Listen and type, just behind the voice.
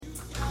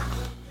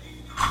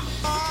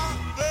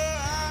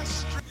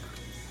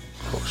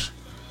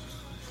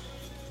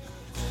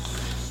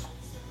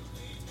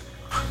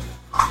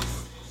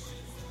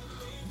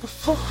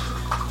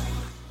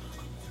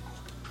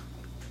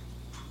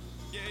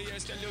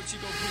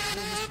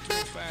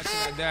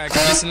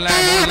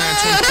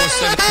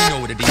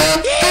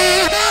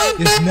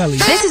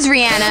This is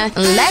Rihanna.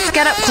 Let's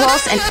get up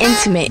close and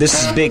intimate.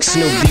 This is Big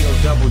Snoop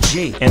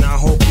D-O-double-G, and I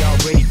hope y'all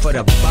ready for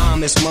the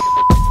bombest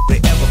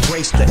that ever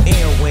graced the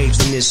airwaves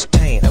in this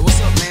town. Hey,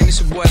 what's up, man? It's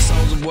your boy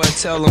Soulja Boy.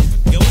 Tell him.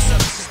 Yo, what's up?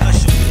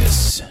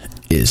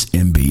 This is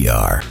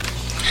MBR.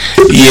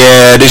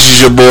 Yeah, this is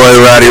your boy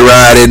Roddy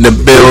Rod in the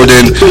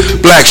building.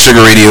 Black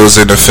Sugar Radio's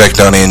in effect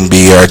on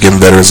NBR, giving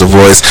veterans a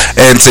voice.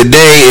 And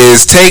today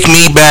is Take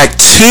Me Back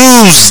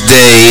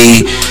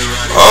Tuesday.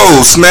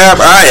 Oh snap,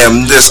 I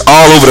am just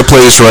all over the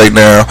place right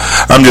now.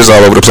 I'm just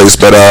all over the place,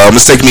 but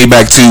it's Take Me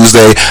Back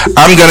Tuesday.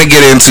 I'm gonna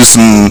get into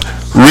some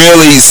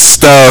really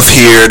stuff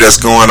here that's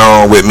going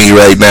on with me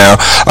right now.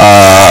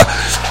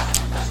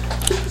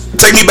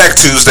 Take Me Back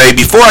Tuesday.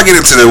 Before I get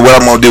into what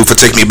I'm going to do for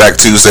Take Me Back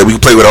Tuesday, we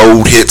can play with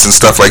old hits and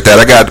stuff like that.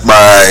 I got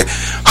my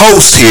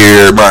host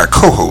here, my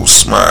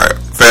co-host, my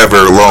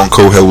forever long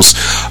co-host,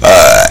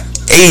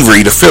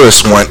 Avery, the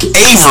fearless one.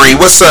 Avery,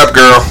 what's up,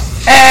 girl?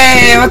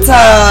 Hey, what's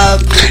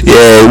up?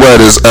 Yeah, what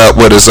is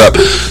up?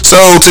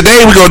 So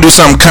today we're going to do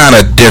something kind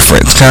of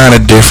different. We're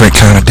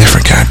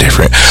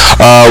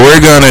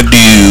going to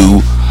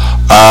do...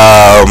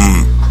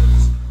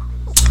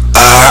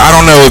 I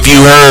don't know if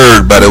you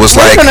heard, but it was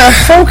We're gonna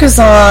focus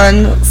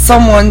on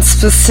someone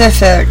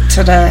specific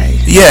today.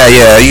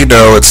 Yeah, you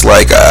know, it's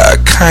like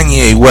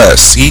Kanye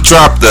West. He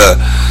dropped the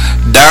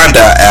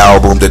Donda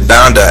album,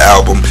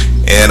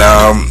 and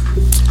I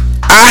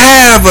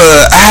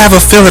have a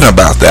feeling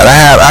about that.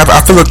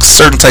 I feel a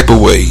certain type of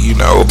way, you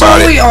know,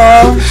 about it. We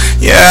all.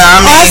 Yeah,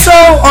 I mean.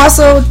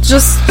 Also,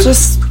 just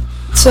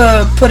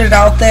to put it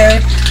out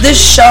there, this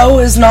show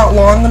is not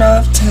long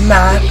enough to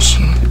match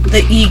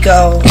the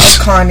ego of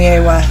Kanye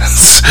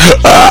West.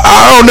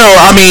 I don't know.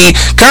 I mean,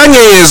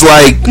 Kanye is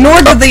like...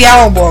 Nor did the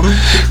album.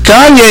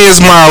 Kanye is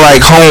my,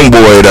 like,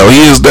 homeboy, though.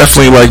 He is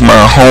definitely, like,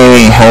 my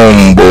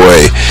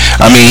homeboy.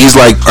 I mean, he's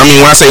like... I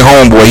mean, when I say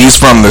homeboy, he's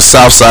from the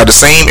south side, the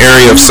same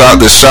area of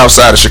the south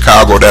side of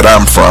Chicago that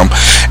I'm from.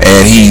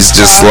 And he's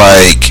just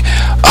like...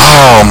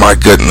 Oh, my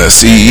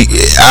goodness.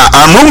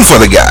 I'm rooting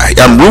for the guy.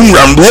 I'm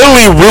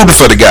literally rooting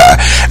for the guy.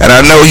 And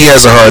I know he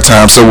has a hard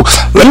time. So,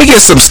 let me get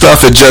some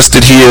stuff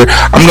adjusted here.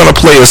 I'm going to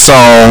play a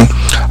song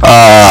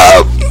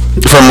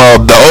from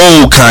the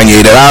old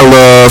Kanye that I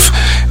love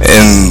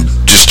and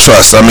just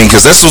trust. I mean,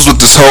 because this was what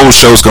this whole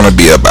show is going to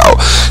be about.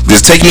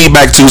 This Take Me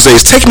Back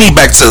Tuesdays. Take me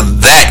back to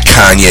that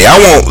Kanye.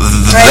 I want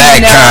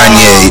that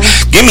Kanye.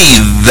 Give me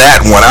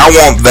that one. I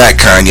want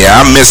that Kanye.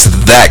 I miss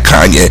that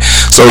Kanye.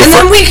 So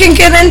then we can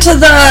get into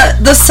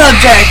the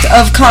subject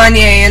of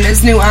Kanye and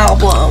his new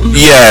album.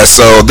 Yeah,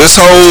 so this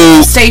whole...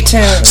 Stay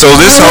tuned. So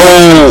this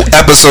whole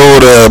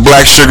episode of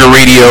Black Sugar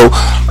Radio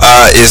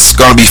is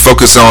going to be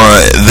focused on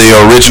the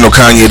original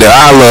Kanye that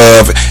I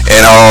love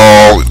and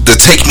all to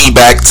take me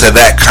back to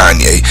that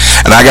Kanye.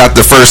 And I got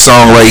the first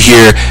song right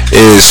here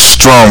is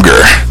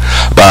Stronger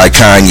by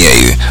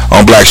Kanye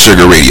on Black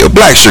Sugar Radio.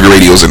 Black Sugar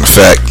Radio is in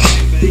effect.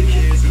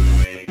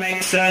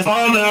 Makes us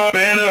harder,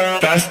 better,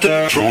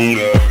 faster,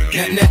 stronger.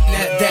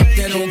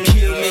 That don't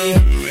kill me,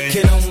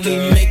 can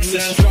only make me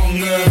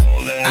stronger.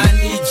 I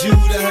need you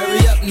to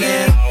hurry up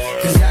now,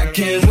 cause I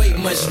can't wait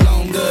much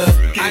longer.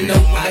 I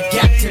know I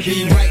got to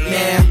be right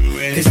now,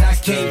 cause I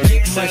can't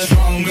get much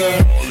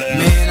stronger.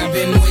 Man, I've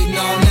been waiting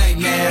all night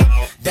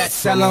now,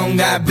 that's how long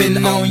I've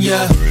been on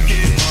ya.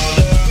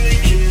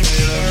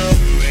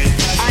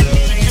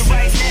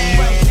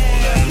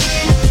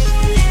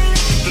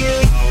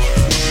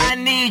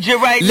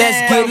 Right Let's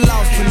now. Get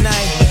lost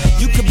tonight.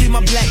 You could be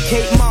my Black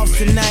Kate Moss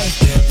tonight.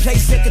 Play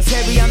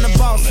secretary on the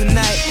boss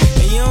tonight.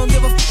 And you don't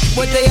give a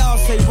what they all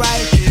say,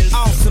 right?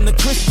 Awesome, the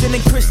Christian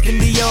and Christian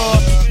Dior.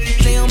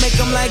 They don't make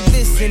them like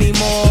this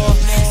anymore.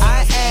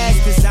 I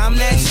ask cause I'm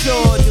not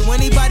sure. Do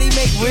anybody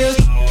make real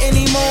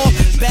anymore?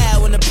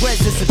 Bow in the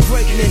presence of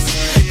greatness.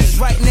 Cause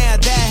right now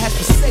that has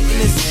forsaken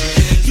us.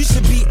 You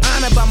should be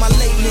honored by my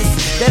lateness,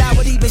 that I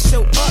would even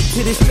show up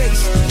to this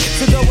place.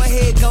 So go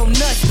ahead, go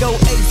nuts, go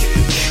ace.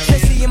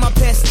 Tracy in my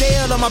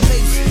pastel on my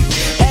face.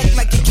 Act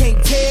like you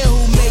can't tell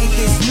who made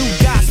this new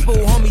gospel,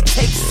 homie.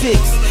 Take 6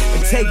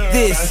 and take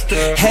this,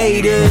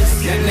 haters.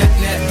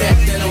 That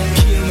don't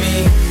kill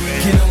me,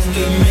 can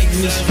only make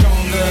me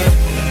stronger.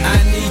 I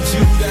need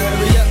you to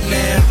hurry up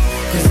now,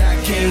 cause I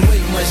can't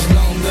wait much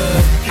longer.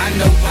 I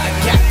know I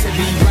got to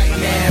be right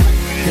now,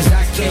 cause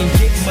I can't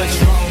get much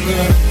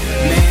stronger.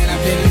 Man, I've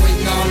been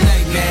waiting all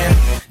night now,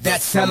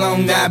 that's how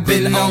long I've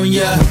been on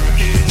ya.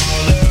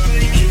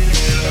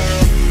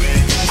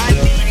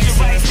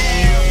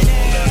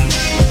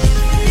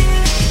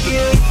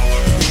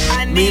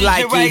 Me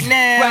like right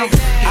now.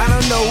 I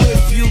don't know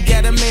if you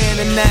got a man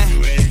or not,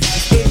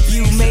 if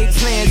you made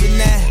plans or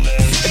not,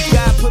 if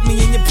God put me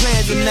in your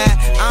plans or not.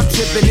 I'm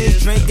tripping, this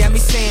drink got me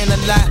saying a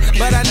lot,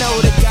 but I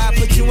know that God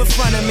put you in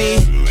front of me.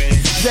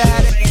 So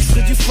how the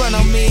could you front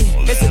on me?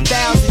 It's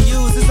 1,000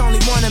 yous, it's only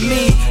one of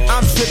me.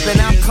 I'm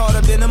tripping, I'm caught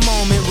up in the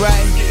moment,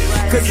 right?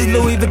 Cause it's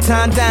Louis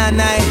Vuitton dine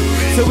night,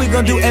 so we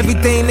gon' do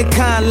everything the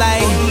kind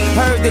like.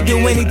 Heard they do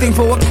anything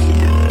for a,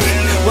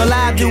 well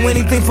I'll do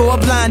anything for a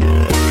blind,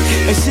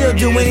 and she'll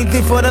do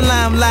anything for the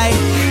limelight,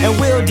 and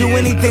we'll do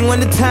anything when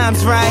the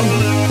time's right.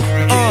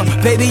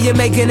 Baby, you're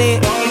making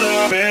it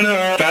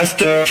better,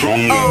 faster,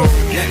 stronger.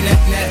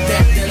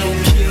 That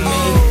don't kill me,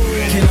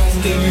 can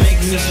only make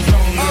me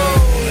stronger.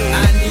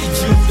 I need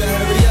you to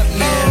hurry up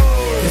now,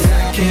 cause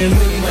I can't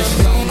wait much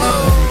longer.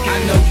 I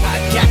know I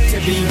got to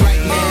be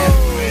right now,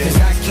 cause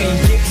I can't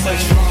get much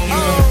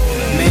stronger.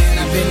 Man,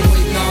 I've been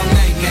waiting all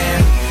night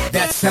now,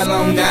 that's how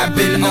long I've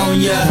been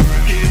on ya.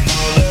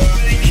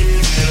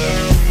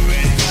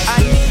 I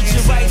need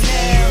you right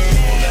now,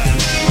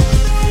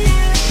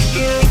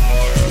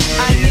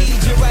 I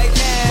need you right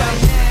now.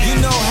 You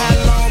know how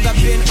long I've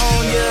been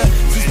on ya,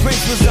 since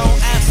Prince was on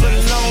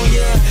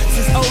Apollonia,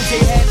 since OJ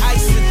had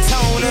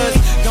isotoners.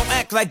 Don't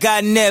act like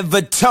I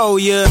never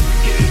told ya.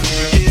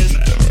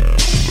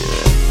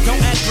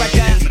 Don't act like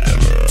I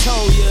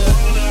told ya.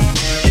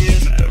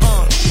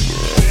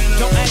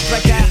 Don't act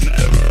like I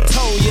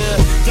told ya.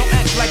 Don't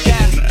act like I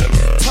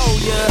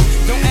told ya.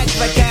 Don't act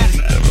like I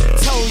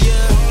told ya.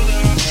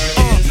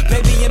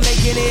 Baby, you're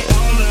making it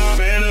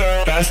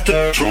better,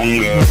 faster,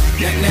 stronger.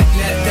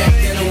 That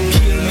don't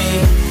kill me,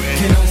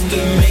 can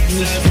only make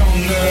me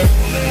stronger.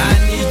 I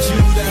need you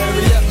to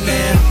hurry up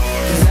now,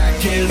 cause I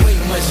can't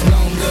wait much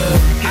longer.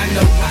 I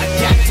know I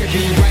got to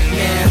be right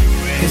now,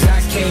 cause I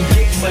can't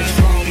get much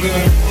stronger.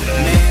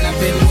 Man, I've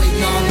been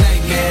waiting all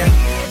night now,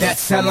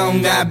 that's how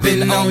long I've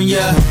been on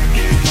ya.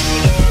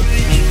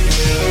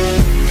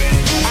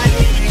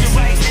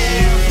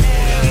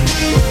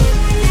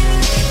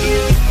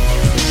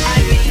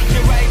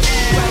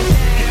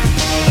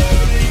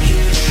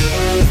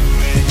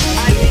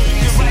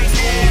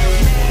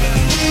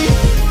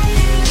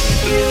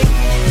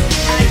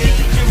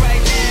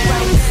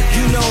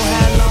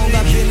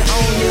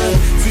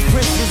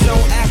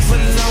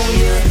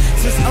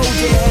 Since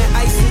OJ had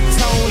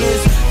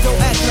isotoners, don't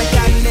act like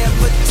I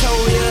never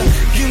told ya.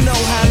 You know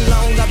how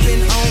long I've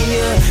been on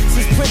ya,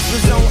 since Prince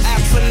was on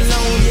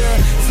Apollonia.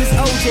 Since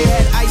OJ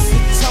had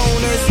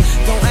isotoners,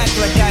 don't act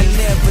like I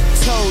never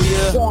told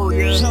ya. Told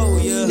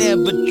ya,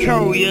 never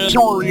told ya.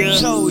 Told ya,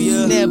 told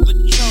ya, never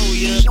told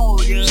ya.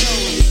 Told ya,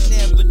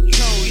 never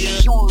told ya.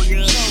 Told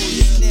ya,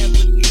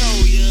 never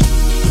told ya.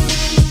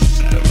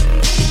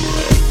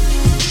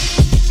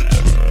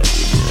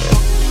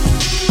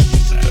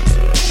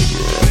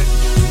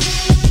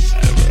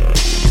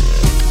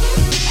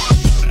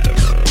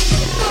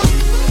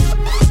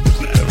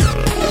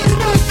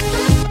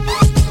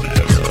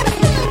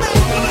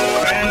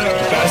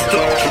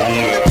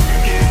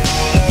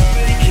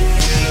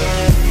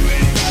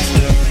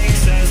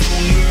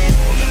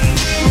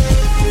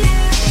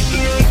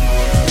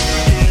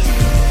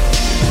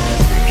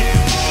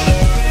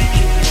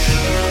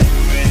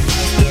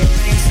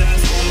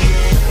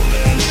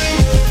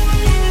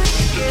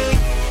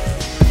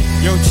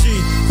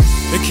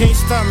 Can't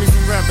stop me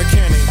from rapping,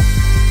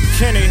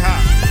 can they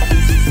hot?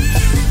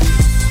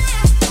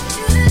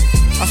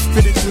 I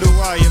spit it through the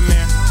wire,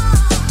 man.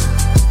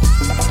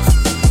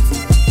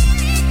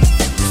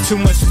 There's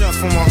too much stuff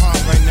on my heart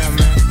right now,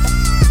 man.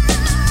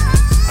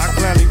 I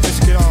gladly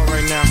risk it all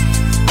right now.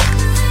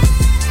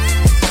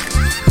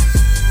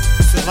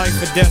 It's a life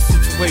or death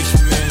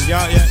situation, man.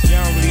 Y'all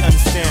don't really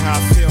understand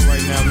how I feel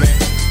right now, man.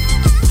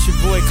 It's your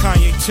boy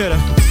Kanye Chitter.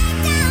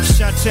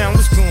 Shot-town,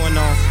 what's going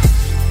on?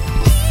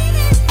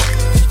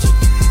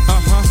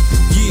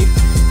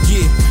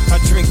 Yeah, I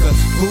drink a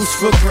boost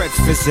for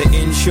breakfast, an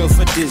insure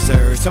for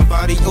dessert.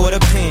 Somebody order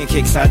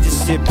pancakes, I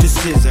just sip the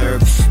scissor.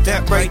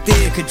 That right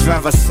there could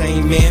drive a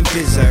sane man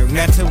berserk.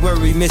 Not to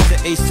worry, Mr.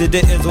 Ace to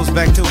the Izzles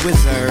back to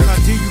Wizard. How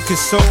do you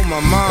console my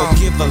mom or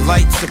give her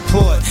light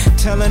support?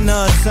 Telling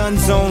her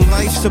son's on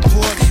life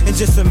support. And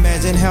just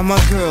imagine how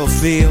my girl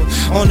feel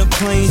on the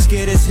plane,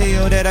 scared as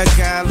hell that a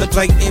guy looked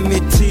like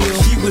Emmett Till.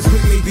 She was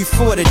with me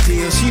before the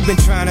deal, she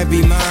been trying to be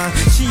mine.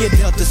 She a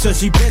Delta, so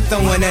she been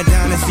throwing that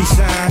dynasty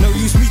sign. No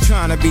use me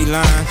trying to be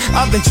lying,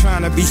 I've been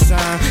trying to be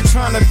signed.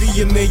 Trying to be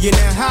a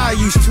millionaire, how I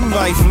used 2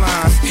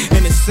 lifelines.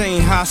 In the same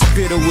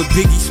hospital where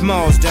Biggie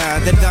Smalls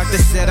died. The doctor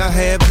said I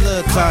had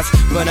blood clots,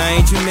 but I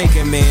ain't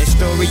Jamaican, man.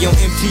 Story on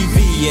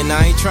MTV, and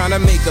I ain't trying to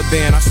make a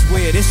band. I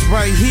swear this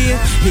right here,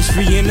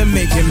 history in the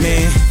making,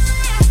 man.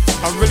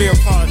 I really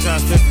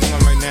apologize to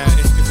everyone right now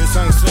if it's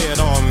unclear at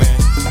all, man.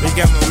 They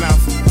got my mouth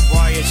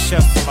wired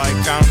shut for like,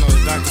 I don't know,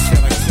 the doctor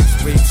said like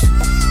 6 weeks.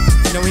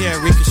 You know, I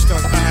had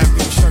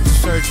reconstructive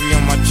surgery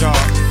on my jaw.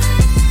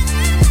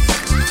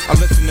 I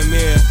looked in the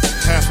mirror,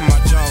 half of my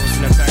jaw was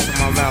in the back of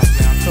my mouth,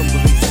 man. I couldn't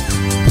believe it.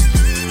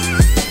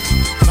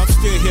 And I'm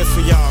still here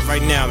for y'all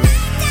right now, man.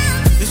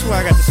 This is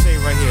what I got to say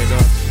right here,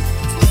 dog.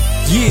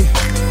 Yeah,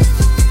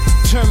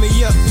 turn me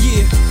up,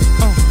 yeah.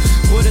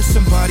 What if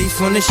somebody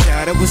from the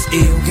shot that was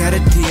ill got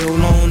a deal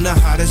on the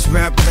hottest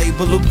rap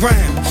label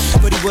around?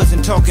 But he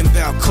wasn't talking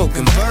about coke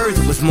and birds,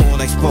 it was more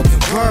like spoken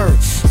word.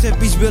 Except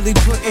he's really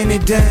putting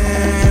it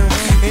down.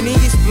 And he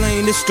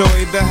explained the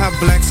story about how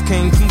blacks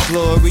came from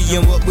glory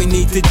and what we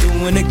need to do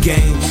in the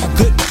game.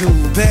 Good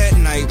dude, bad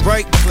night,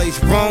 right place,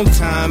 wrong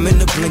time, in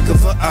the blink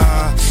of an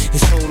eye,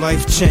 his whole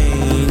life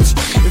changed.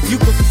 If you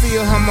could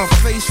feel how my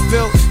face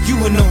felt, you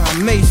would know how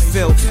Mace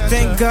felt.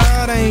 Thank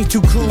God I ain't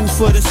too cool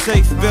for the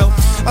safe belt.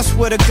 I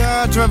swear to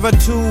God, driver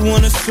 2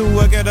 wanna sue.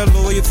 I got a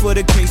lawyer for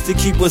the case to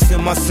keep us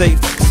in my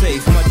safe.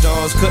 My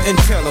dogs couldn't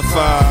tell if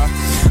I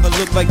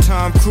looked like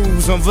Tom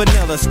Cruise on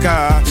Vanilla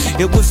Sky.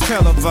 It was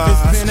televised.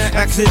 It's been an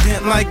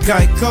accident like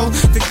Geico.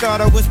 Thank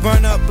God I was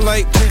burned up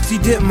like Pepsi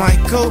did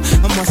Michael.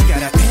 I must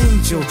got an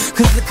angel,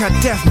 cause look how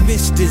death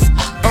missed this.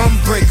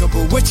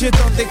 Unbreakable. What you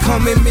thought they call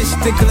me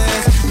Mr.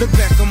 Glass? Look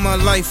back on my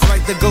life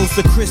like the ghost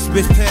of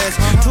Christmas past.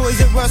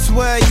 Toys R Us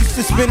where I used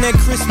to spend that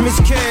Christmas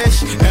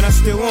cash. And I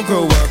still won't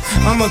grow up.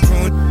 I'm a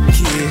grown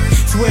kid.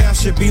 Swear I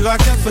should be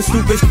locked up for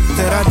stupid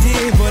that I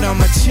did, but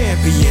I'm a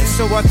champion.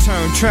 So I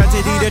turn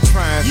tragedy to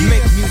triumph.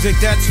 Make music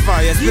that's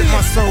fire. Spit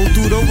my soul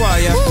through the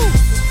wire.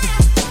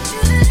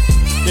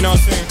 You know what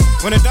I'm saying?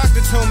 When the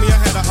doctor told me I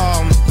had a I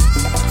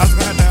was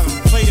gonna have a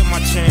plate in my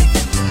chin,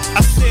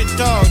 I said,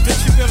 dog, did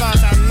you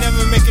realize I'll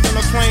never make it on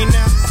a plane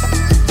now?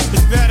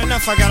 It's bad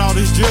enough I got all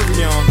this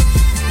jewelry on.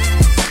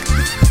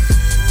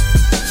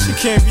 She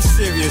can't be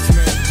serious,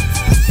 man.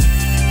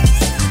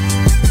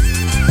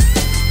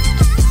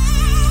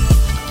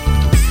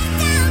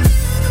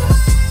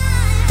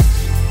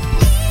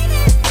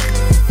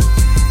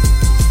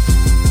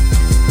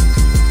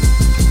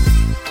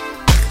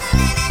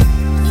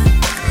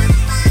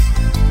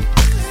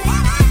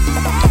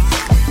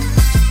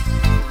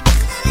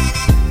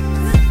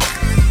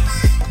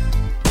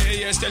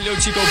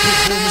 Chico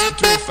Pitbull, Mr.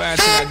 305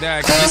 till I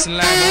die. Can listen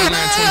live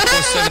online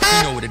 24/7.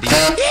 You know what it is.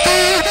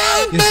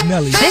 It's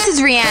Nelly. This is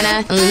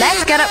Rihanna.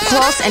 Let's get up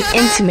close and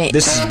intimate.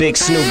 This is Big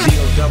Snoop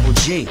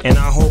D-O-double-G, and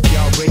I hope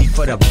y'all ready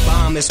for the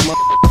bombest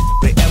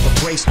that ever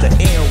graced the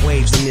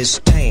airwaves in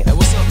this town. Hey,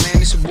 what's up, man?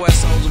 This your boy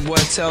Soulja Boy.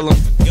 Tell him.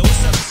 Yo,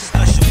 what's up?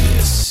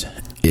 This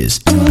is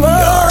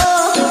NPR.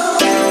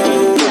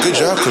 Good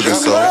job, Cooking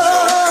Soul.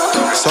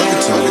 Talk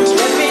it to me.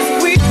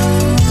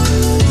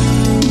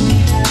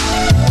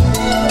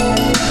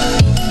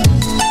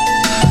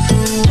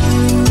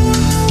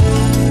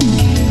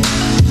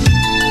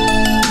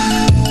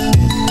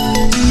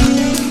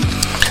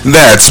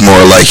 That's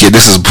more like it.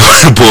 This is boy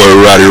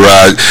Roddy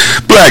Rod.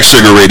 Black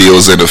Sugar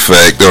Radio's in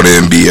effect on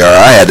NBR.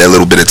 I had that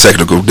little bit of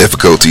technical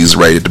difficulties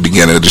right at the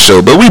beginning of the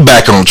show, but we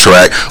back on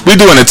track. We're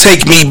doing a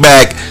Take Me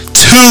Back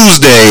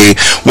Tuesday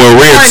where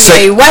we're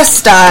Kanye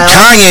West style.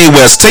 Kanye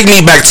West. Take me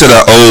back to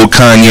the old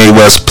Kanye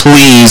West,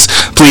 please.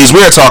 Please.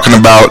 We're talking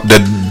about the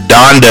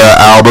Donda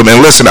album,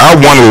 and listen, I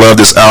want to love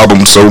this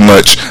album so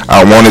much.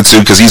 I wanted to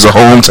because he's a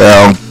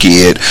hometown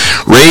kid,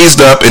 raised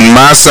up in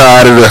my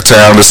side of the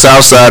town, the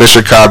south side of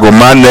Chicago,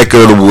 my neck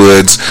of the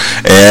woods,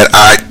 and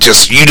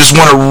you just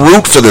want to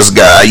root for this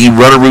guy. You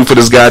want to root for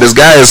this guy. This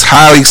guy is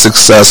highly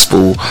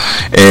successful,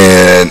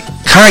 and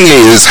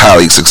Kanye is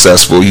highly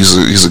successful. He's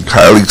a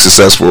highly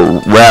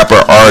successful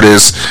rapper,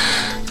 artist,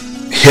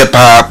 hip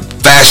hop,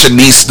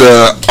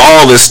 fashionista,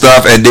 all this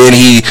stuff, and then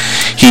he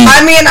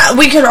I mean,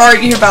 we could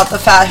argue about the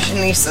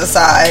fashionista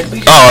side.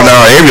 Oh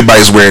no,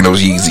 everybody's wearing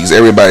those Yeezys.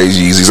 Everybody's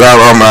Yeezys. I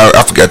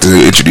forgot to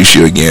introduce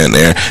you again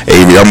there,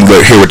 Avery. I'm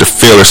here with the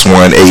fearless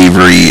one,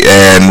 Avery,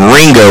 and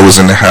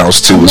Ringo's in the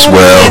house too as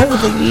well.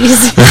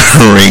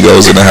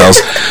 Ringo's in the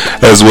house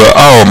as well.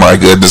 Oh my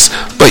goodness.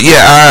 But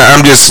yeah,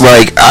 I'm just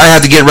like, I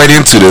had to get right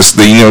into this.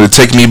 The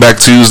Take Me Back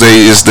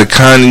Tuesday is the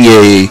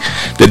Kanye,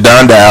 the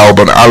Donda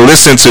album. I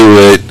listened to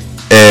it,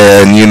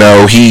 and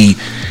he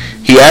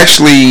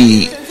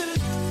actually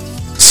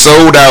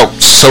sold out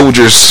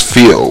Soldier's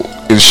Field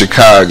in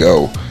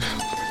Chicago,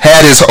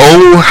 had his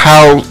own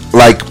house,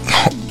 like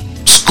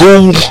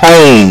school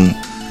home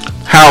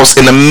house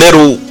in the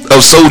middle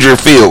of Soldier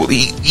Field.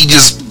 He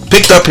just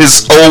picked up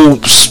his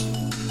old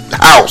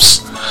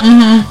house.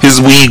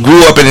 Mm-hmm. We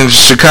grew up in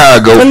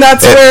Chicago, and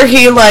that's where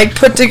he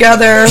put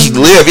together. He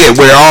lived,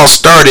 where it all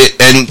started,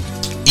 and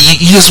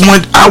he just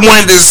I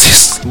wanted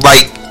this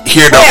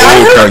hear the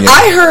old Kanye.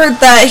 I heard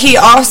that he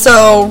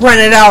also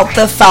rented out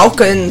the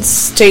Falcons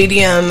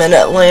Stadium in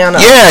Atlanta.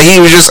 Yeah, he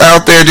was just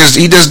out there.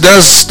 He just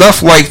does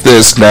stuff like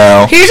this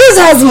now. He just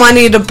has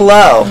money to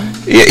blow.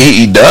 Yeah,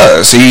 he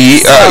does.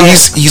 He's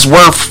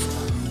worth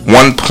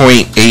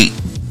 $1.8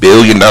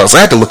 billion. I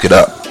had to look it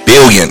up.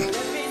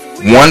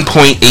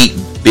 $1.8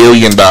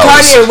 billion.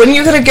 Kanye, when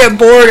you gonna get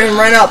bored and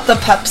rent out the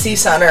Pepsi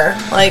Center?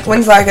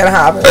 When's that gonna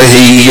happen?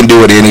 He can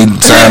do it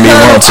anytime he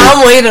wants to.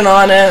 I'm waiting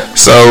on it.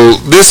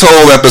 So this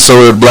whole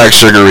episode of Black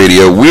Sugar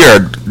Radio, we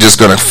are just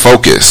gonna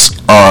focus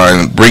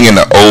on bringing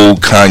the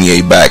old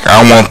Kanye back.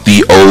 I want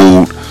the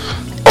old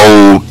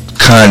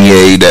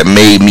Kanye that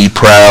made me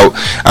proud.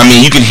 I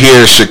mean, you can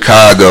hear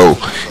Chicago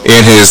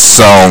in his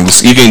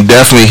songs. You can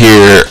definitely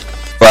hear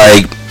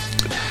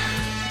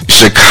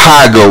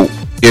Chicago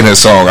in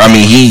his song. I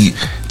mean, he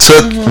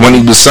took when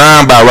he was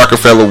signed by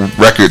Rockefeller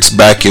Records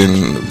back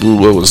in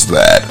what was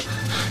that?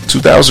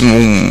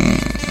 2000.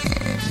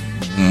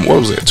 What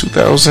was it?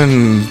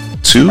 2002,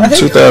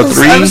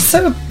 2003. I was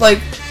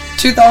 2003.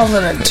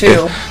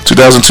 2002.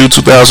 2002,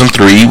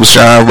 2003. He was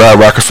signed by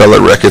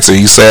Rockefeller Records, and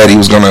he said he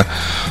was going to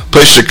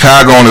put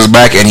Chicago on his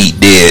back, and he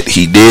did.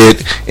 He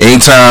did.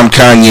 Anytime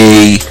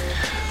Kanye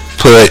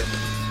put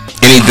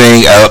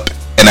anything up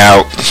and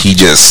out, he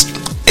just,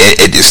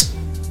 it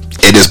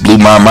just blew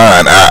my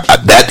mind.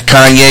 That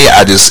Kanye,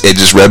 it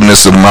just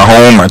reminisced of my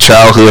home, my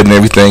childhood, and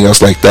everything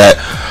else like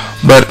that.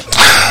 But,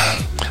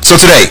 so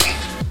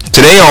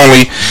today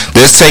only,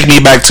 this Take Me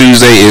Back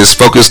Tuesday is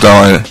focused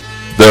on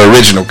the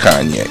original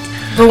Kanye.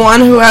 The one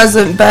who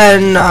hasn't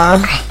been,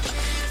 I'm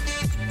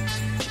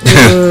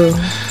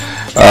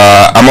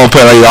gonna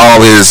play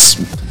all his...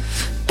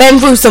 Been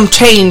through some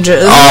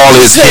changes. All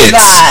his hits.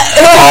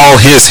 All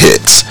his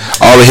hits.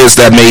 All the hits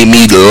that made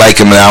me like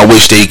him, and I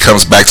wish that he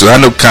comes back to it. I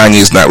know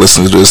Kanye's not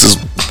listening to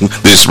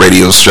this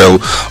radio show,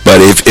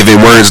 but if it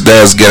words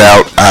does get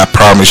out, I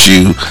promise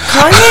you.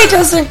 Kanye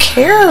doesn't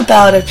care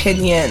about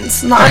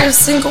opinions. Not a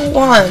single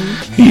one.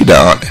 He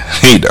don't.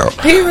 He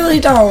really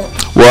don't.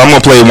 Well, I'm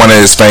going to play one of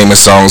his famous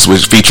songs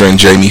featuring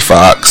Jamie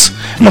Foxx.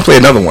 I'm going to play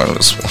another one of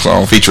his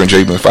song featuring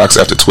Jamie Foxx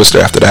after Twister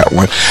after that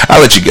one.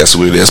 I'll let you guess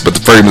what it is, but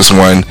the famous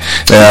one,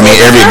 I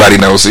mean, everybody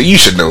knows it. You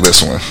should know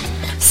this one.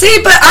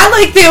 See, but I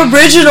like the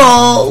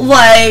original,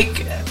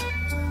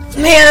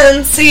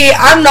 man, see,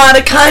 I'm not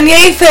a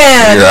Kanye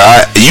fan.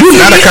 Yeah, you're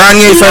not a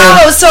Kanye fan?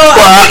 No, so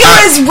I think it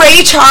was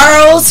Ray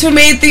Charles who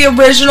made the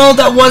original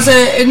that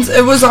wasn't,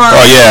 it was on...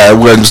 Oh, yeah, it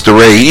was the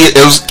Ray.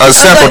 It was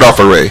sampled off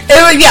of Ray.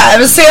 It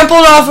was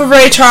sampled off of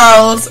Ray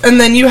Charles, and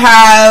then you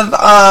have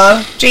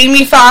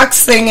Jamie Foxx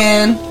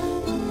singing,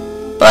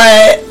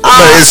 but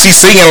is he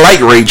singing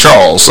like Ray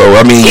Charles? So,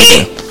 I mean...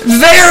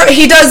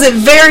 He does it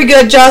very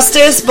good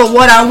justice, but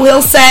what I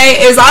will say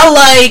is I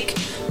like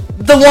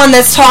the one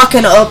that's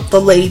talking up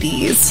the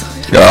ladies.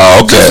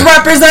 Oh, okay. Just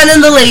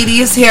representing the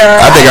ladies here.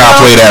 I think I'll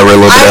play that a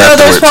little bit I know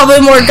there's afterwards.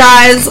 probably more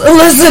guys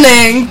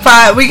listening,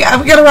 but we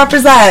gotta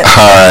represent.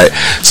 Alright,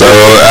 so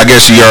I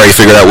guess you already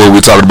figured out what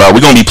we're talking about.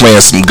 We're gonna be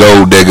playing some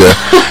Gold Digger,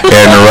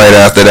 and right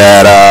after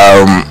that,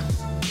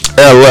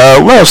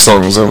 love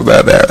songs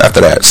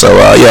after that. So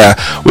yeah,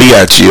 we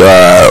got you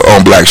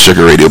on Black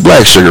Sugar Radio.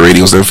 Black Sugar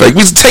Radio is in fact.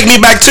 We Take Me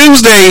Back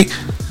Tuesday.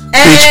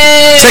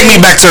 Hey. Take me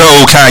back to the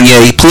old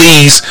Kanye,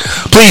 please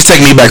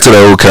take me back to the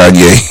old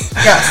Kanye.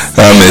 Yes.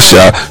 I miss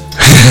y'all.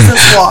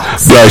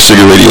 Black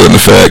Sugar Radio in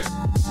effect.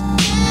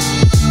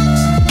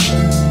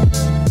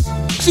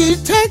 She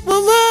take my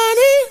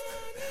money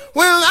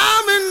when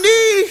I'm in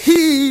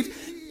need.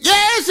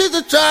 Yes, she's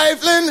a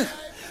trifling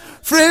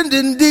friend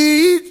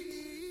indeed.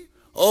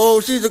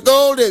 Oh, she's a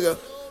gold digger,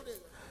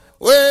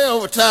 way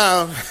over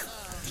town,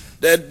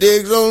 that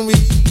digs on me.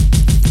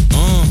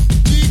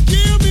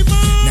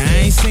 Now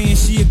I ain't saying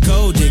she a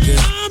gold digger,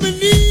 but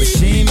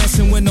she ain't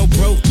messing with no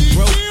broke.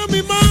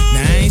 Now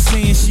I ain't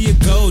saying she a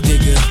gold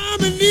digger,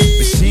 but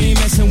she ain't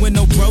messing with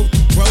no broke.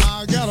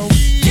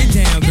 Get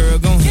down, girl,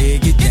 gon'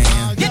 head, get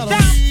down.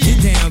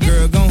 Get down,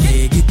 girl, gon'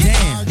 head, get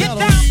down.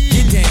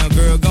 Get down,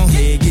 girl, gon'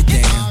 head, get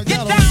down.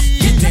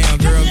 Get down,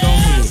 girl, gon'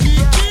 head.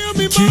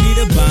 Cutie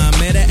the bomb,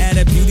 met her at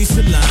a beauty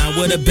salon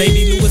with a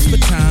baby Louis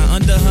Vuitton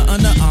under her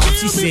underarm.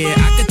 She said,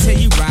 I could tell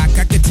you rock,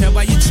 I could tell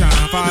by your charm.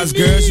 Far as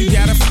girls, you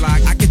got a flock,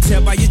 I could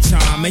tell by your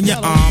charm and your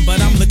arm, but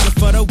I'm looking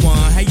for the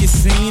one. Have you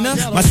seen her?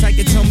 My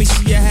psychic told me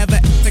she'll have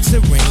a like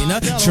Serena,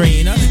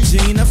 Trina,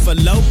 Gina, for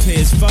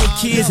Lopez, 4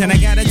 kids, and I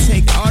gotta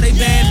take all they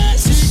bad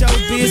to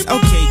showbiz.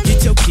 Okay,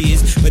 get your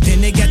kids, but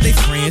then they got their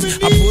friends.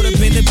 I pulled up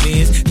in the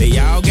Benz, they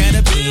all got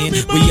a bin.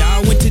 We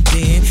all went to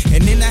den,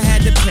 and then I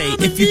had to pay.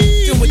 If you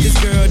f***ing with this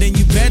girl, then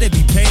you better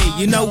be paid.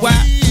 You know why?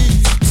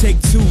 Take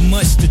too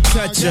much to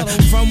touch her.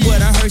 From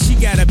what I heard, she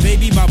got a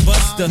baby by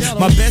Buster.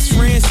 My best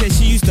friend said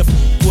she used to f***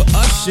 with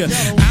Usher.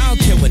 I don't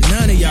care what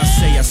none of y'all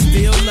say, I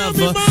still love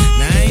her.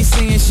 Now I ain't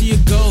saying she a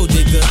gold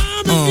digger,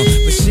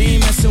 but she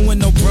ain't messing with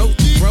no broke.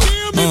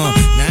 Now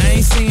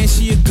I ain't saying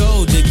she a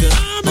gold digger,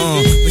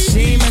 but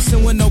she ain't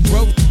messing with no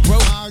broke.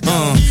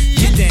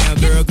 Get down,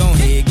 girl, gon'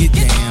 head, get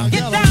down.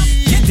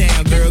 Get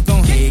down, girl,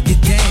 gon' head,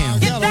 get down.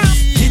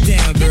 Get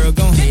down, girl,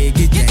 gon' head,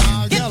 get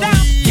down.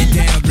 Get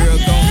down, girl,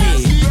 gon' head.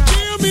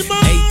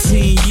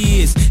 18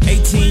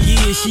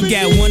 years, she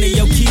got one of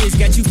your kids,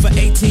 got you for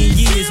 18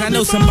 years. I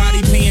know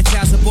somebody paying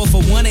child support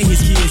for one of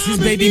his kids. His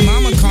baby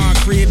mama car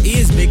crib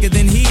is bigger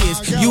than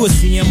his. You will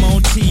see him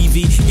on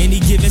TV any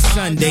given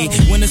Sunday.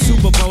 Win a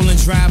Super Bowl and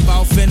drive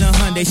off in a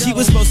Hyundai. She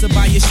was supposed to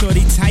buy your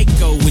shorty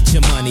Tyco with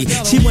your money.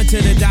 She went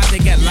to the doctor,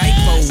 got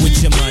lipo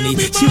with your money.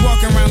 She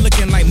walk around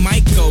looking like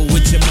Michael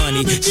with your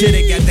money.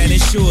 Shoulda got that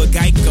insured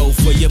Geico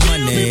for your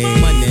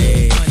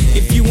money.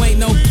 If you ain't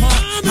no punk,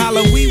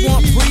 holla, we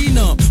want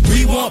prenup.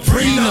 We want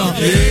prenup,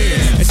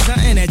 yeah. It's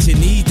something that you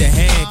need to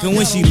have, cause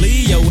when she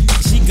leave,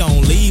 she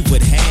gon' leave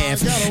with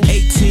half.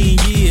 18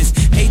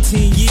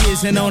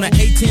 years, and on her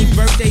 18th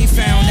birthday,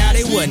 found out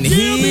it wasn't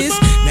his.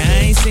 Now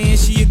I ain't saying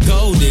she a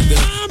gold digger,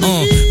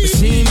 but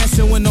she ain't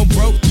messing with no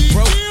broke.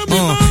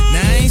 Now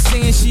I ain't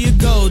saying she a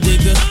gold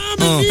digger,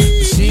 but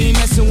she ain't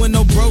messing with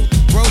no broke.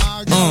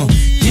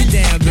 Get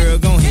down, girl,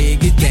 gon' head,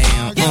 get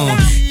down.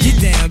 Get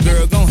down,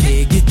 girl, gon'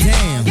 head, get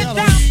down.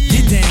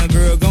 Get down,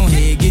 girl, gon'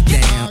 head, get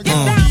down.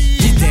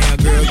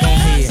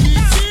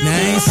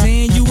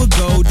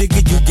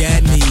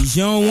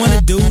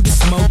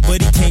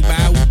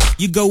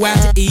 You go out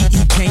to eat,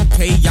 he can't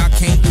pay, y'all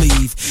can't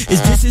leave. His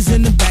dishes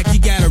in the back, you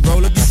gotta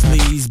roll up your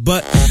sleeves.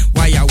 But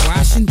while y'all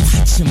washing,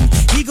 watch him.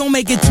 He gon'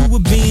 make it to a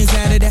beans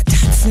out of that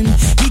toxin.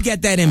 He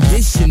got that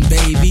ambition,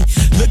 baby.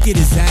 Look at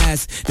his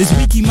eyes. This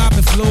week he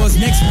mopping floors,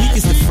 next week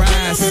is the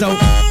fries. So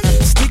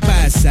stick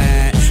by his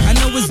side. I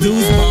know his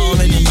dudes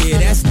ballin', and yeah,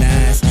 that's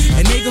nice.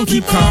 And they gon'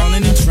 keep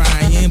calling and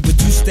trying, but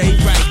you stay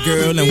right,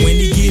 girl. And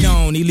when he get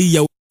on, he leave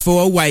your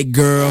for a white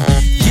girl.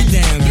 Get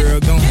down,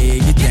 girl, gon'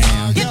 head, get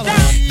down.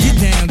 Get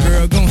down,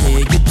 girl, gon'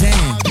 head, get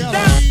down.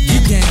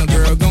 Get down,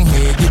 girl, gon'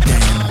 head, get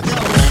down.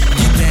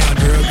 Get down,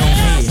 girl, gon'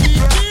 head.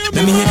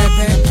 Let me hear that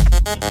back.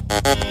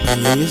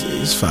 Yeah,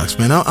 it's Fox,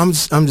 man. I'm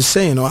just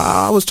saying.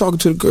 I was talking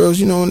to the girls,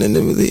 you know,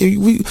 and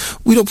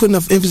we don't put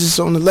enough emphasis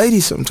on the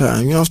ladies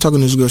sometimes. You know, I was talking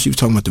to this girl. She was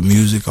talking about the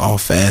music, all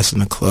fast in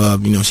the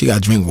club. You know, she got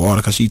to drink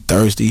water because she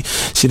thirsty.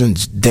 She done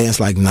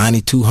danced like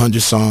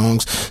 9,200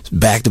 songs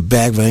back to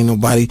back, but ain't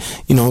nobody,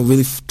 you know,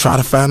 really try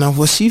to find out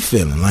what she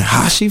feeling, like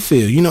how she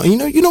feel. You know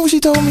what she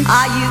told me?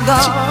 Are you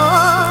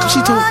gone?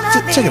 She told.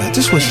 Check it out.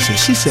 This is what she said.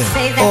 She said,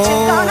 oh.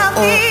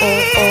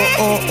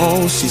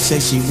 She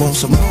said she wants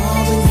some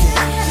Marvin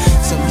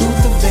Gaye, some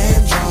Luther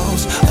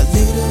Vandross, a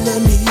little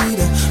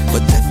Anita,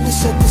 but definitely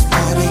set this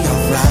party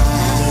alright.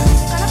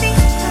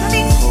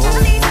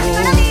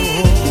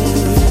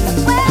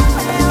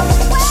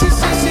 She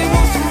said she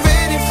wants some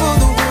ready for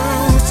the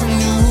world, some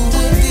new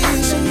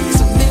edition,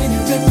 some mini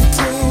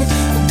Remington,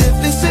 but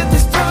definitely set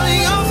this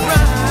party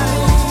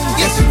alright.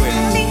 Yes, it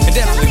will. It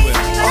definitely will.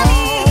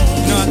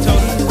 No, I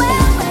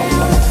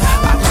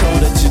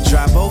told her to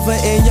drive over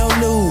in your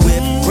new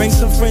whip. Bring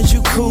some friends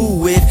you cool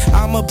with.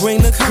 I'ma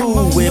bring the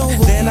cool whip.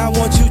 Then I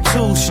want you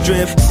to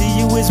strip. See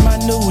you is my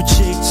new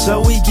chick,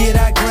 so we get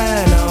our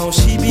grind on.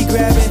 She be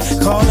grabbing,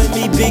 calling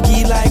me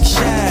Biggie like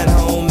Shine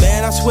Home.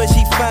 Man, I swear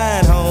she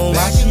fine home.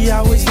 Why she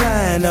always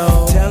lying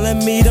on?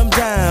 Telling me them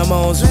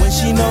diamonds when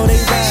she know they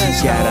rhyme.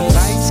 Got a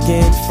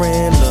light-skinned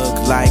friend,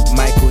 look like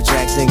Michael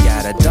Jackson.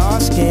 Got a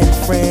dark-skinned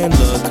friend,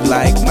 look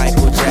like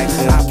Michael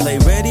Jackson. I play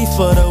ready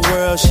for the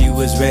world, she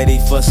was ready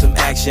for some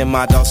action.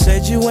 My dog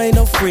said you ain't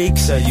no freak,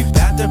 so you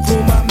bout to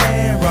prove my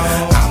man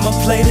wrong. I'ma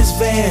play this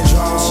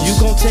Vandross, you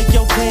gon' take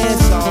your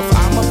pants off.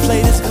 I'ma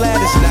play this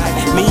Gladys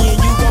night, me and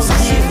you gon'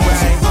 get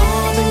right.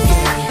 Marvin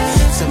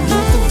Gaye, some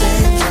Luther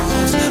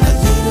Vandross, a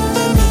little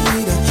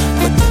Anita,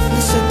 but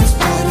definitely set this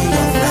party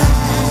alright.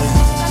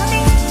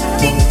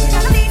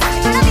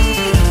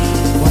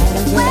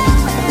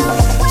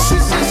 She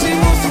said she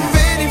wants some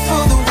ready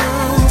for the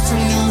world,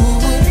 some new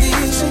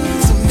edition,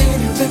 some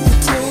mini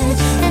Remington,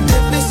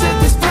 definitely set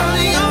this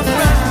party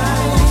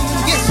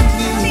alright. Yes, it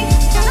will.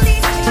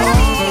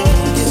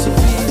 Yes, it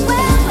will.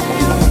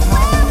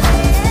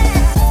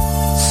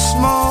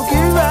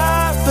 Smokey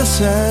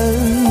Robinson,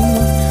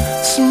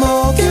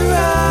 Smokey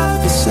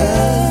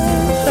Robinson,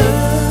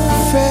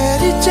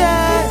 Freddie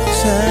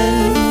Jackson,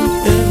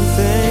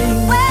 everything.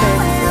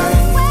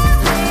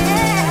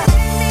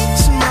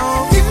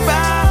 Smokey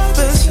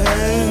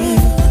Robinson,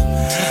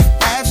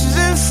 Ashes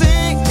and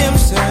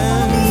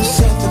Simpson,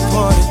 set the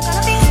party,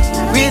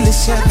 really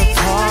set the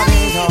party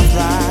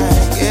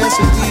alright. Yes,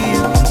 it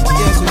will.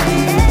 Yes, it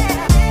will.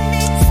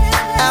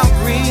 Al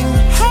Green,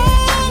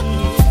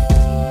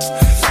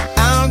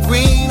 Al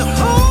Green, oh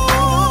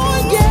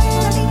yeah.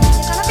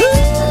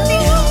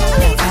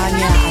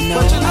 Kanye, I know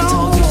I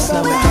told you to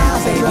slow it down,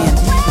 baby.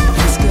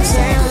 It's good,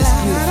 it's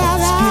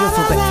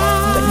beautiful, but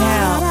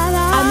now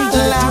I need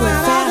you to do it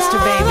faster,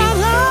 baby.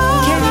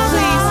 Can you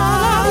please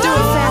do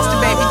it faster,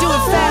 baby? Do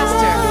it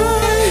faster.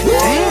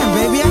 Damn,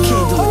 baby, I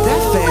can't do it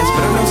that fast,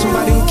 but I know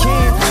somebody who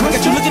can. So I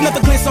got you looking at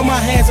the glitz on my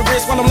hands and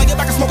wrists while I'm laying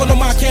back and smoking on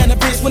my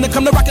cannabis. When it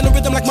come to rocking the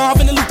rhythm like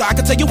Marvin and Luther, I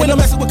can tell you when I'm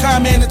messing with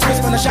Kanye and the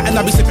twist. When I shot and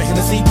I be sipping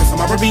Hennessy, piss on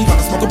my R&B, while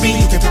I smoke a beat.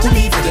 You can pick with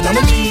me, put it on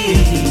the G,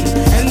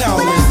 and all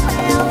this.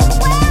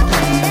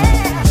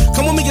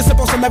 Come with me and sip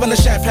on some Evan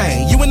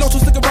champagne. You and no two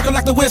sticker rockin'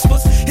 like the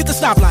whispers. Hit the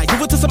stoplight,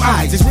 give it to some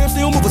eyes. These rims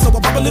still moving, so I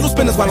pop a little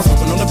spinners while I'm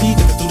smoking on the beat.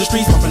 Dipping through the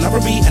streets, pumping up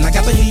a beat, and I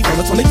got the heat on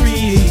the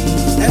 23,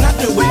 and I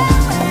do it.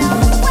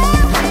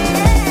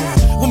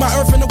 With my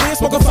earth in the wind,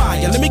 smoking fire.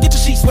 Let me get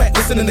your sheets wet,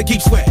 listening to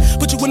Keep Sweat.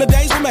 Put you in the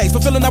days remains,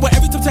 fulfilling out with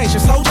every temptation.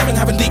 Slow jamming,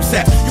 having deep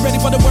set. You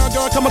ready for the world,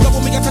 girl? Come and go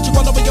with me. I touch you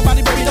all over your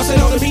body, baby. Don't say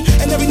no to me.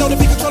 And every know to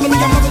be controlling me.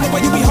 I'm loving the way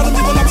you be holding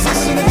me when I'm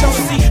sitting in the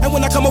jealousy. And when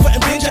I come over and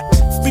binge it,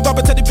 be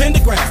bumping to the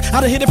pentagram. I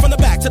done hit it from the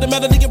back to the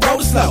melody and roll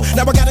it slow.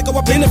 Now I gotta go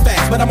up in it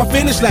fast, but I'ma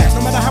finish last.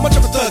 No matter how much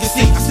of a thug you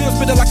see, I still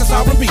spit it like a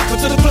sovereign beat. Come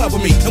to the club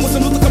with me, and when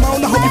some Luther come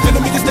on, I hope you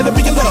feeling me instead of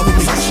be in love with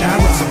me. Shine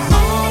right.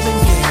 Marvin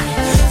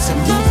Gaye, some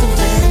Luther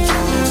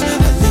Vandross, a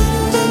little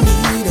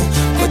Anita,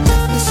 but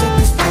definitely set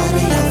this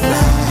party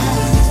alright.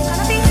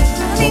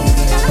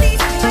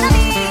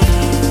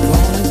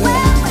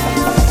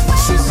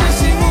 She said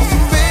she wants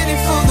some ready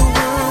for the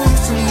world,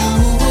 some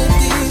new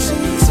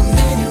edition, some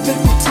mini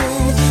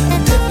Remington,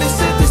 definitely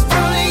set this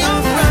party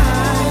alright.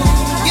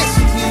 Yes,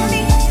 it will.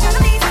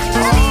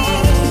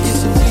 Yes,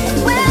 it will.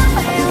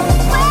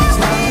 It's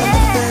not a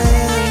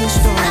bad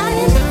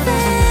story.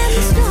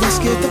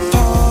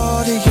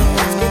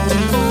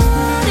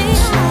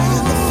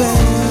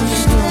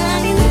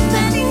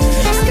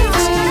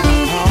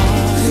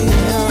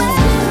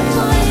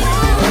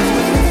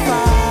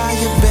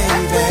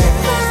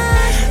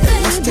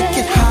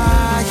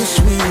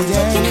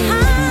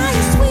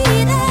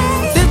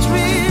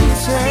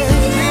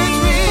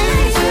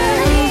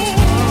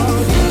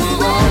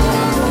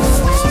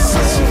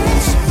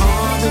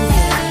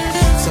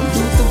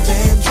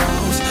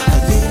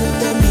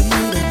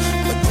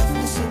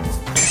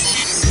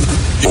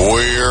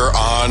 We're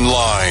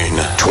online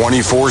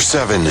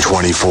 24/7.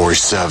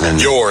 24/7.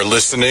 You're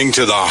listening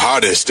to the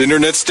hottest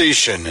internet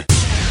station.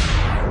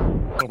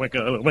 Oh my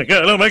god, oh my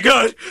god, oh my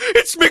god!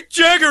 It's Mick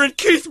Jagger and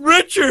Keith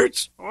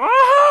Richards!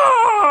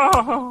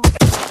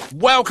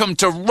 Welcome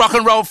to Rock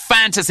and Roll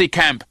Fantasy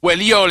Camp, where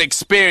you'll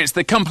experience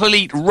the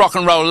complete rock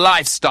and roll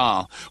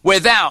lifestyle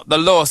without the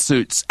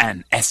lawsuits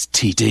and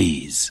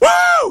STDs.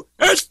 Woo!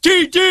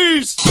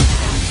 STDs!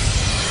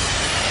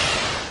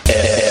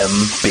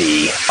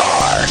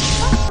 MBR.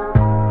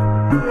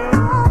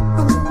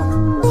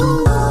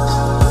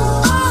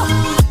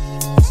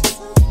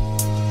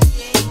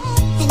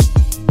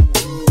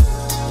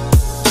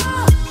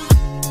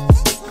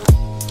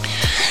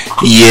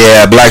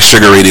 Yeah, Black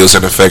Sugar Radio's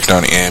in effect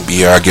on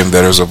NBR, giving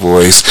betters a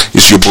voice.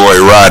 It's your boy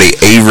Roddy,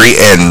 Avery,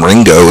 and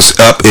Ringo's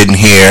up in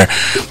here.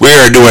 We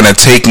are doing a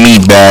Take Me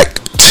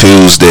Back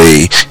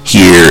Tuesday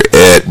here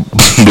at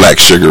Black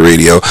Sugar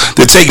Radio.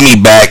 To take me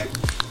back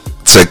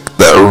to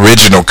the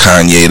original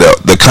Kanye,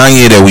 the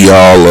Kanye that we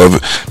all love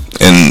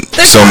and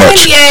the so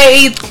much. The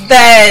Kanye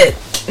that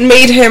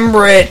made him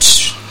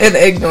rich and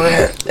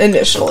ignorant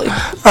initially.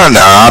 Oh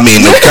no, I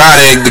mean the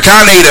Kanye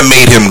that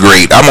made him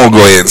great. I'm gonna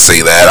go ahead and say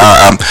that.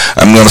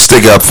 I'm gonna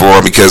stick up for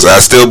him because I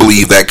still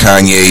believe that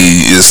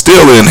Kanye is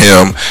still in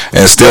him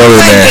and still in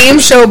there. Game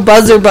show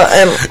buzzer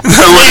button.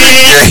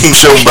 Game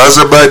show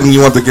buzzer button.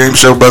 You want the game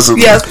show buzzer?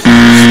 Yes.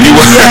 You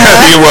want?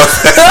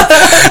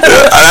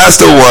 That's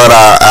the one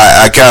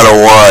I kind of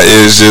want.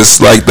 Is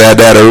just like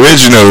that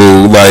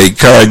original like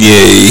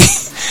Kanye.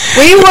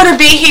 We want to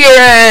be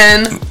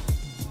hearing.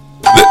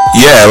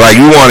 Yeah, like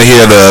you want to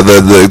hear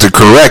the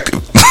correct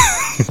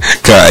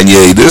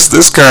Kanye. This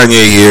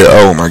Kanye here.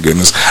 Oh my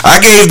goodness! I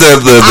gave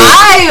the.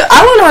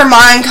 I want to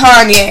remind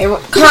Kanye.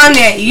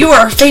 Kanye, you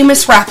are a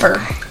famous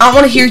rapper. I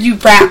want to hear you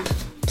rap.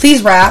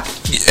 Please rap.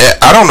 Yeah,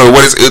 I don't know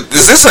what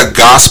is this a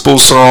gospel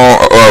song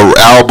or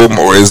album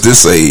or is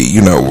this a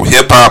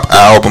hip hop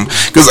album?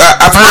 Because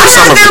I've heard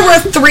some. There were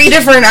 3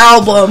 different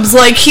albums.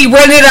 Like he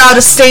rented out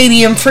a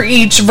stadium for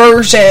each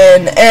version,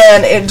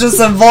 and it just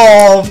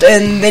evolved.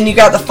 And then you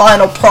got the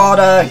final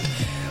product,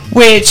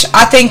 which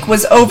I think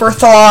was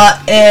overthought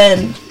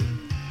and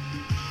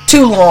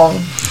too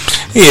long.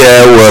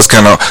 Yeah, it was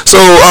kind of. So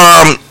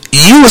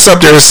you was up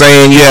there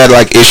saying you had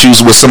like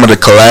issues with some of the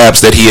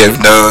collabs that he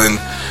had done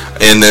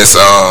in this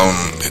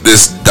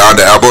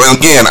Donda album. And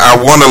again, I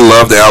want to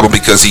love the album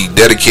because he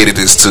dedicated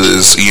this to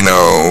his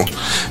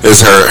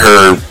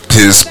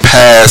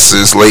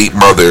his late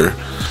mother,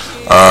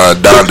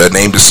 Donda,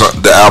 named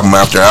the album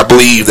after her. I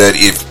believe that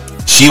if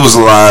she was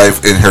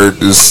alive and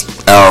heard this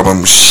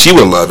album, she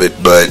would love it,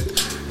 but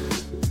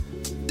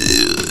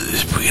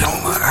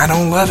I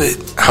don't love it.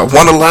 I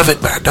want to love it,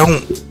 but I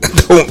don't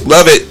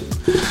love it.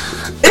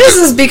 This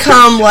has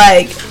become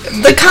like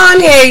the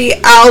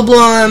Kanye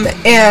album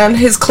and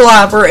his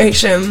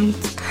collaboration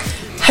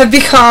have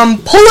become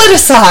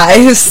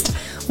politicized.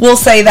 We'll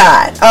say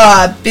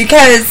that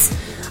because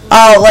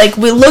like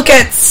we look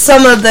at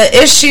some of the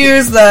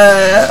issues,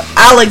 the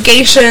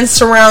allegations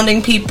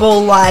surrounding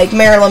people like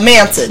Marilyn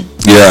Manson.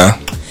 Yeah.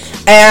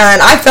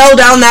 And I fell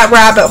down that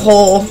rabbit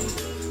hole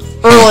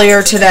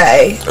earlier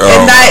today,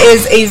 and that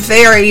is a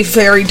very,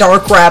 very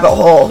dark rabbit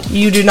hole.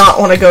 You do not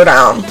want to go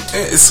down.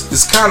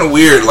 It's kind of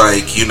weird,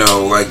 like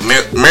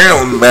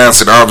Marilyn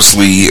Manson.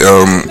 Obviously,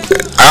 I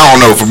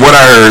don't know. From what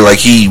I heard, like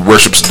he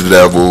worships the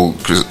devil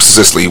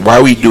consistently. Why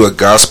would you do a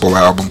gospel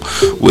album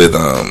with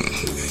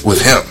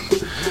him?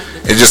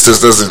 It just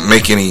doesn't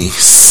make any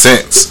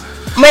sense.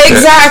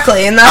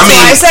 Exactly, and that's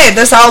why I say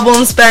this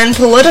album's been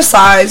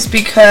politicized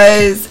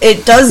because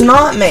it does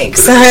not make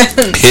sense.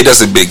 It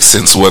doesn't make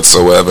sense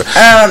whatsoever.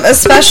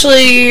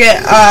 Especially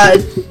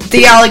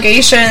the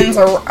allegations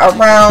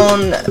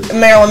around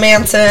Marilyn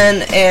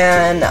Manson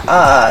and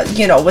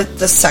with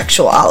the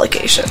sexual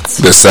allegations.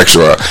 The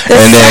sexual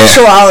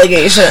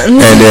allegations.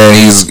 And then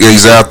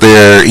he's out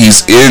there.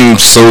 He's in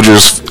Soldier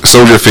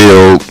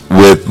Field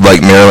with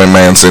like Marilyn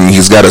Manson.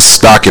 He's got a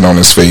stocking on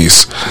his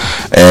face,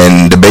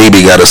 and the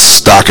baby got a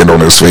stocking on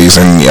his face.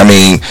 And I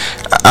mean,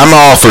 I'm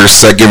all for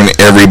giving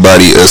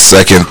everybody a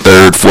second,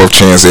 third, fourth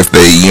chance if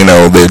they,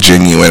 they're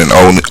genuine and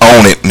own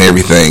it and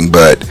everything.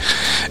 But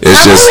it's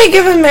Haven't we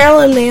given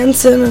Marilyn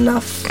Manson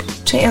enough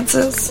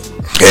chances?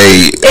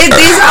 Hey,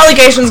 these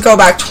allegations go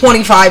back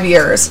 25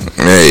 years. 25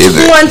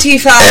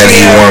 years. And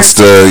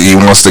he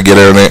wants to get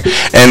her in there.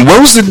 And what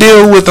was the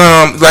deal with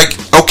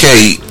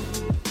okay,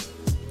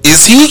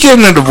 is he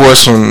getting a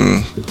divorce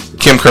from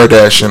Kim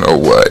Kardashian or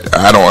what?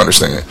 I don't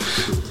understand.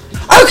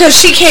 Oh, because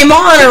she came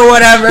on or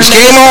whatever. She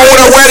came on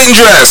with a wedding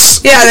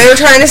dress. Yeah, they were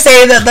trying to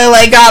say that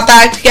they got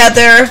back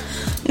together.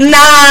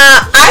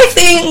 Nah, I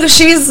think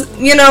she's,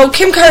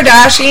 Kim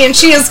Kardashian,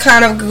 she is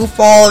kind of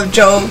goofball of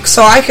jokes,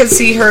 so I could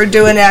see her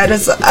doing that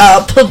as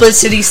a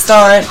publicity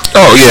stunt.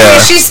 Oh, yeah.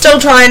 She's still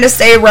trying to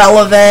stay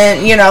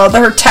relevant,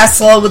 her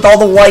Tesla with all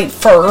the white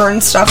fur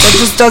and stuff, it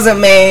just doesn't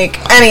make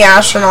any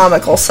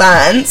astronomical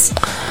sense.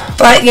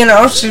 But, she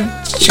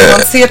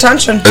wants the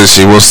attention.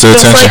 She wants the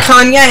attention. Just like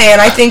Kanye,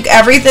 and I think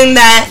everything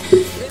that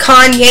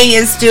Kanye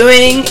is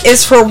doing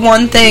is for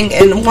one thing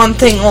and one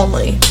thing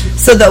only.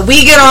 So that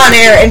we get on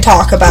air and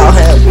talk about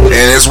him.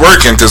 And it's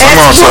working because I'm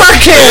also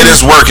it is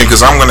working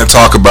because I'm going to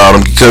talk about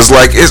him because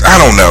like I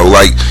don't know,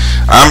 like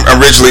I'm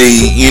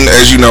originally,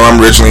 as you know,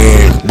 I'm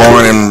originally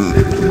born and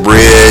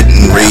bred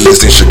and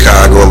raised in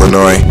Chicago,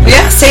 Illinois.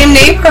 Yeah, same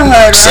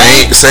neighborhood,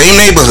 right? Same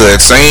neighborhood,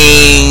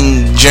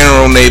 same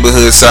general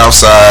neighborhood, South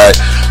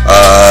Side.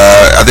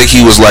 I think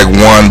he was like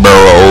one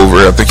borough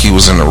over. I think he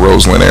was in the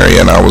Roseland area,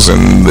 and I was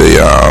in the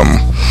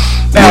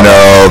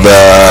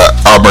the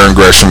Auburn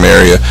Gresham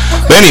area.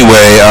 But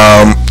anyway,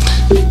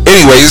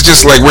 it's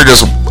just like we're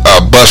just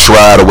a bus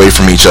ride away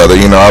from each other.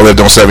 I lived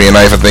on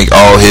 79th. I think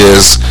all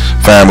his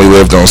family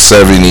lived on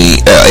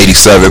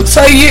 87th.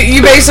 So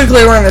you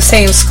basically were in the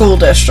same school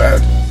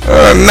district.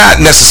 Not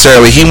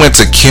necessarily. He went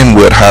to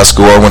Kenwood High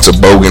School. I went to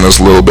Bogan. It was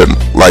a little bit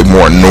like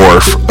more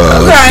north,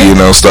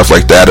 stuff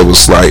like that. It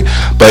was like,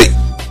 but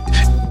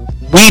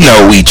we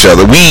know each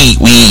other. We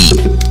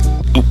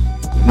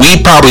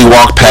probably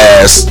walked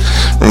past,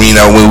 when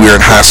we were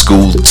in high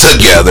school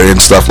together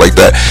and stuff like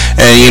that.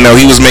 And,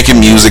 he was making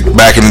music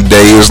back in the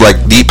day. It was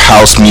like deep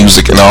house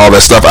music and all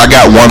that stuff. I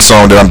got one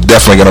song that I'm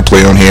definitely going to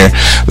play on here.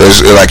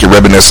 There's like a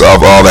reminiscence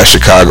of all that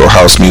Chicago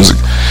house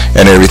music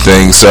and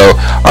everything. So,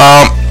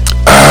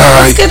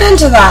 let's get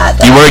into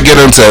that. You want to get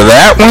into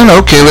that one?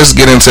 Okay, let's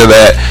get into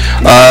that.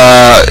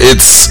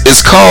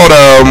 It's called,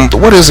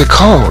 what is it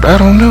called? I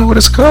don't know what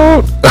it's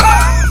called.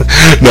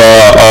 No,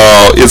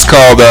 it's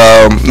called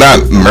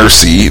not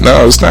Mercy.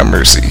 No, it's not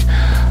Mercy.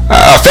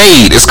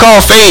 Fade. It's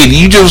called Fade.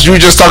 You were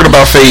just talking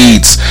about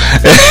fades.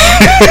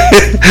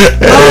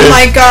 Oh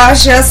my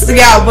gosh, yes,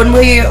 yeah. When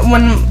we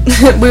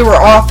were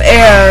off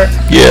air,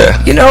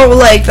 yeah,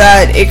 like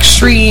that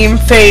extreme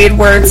fade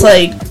where it's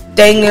like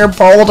dang near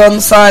bald on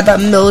the side,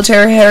 that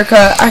military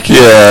haircut.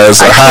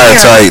 It's a high and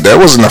tight. That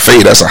wasn't a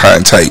fade. That's a high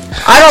and tight.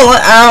 I don't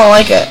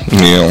like it.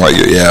 You don't like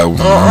it? Yeah.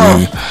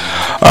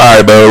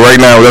 Alright, but right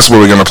now that's what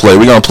we're gonna play.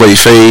 We're gonna play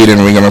Fade,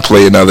 and we're gonna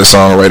play another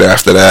song right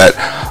after that.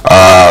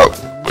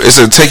 It's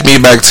a Take Me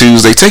Back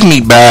Tuesday. Take me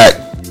back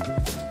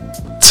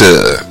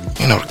to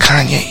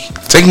Kanye.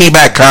 Take me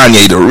back,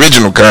 Kanye, the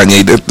original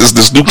Kanye.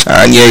 This new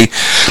Kanye,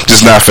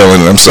 just not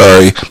feeling it. I'm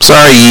sorry.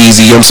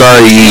 Yeezy. I'm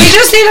sorry, Yeezy. We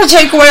just need to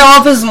take away all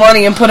of his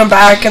money and put him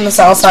back in the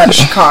South Side of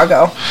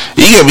Chicago.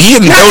 He can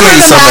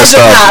donate some of that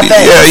stuff.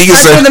 Yeah, he can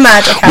say.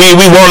 We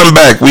want him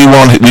back. We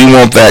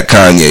want that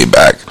Kanye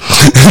back.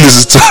 This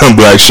is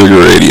Black Sugar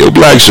Radio.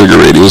 Black Sugar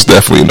Radio is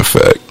definitely in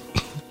effect.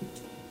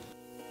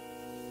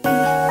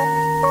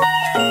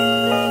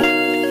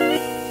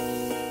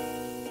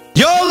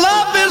 Your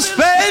love is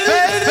fade.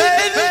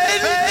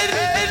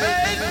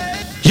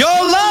 Your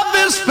love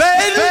is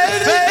fade.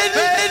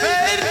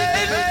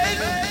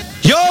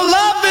 Your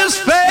love is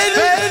fade.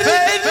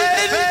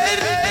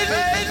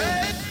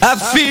 I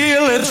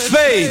feel it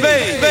fade.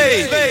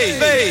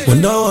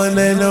 When no one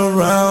ain't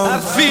around, I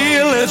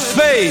feel it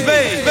fade.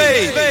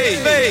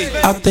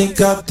 I think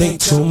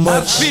too much.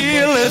 I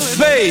feel it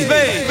fade.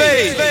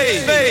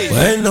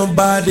 Ain't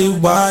nobody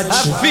watching.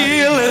 I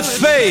feel it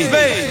fade.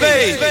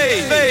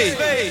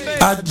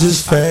 I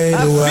just fade away. I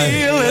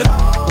feel it.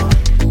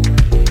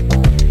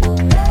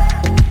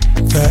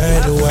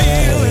 Fade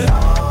away.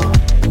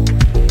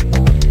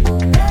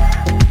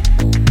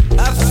 I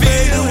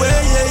feel away.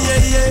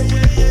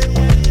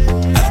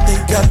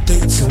 I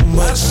think too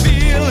much. I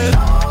feel it.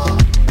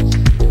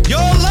 Your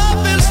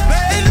love is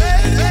fade.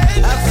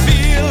 I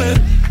feel it.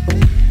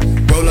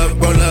 Roll up,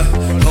 hold up,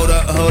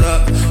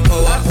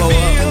 pull up.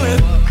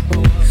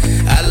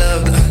 I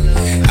love the,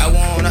 I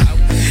wanna,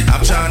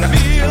 I'm tryna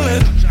feel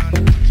it.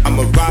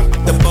 I'ma rock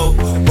the boat,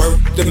 work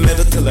the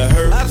middle till it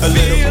hurt a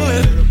little.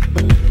 It.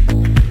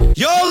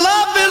 Your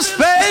love is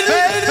fade.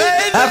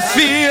 I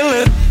feel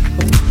it.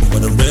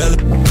 When I'm real,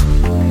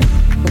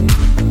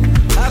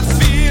 I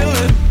feel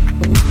it.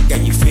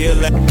 can you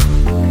feel it?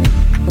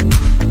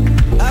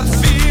 I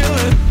feel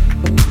it.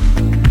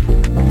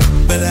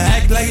 Better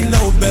act like you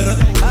know better.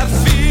 I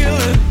feel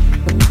it.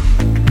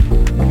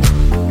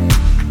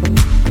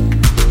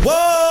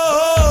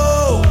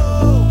 Whoa,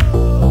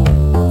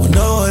 when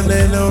no one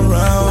ain't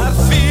around, I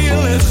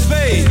feel it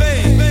fade.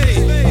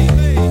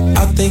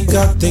 I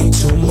think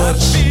too much. I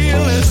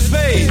feel it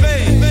fade.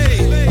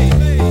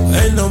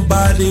 Ain't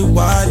nobody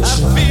watching.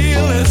 I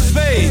feel it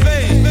fade.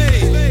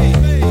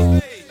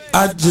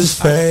 I just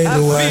fade away. I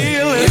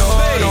feel it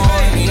fade.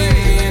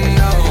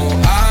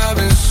 I've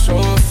been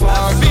so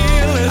far. I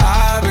feel it.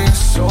 I've been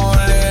so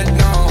let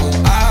go.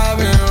 I've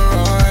been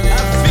running.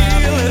 I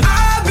feel it.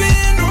 I've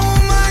been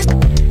on my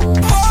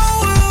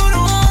whole world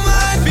on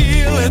my. I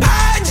feel it.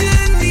 I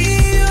just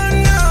need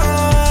to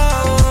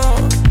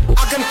know.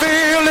 I can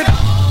feel it.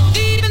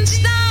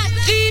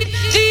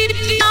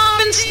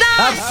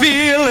 I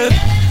feel it.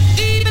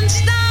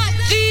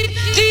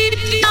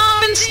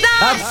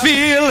 I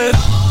feel it.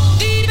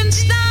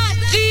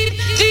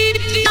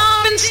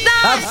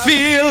 I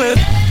feel it.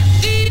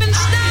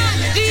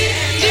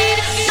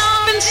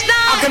 I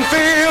can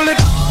feel it.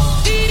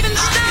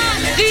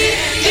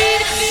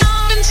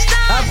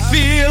 I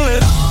feel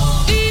it.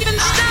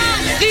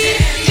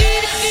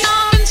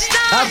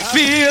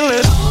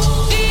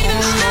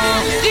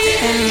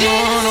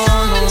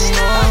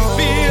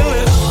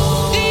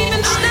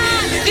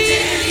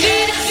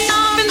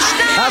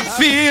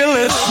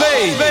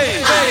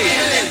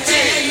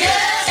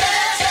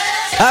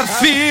 I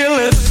feel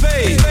his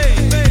faith.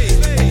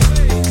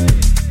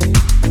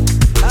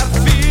 I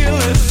feel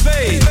his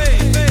faith.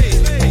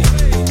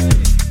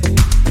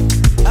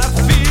 I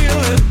feel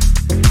it.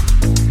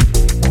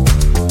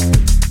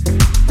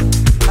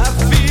 I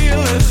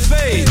feel his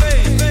faith.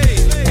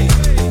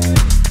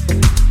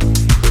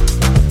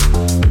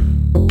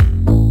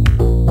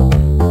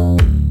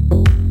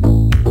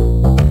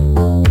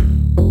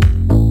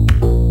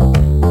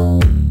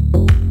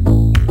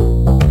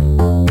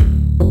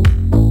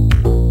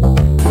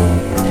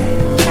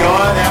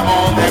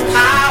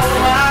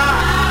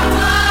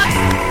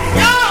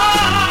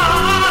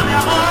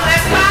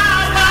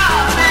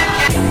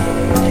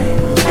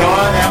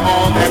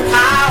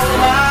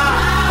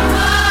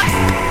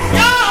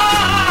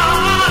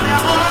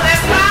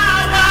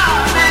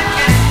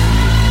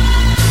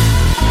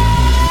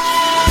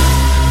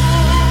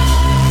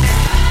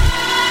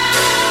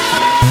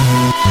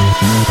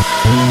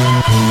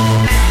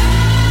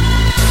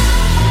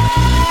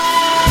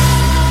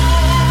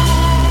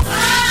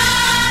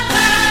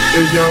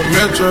 If young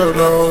Metro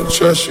don't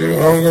trust you,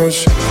 I'm gon'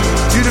 shoot.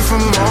 Beautiful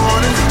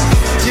morning,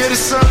 yeah, the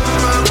sun in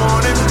my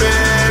morning,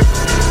 babe.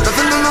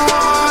 Nothing in the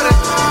water.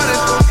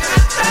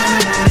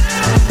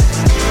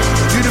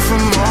 Beautiful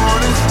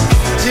morning,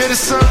 yeah, the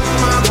sun in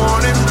my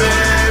morning,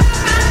 babe.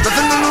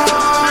 Nothing in the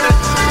water.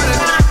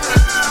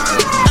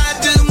 I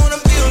just wanna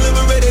feel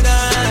liberated, I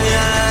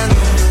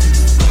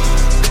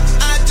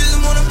just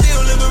wanna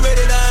feel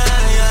liberated,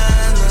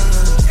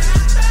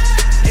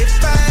 If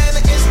I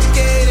ever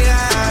instigated,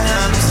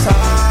 I'm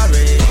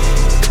sorry.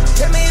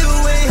 Tell me who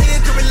in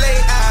here could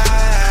relate.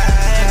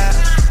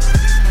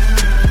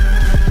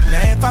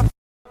 Now if I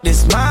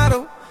this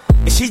model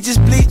and she just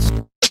bleach,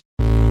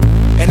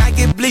 and I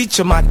get bleach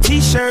on my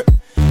t-shirt,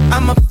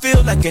 I'ma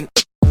feel like an.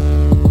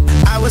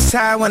 I was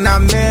high when I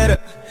met her.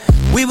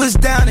 We was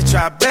down at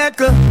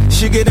Tribeca.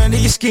 She get under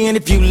your skin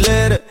if you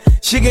let her.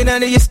 She get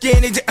under your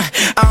skin.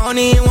 I don't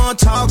even wanna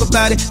talk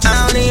about it.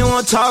 I don't even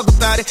wanna talk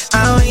about it.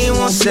 I don't even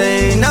wanna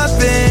say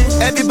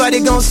nothing. Everybody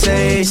gon'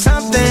 say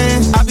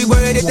something. I'll be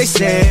worried if they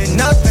say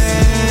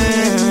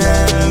nothing.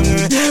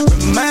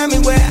 Remind me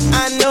where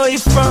I know you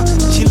from.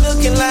 She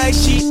looking like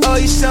she owe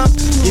you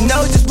something. You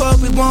know just what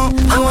we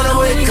want. I wanna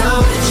wake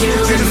up with you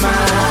in the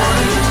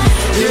morning.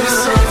 You're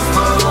so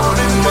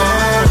morning,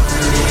 morning.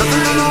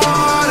 Nothing in the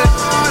water.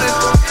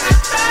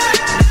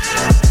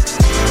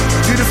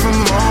 Beautiful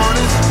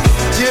morning,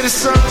 yeah, the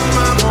sun in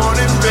my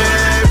morning,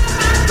 babe.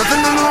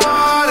 Nothing in the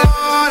water.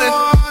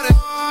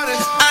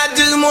 I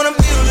just wanna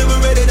feel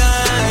liberated, I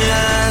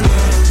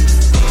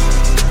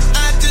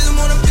just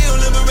wanna feel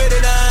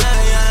liberated,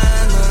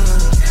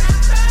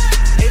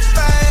 If I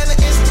ever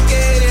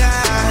instigated,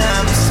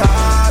 I'm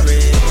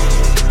sorry.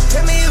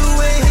 Tell me who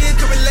in here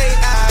could relate,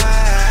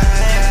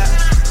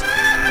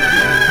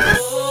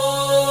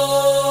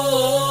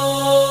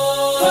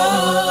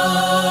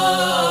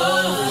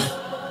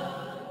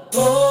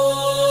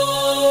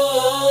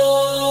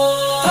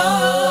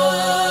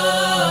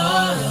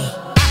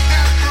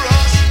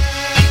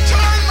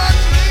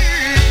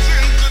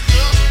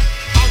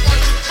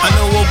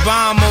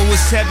 Obama was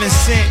 7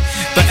 cent,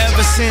 but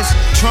ever since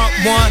Trump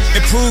won,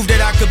 it proved that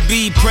I could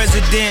be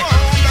president.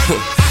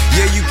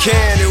 Yeah, you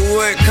can, at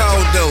what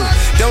cost though?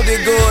 Don't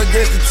they go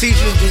against the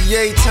teachers that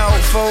Ye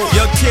taught for?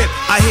 Yo, Tip,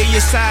 I hear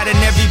your side and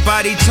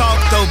everybody talk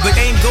though, but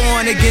ain't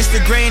going against the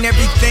grain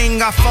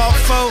everything I fought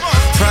for.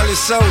 Probably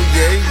so,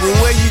 yeah. Well,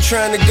 where you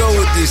trying to go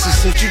with this?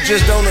 It's since you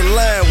just don't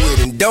align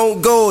with and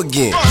don't go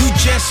again. You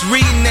just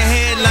reading the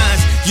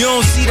headlines, you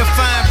don't see the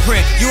fine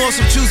print. You on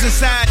some choosing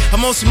side,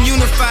 I'm on some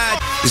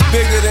unified. It's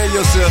bigger than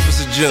your selfish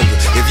agenda.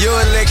 If your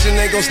election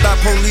ain't gonna stop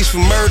police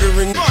from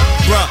murdering,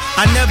 bruh,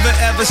 I never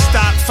ever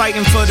stopped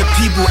fighting for the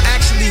people.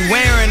 Actually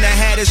wearing a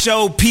hat to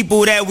show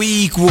people that we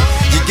equal.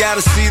 You gotta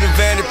see the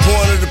vantage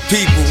point of the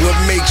people. What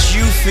makes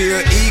you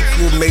feel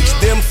equal makes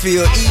them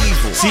feel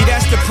evil. See,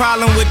 that's the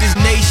problem with this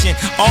nation.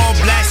 All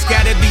blacks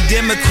gotta be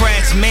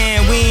Democrats.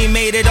 Man, we ain't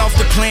made it off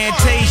the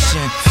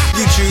plantation.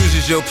 You choose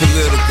as your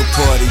political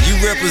party. You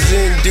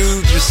represent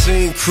dudes just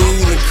seem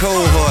cruel and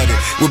cold-hearted,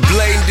 with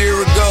blatant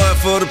disregard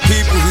for the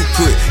people who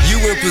put you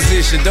in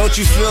position. Don't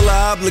you feel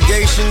an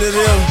obligation to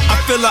them? I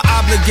feel an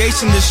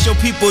obligation to show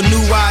people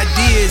new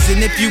ideas, and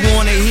if you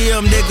wanna hear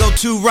them, they go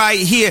to right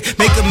here.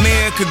 Make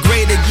America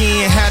great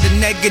again. Had a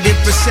negative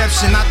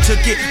perception, I took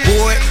it,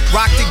 wore it,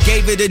 rocked it,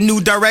 gave it a new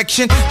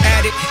direction.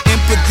 Added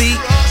empathy,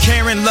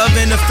 caring, love,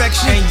 and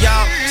affection. And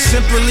y'all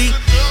simply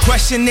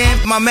questioning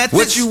my methods.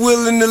 What you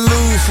willing to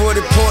lose for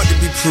the point to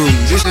be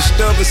proved? This is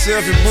stubborn,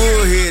 selfish,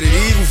 bullheaded,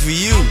 even for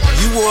you.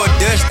 You wore a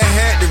dust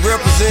hat to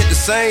represent the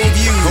same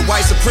view. But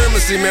white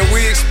supremacy, man,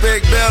 we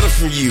expect better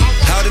from you.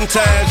 How them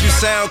times you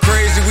sound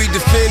crazy, we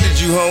defended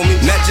you,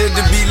 homie. Not just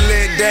to be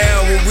let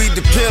down when we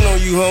depend on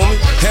you, homie.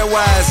 That's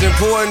why it's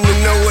important to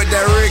know what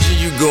direction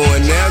you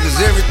going now, cause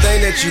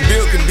everything that you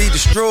built can be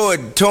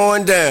destroyed,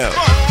 torn down.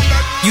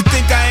 You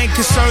think I ain't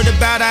concerned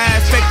about how I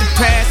affect the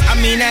past? I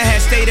mean, that had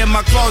stayed in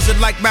my closet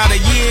like about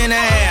a year and a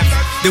half.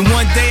 Then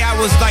one day I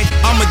was like,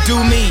 I'ma do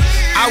me.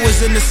 I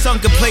was in the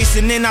sunken place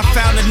and then I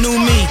found a new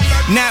me.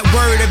 Not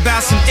worried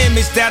about some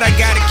image that I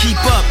gotta keep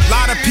up. A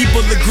lot of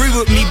people agree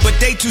with me, but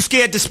they too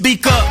scared to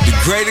speak up. The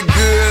greater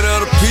good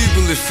of the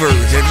people is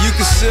first. Have you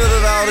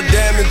considered all the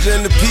damage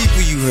and the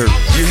people you hurt?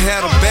 You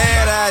had a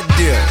bad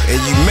idea and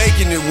you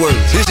making it worse.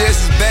 It's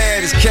just as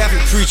bad as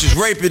Catholic preachers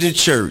raping in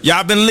church.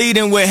 Y'all been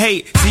leading with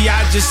hate. See,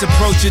 I just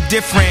approach it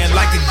different,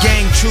 like a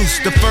gang truce.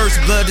 The first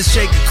blood to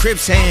shake a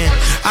Crip's hand.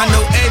 I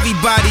know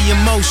everybody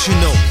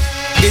emotional.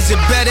 Is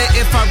it better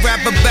if I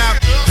rap about,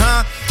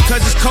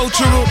 cause it's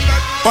cultural?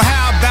 Or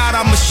how about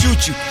I'ma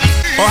shoot you?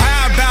 Or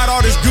how about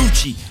all this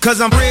Gucci? Cause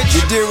I'm rich.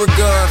 You did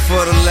regard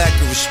for the lack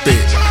of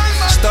respect.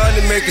 Starting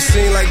to make it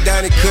seem like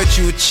Donnie cut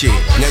you a check.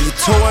 Now you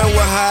toying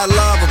with high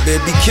lava, baby,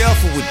 be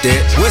careful with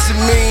that. What's it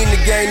mean to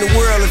gain the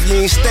world if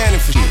you ain't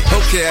standing for shit?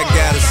 Okay, I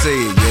gotta say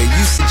it, yeah.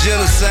 You said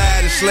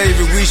genocide and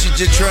slavery, we should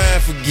just try and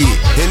forget.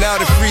 And now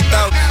the free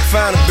thought,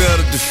 find a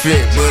better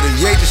defense. But if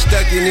you ain't just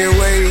stuck in their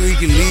way, we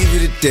can leave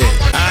it at that.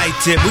 Alright,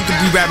 Tip, we could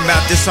be rapping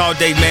about this all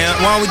day, man.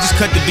 Why don't we just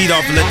cut the beat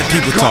off and let the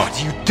people talk? God,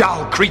 you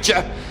dull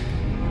creature,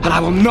 and I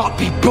will not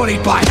be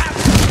bullied by that.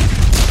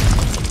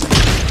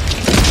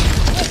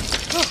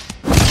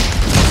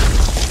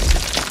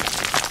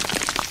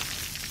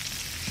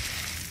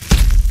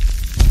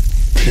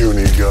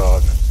 Puny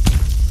God.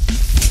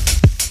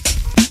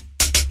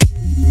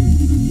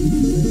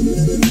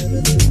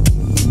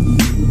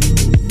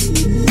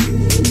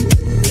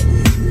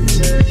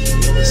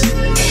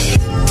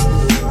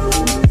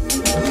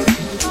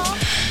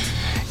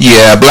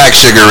 Yeah, Black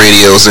Sugar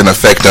Radio is in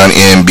effect on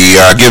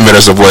NBR. Giving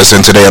us a voice,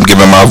 and today I'm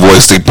giving my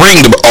voice to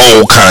bring the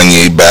old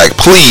Kanye back.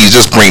 Please,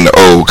 just bring the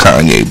old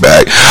Kanye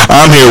back.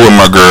 I'm here with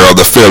my girl,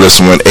 the fearless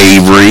one,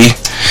 Avery.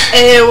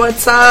 Hey,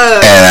 what's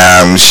up?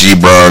 And she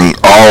brung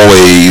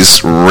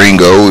always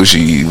Ringo.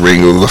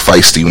 Ringo, the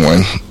feisty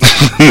one.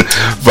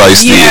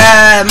 Feisty.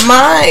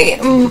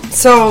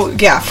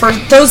 Yeah, for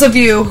those of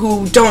you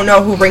who don't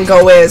know who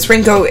Ringo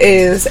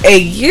is a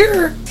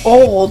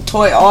year-old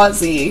toy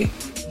Aussie.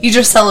 He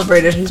just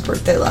celebrated his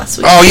birthday last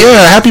week. Oh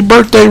yeah, happy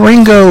birthday,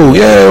 Ringo!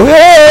 Yeah,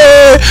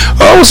 yeah.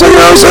 Oh, so we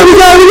got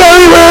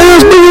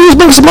let's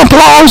bring some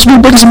applause. We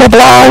bring some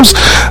applause.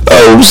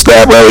 Oh,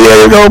 snap! Oh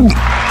yeah, you go.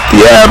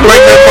 Yeah,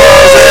 bring the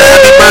applause.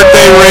 Happy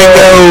birthday,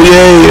 Ringo!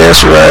 Yay,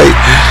 that's right.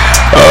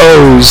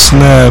 Oh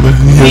snap!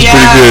 That's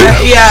pretty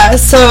good. Yeah.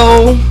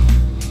 So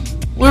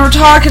we were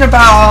talking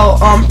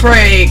about on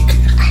break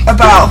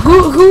about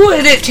who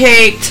would it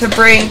take to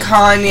bring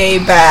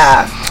Kanye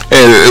back.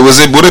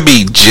 Would it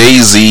be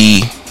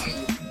Jay-Z?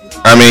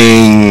 I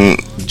mean,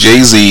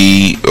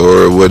 Jay-Z,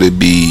 or would it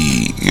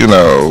be,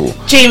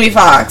 Jamie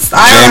Foxx.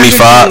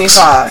 Jamie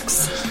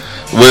Foxx.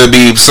 Would it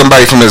be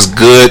somebody from his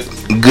good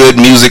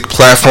music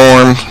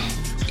platform?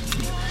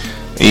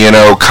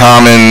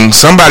 Common.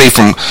 Somebody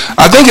from.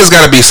 I think it's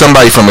got to be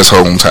somebody from his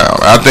hometown.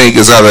 I think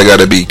it's either got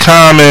to be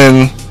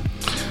Common.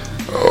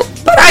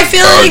 But I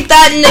feel like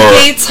that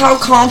negates how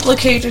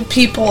complicated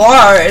people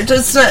are. It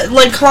does not,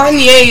 like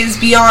Kanye is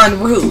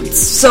beyond roots.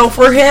 So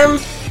for him,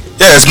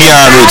 yeah, it's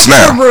beyond roots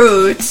now.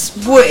 Roots,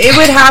 it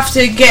would have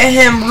to get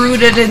him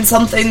rooted in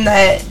something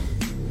that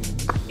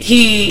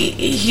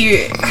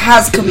he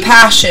has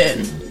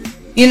compassion.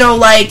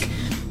 Like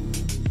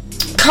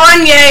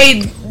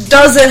Kanye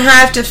doesn't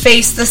have to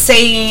face the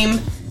same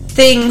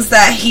things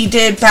that he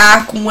did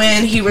back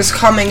when he was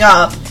coming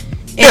up.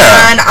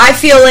 And I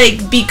feel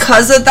like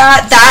because of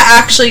that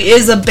actually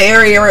is a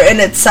barrier in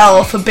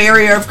itself, a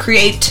barrier of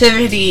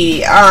creativity.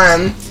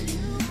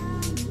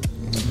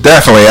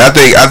 Definitely, I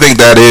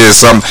think that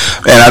is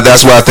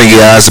that's why I think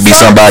it has to be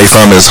somebody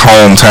from his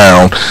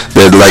hometown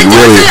that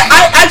really.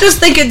 I just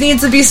think it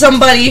needs to be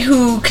somebody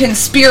who can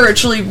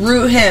spiritually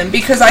root him,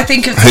 because I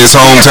think it's his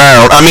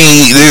hometown. I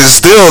mean, it's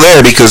still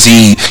there because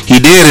he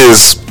did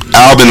his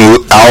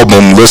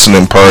album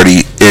listening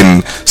party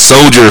in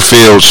Soldier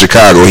Field,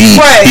 Chicago. He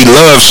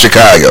loves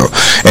Chicago,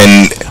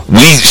 and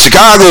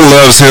Chicago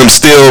loves him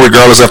still,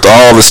 regardless after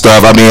all the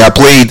stuff. I mean, I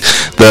played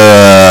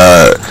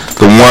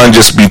the one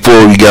just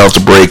before we got off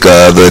the break,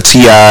 the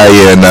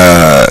T.I. and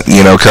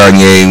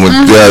Kanye with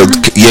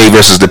Ye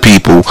versus the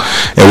People,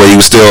 and where he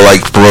was still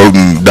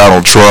promoting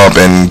Donald Trump,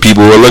 and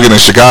people were looking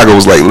at Chicago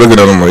was looking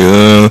at him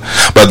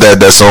but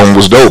that song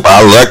was dope.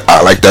 I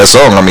like that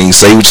song. I mean,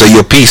 say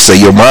your piece, say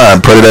your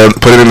mind, put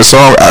it in the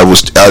song.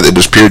 It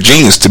was pure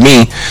genius to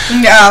me.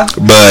 Yeah.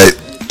 But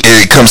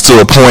it comes to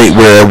a point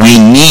where we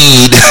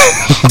need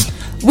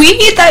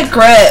that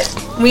grit.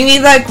 We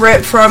need that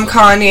grit from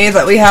Kanye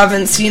that we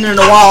haven't seen in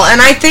a while.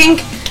 And I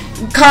think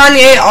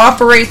Kanye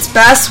operates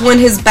best when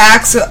his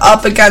back's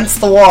up against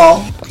the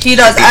wall. He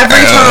does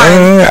every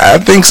time. I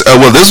think so.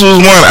 Well, this was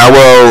one. I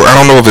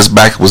don't know if his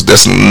back was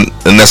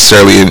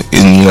necessarily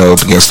in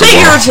against the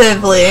wall.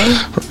 Figuratively.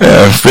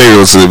 Yeah,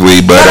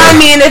 figuratively, but I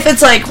mean, if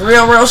it's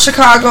real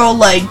Chicago,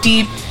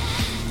 deep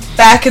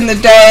back in the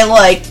day,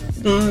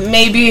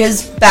 maybe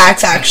his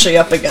back's actually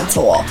up against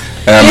the wall.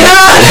 I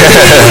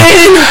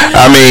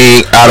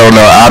mean, I don't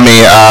know. I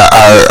mean,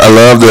 I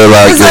love the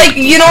like. It's like,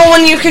 you know,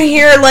 when you can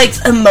hear like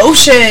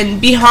emotion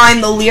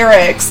behind the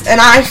lyrics,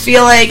 and I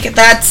feel like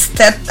that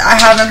I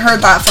haven't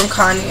heard that from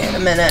Kanye in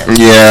a minute.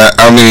 Yeah,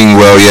 I mean,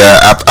 well, yeah.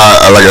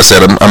 I like I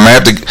said, I'm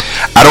have to.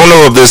 I don't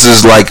know if this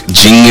is like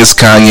genius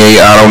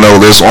Kanye. I don't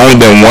know. There's only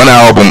been one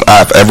album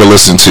I've ever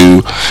listened to,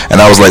 and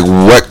I was like,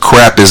 what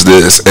crap is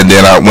this? And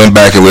then I went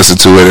back and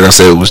listened to it, and I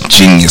said it was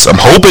genius. I'm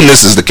hoping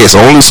this is the case. I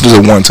only listened to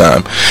it one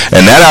time,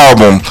 and that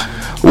album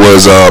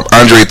was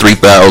Andre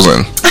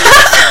 3000.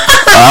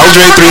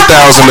 Andre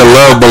 3000, The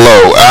Love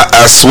Below.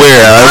 I swear,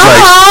 I was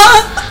like,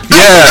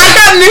 yeah. I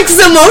got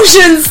mixed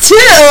emotions too.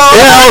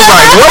 Yeah, I was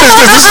like, what is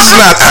this? This is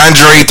not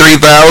Andre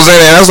 3000.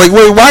 And I was like,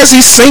 wait, why is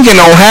he singing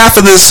on half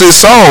of his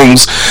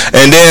songs?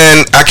 And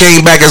then I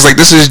came back and was like,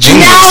 this is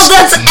genius. Now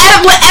that's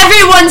what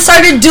everyone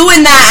started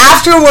doing that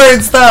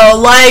afterwards, though.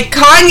 Like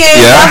Kanye,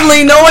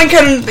 definitely, no one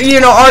can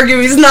argue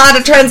he's not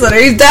a trendsetter.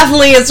 He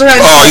definitely is a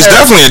trendsetter. Oh, he's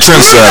definitely a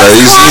trendsetter.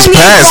 He's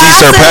surpassed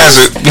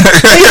it.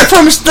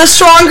 From the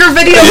Stronger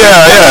video.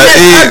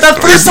 Yeah. The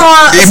first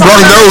song. He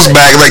brought those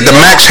back, like the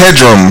Max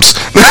Headrooms.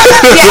 Yeah.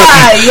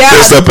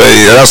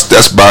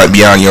 That's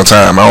beyond your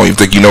time. I don't even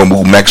think you know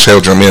who Max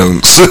Headroom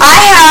is.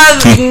 I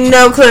have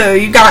no clue.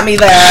 You got me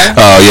there.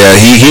 Oh yeah,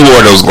 he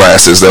wore those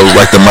glasses. That was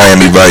like the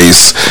Miami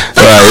Vice.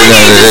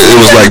 It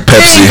was like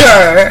Pepsi.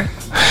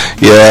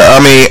 Yeah, I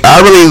mean,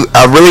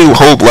 I really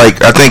hope, like,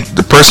 I think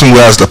the person who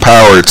has the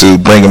power to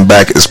bring him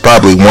back is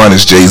probably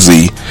is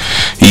Jay-Z.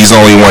 He's the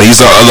only one.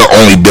 He's the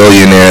only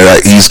billionaire.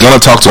 Like, he's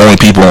gonna talk to only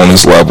people on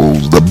his level,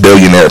 the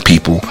billionaire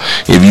people.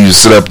 If you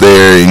sit up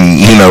there and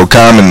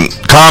Common,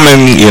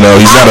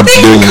 he's not a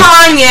billionaire.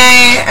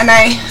 Kanye, and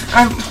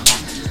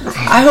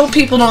I hope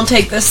people don't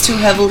take this too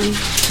heavily.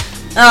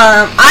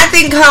 I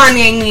think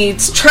Kanye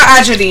needs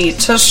tragedy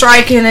to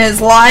strike in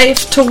his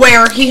life to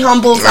where he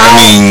humbles out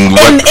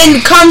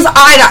and comes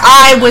eye to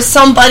eye with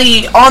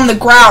somebody on the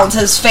ground,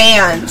 his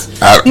fans.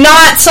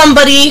 Not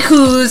somebody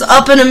who's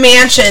up in a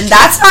mansion.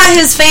 That's not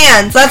his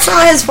fans. That's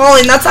not his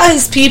following. That's not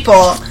his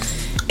people.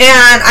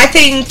 And I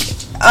think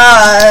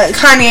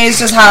Kanye's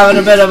just having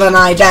a bit of an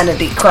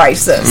identity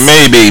crisis.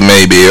 Maybe. I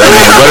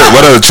mean,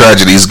 what other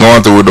tragedies?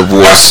 Going through a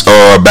divorce,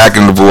 back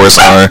in divorce.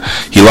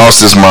 He lost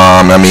his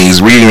mom. I mean,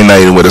 he's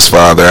reunited with his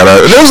father.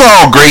 It was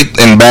all great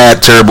and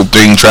bad, terrible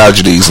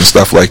tragedies and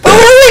stuff like that.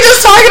 Were we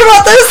just talking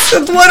about this?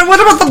 What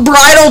about the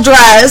bridal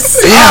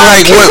dress? Yeah,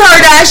 like Kim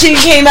Kardashian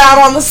came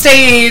out on the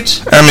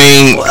stage. I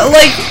mean,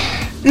 like,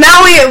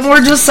 now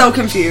we're just so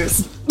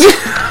confused.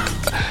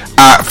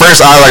 First,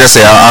 like I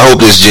said, I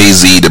hope it's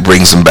Jay-Z that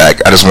brings him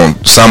back. I just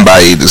want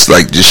somebody that's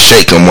like just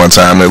shake him one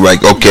time. They're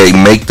like, okay,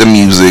 make the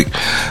music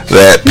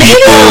that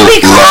people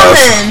love.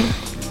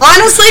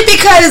 Honestly,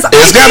 because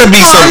it's got to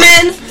be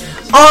Common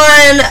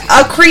on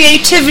a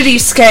creativity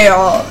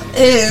scale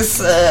is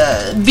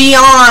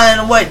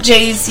beyond what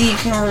Jay-Z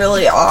can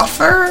really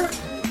offer.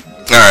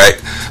 All right,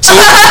 so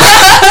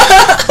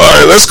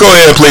let's go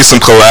ahead and play some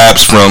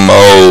collabs from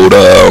old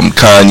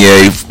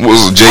Kanye.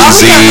 Was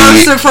Jay-Z? I'll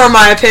be for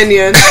my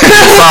opinion.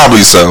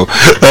 Probably so.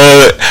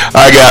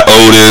 I got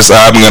Otis.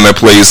 I'm gonna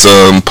play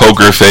some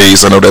Poker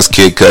Face. I know that's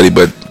Kid Cudi,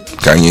 but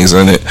Kanye's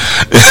in it.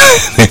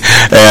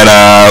 And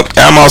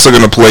I'm also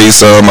gonna play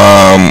some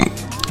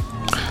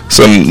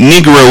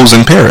Negroes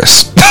in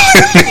Paris.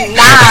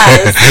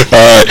 Nice.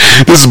 Alright,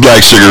 this is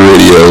Black Sugar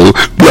Radio.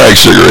 Black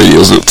Sugar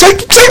Radio. So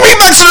take me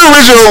back to the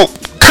original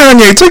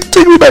Kanye.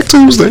 Take me back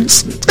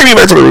Tuesdays. Take me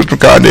back to the original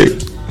Kanye.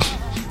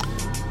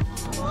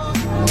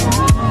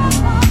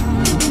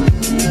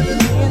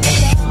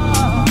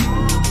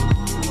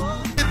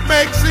 It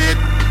makes it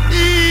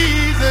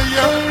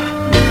easier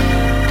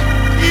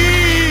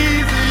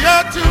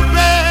to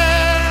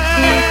bear.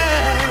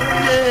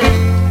 Yeah.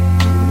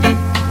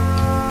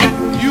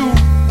 You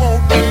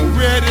won't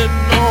regret it,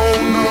 no.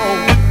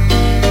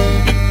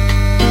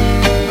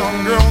 Young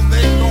girls,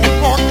 they don't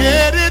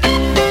forget it.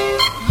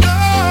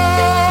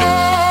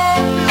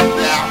 Love is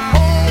their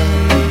home.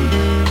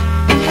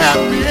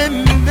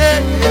 Happiness,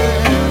 yeah.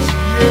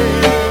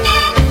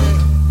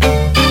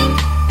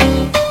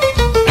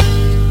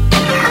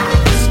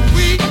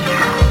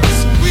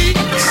 Sweet.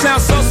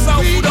 Sounds so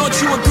soulful, don't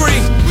you agree?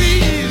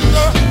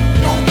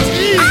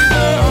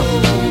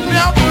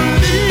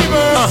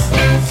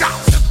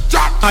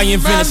 I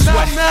invented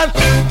sweat.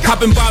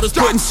 Popping bottles,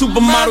 putting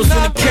supermodels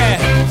in the cab.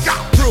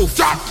 Proof.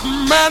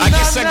 I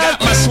guess I got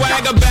my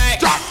swagger back.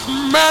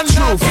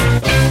 Truth.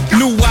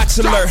 New watch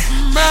alert.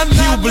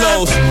 Few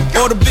blows.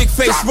 Or the big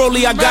face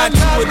rollie, I got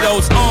two of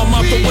those. Arm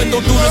out the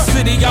window through the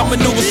city, I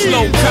maneuver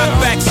slow.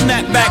 Cock back,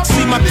 snap back,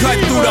 see my cut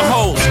through the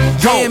holes.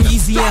 Damn,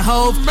 Easy and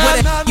Hove,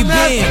 where the you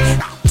been?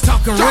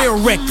 Talking real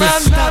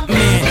reckless. Stop,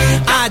 man.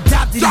 I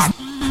adopted these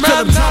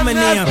Feel them drumming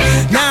in.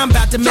 Now I'm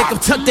about to make them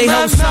tuck their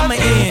whole summer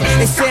in.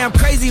 They say I'm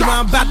crazy, but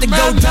I'm about to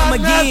go dumb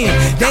again.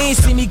 They ain't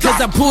see me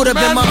cause I pulled up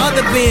in my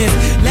other Benz.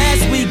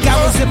 Last week I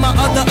was in my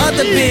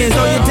other Benz.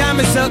 All your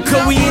diamonds up,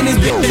 cause we in this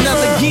bitch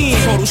another again.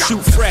 Photo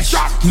shoot fresh,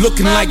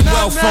 looking like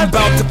wealth. I'm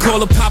about to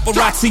call a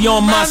paparazzi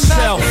on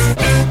myself.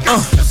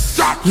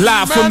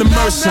 Live from the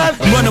Mercer.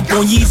 Run up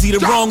on Yeezy the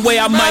wrong way,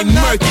 I might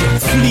murk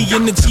it. Flee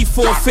in the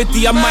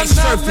G450, I might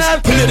surface.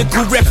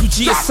 Political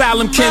refugee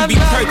asylum can be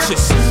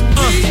purchased.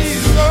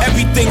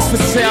 Everything's for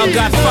sale.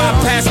 Got 5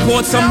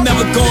 passports, I'm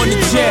never going to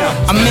jail.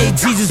 I made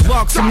Jesus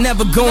walks, I'm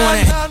never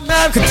going.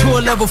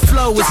 Couture level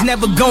flow is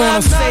never going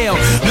on sale.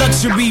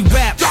 Luxury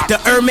rap, the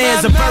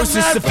Hermes of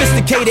verses.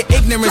 Sophisticated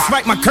ignorance,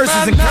 write my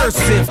curses in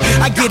cursive.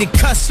 I get it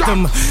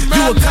custom.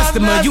 You a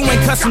customer, you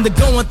ain't custom to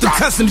going through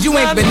customs. You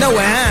ain't been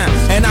nowhere,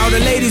 huh? And all the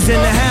ladies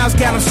in the house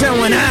got them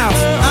showing out.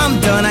 I'm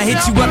done, I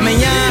hit you up, man,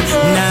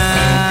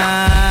 nah.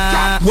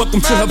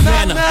 Welcome to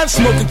Havana,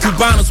 smoking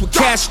Cubanos with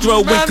Castro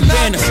and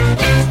Cabanas.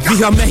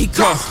 Via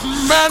Mexico,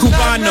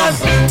 Cubano,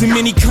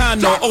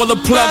 Dominicano, all the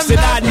plugs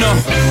that I know.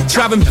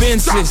 Driving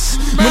Benzes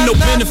with no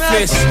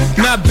benefits,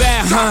 not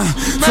bad, huh?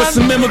 For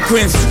some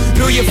immigrants,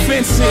 build your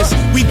fences,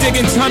 we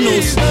digging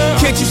tunnels.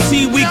 Can't you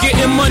see we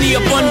getting money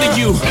up under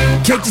you?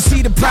 Can't you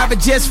see the private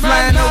jets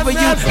flying over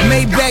you?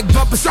 Maybach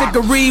bumper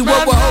stickery,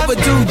 what we're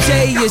overdue.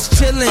 Jay is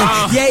chillin',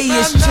 Yay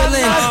is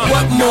chillin'.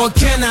 What more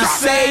can I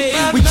say?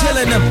 We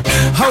killin' them.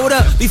 Hold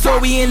up. Before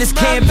we end this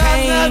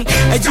campaign,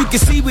 as you can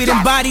see, we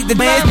embodied the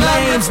man's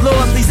blames.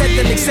 Lord, please let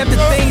them accept the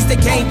things they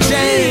can't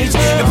change,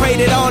 and pray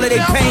that all of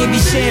their pain be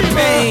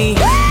champagne.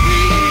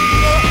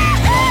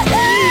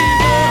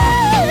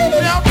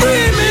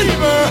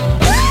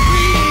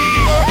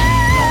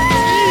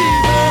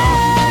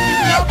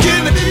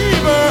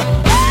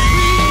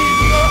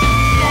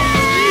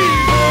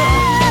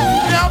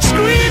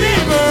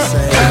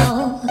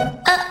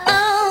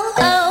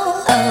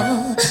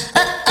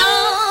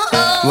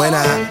 When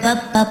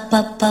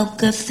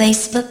Poker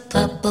Facebook,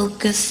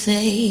 poker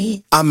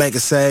face. I make it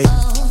say,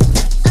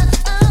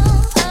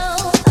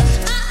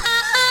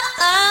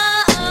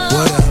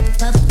 what up?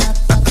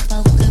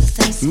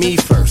 Me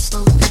first.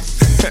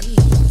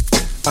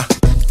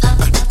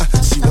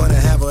 She wanna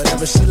have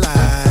whatever she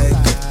like.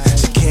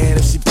 She can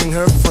if she bring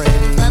her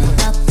friend,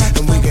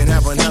 and we can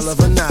have one hell of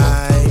a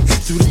night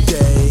through the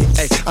day.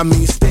 Hey, I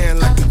mean, stand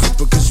like a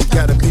creeper cause you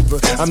got a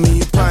beeper. I mean,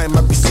 you probably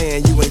might be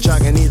saying you ain't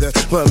jogging either,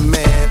 but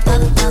man,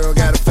 old girl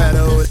got a fat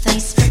old.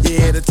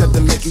 Yeah, the type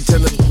to make you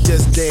tell her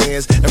just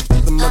dance. And f***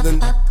 the mother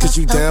cause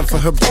you down for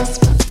her.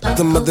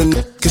 The mother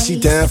cause she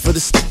down for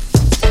the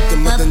the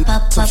mother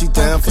so she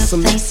down for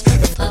some.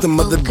 The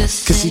mother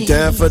cause she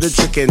down for the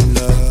chicken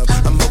love.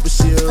 I'm hoping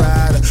she a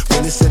rider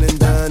when it's said and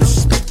done.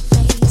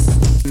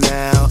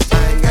 Now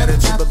I ain't got a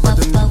trip about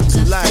the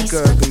who like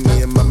her. Cause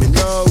me and mommy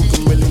know who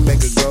can really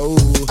make her go.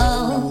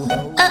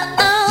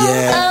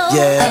 Yeah,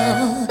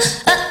 yeah.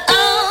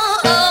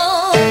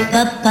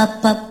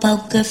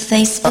 Poker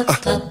Facebook,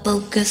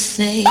 poker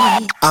face.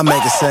 I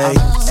make it say,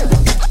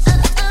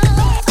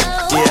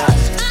 yeah.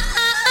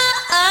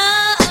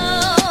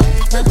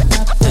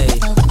 Hey,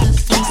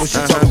 what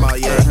you talking about,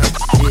 yeah?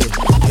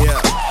 Yeah.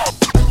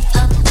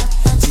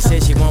 She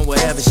said she want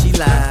whatever she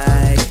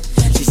like.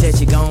 She said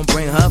she gon'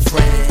 bring her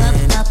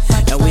friend,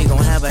 and we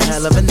gon' have a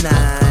hell of a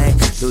night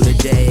through the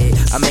day.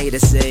 I made her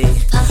say,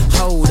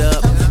 hold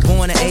up,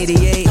 born in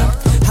 88.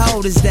 How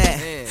old is that?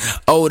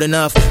 Old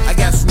enough. I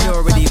got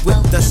seniority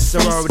with the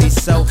sorority,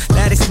 so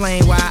that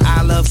explain why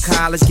I love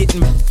college.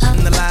 Getting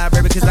in the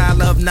library because I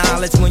love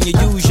knowledge. When you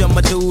use your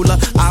medulla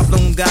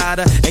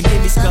oblongata and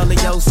give me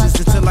scoliosis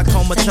until I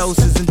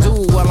comatosis and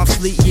do it while I'm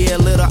asleep. Yeah, a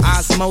little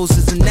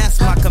osmosis, and that's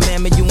my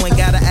commandment. You ain't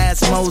gotta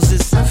ask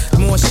Moses.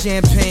 More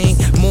champagne,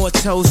 more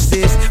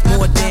toasts,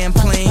 more damn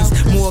planes,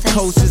 more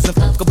coasters, and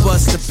fuck a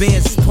bus. The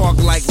Benz park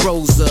like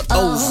Rosa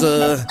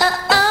Oza.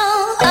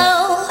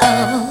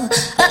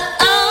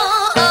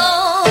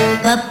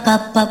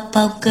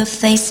 Poker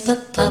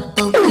Facebook,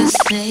 poker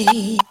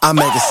face. I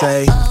make it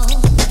say,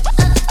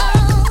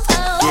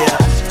 yeah.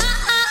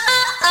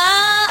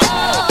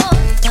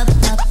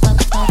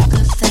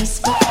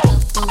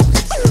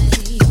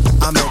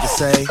 I make it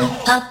say,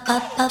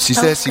 she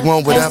said she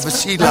want whatever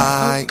she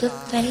like,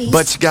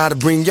 but you gotta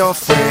bring your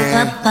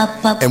friend,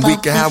 and we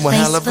can have one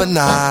hell of a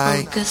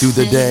night through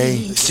the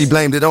day. She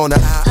blamed it on the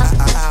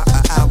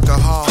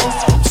alcohol.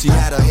 She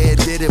had her head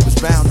did it was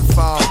bound to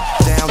fall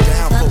down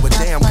for a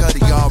damn cutty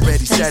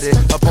already said it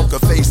up on her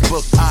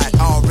Facebook. I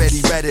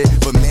already read it,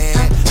 but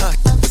man,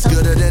 it's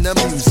gooder than the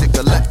music.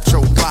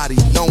 Electro body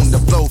known to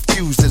blow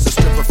fuses. A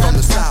stripper from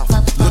the south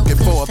looking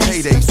for a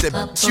payday. Said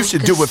you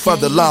should do it for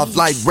the love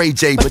like Ray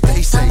J, but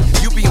they say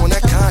you be on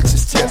that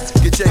conscious tip.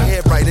 Get your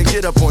head right and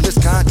get up on this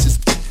conscious.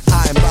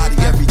 I embody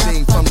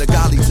everything from the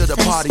golly to the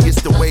party.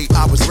 It's the way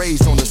I was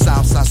raised on the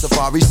south side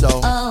safari.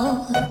 So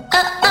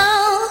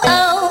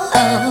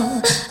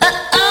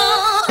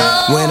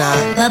when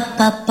I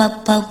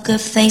poker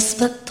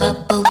Facebook,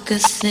 poker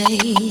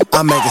face.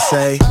 I make it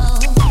say,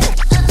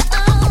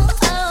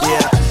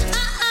 yeah.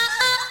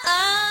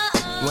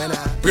 When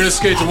I We're gonna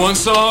skate to one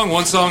song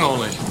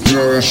only.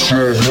 So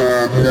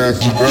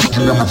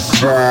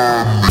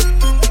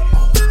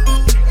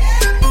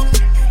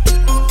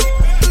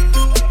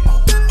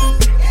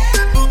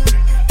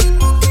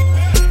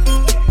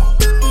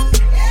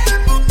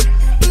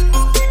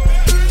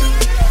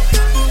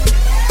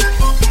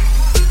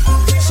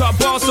I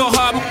ball so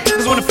hard,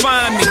 niggas wanna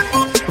find me.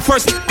 But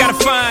first, gotta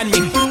find me.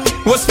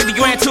 What's 50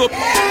 grand to a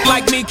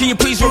like me? Can you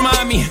please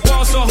remind me?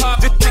 Ball so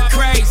hard, this shit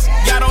crazy.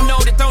 Y'all don't know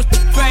that don't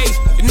phase.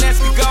 The next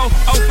could go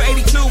 0 for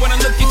 82 when I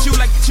look at you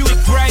like you the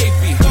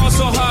gravy. Ball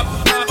so hard,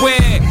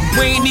 where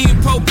we ain't even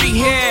Pope be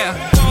here.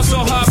 Ball so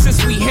hard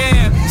since we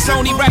here. It's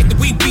only right that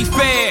we be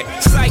fair.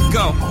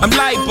 Psycho, I'm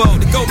libo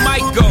to go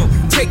Michael.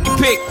 Take your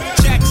pick,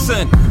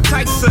 Jackson,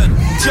 Tyson,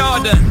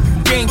 Jordan.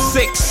 Game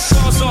 6,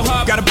 ball so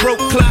hard, got a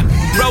broke clock.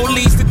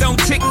 Rollies that don't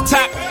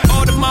tick-tock.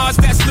 All the Mars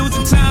that's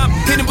losing time.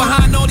 Hidden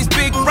behind all these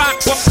big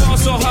rocks. Ball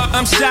so hard,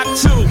 I'm shocked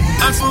too.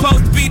 I'm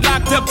supposed to be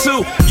locked up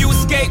too. You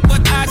escape,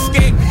 but I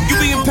escape. You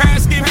be in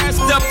Paris, get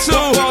passed up too.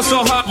 Ball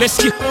so hard, let's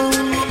get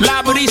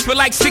liberties for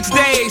like 6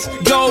 days.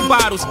 Gold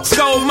bottles,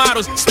 skull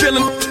models,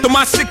 spilling through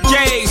my sick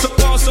days. So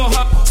ball so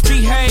hard,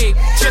 behave.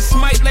 Just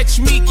might let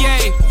you meet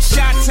gay.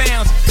 Shot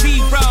towns,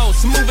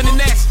 B-rolls, moving the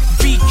next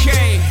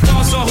BK.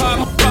 Ball so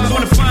hard, motherfuckers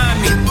wanna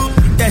find me.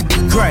 That's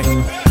great.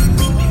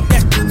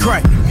 That's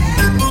great.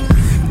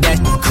 That's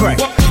great.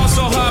 Ball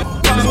so hard,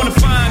 motherfuckers wanna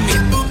find me.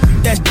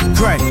 That's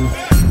great.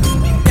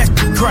 That's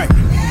great.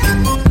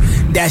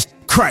 That's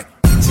great.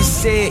 She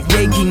said,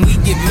 yeah, can we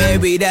get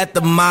married at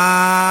the mall?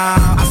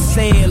 I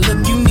said,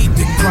 look, you need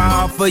to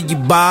crawl for your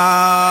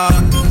bar.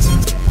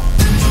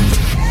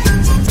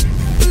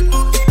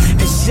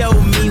 And show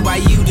me why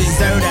you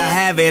deserve to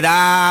have it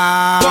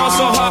all. Ball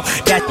so hard,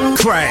 that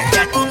crack,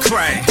 that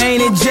crack.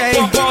 Ain't it Jay?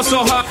 Ball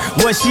so hard,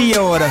 what she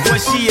order?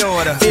 What she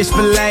order? Fish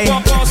fillet.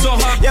 Ball so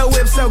hard, your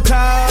whip so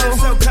cold,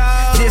 so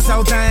cold. This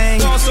whole thing.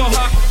 Ball so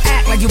hard,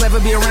 act like you ever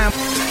be around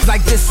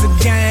like this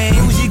again.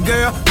 Who's your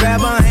girl?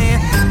 Grab her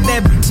hand.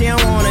 That bitch, she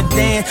don't wanna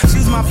dance.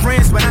 She's my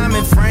friends, but I'm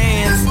in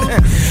France.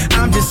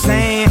 I'm just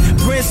saying,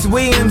 Prince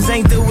Williams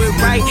ain't do it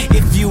right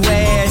if you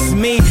ask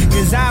me.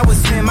 Cause I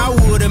was him, I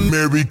would've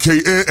Mary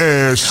Kate and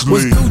Ashley.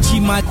 Was Gucci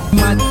my,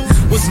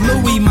 was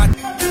Louis my,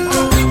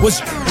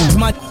 was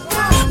my,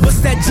 what's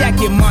that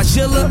jacket,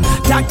 Margilla?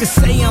 Doctors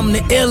say I'm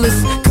the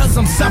illest, cause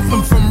I'm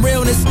suffering from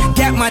realness.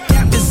 Got my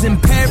captors in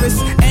Paris,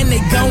 and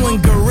they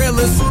going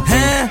gorillas,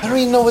 huh? I don't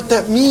even know what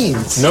that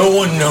means. No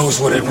one knows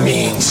what it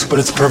means, but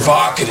it's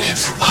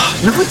provocative.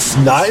 No, it's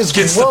not. It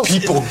gets the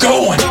people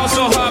going. Ball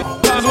so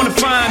hard, guys wanna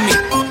find me.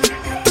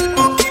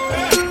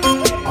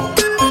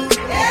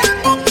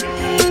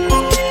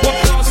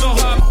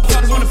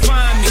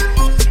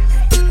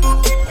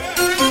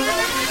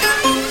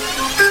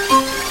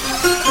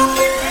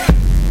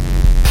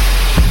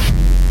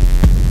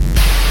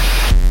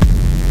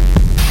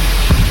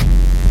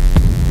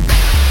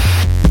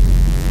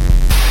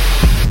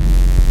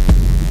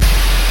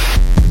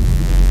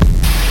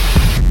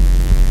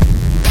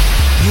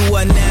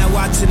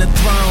 The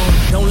throne.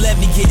 Don't let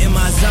me get in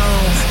my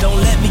zone.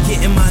 Don't let me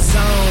get in my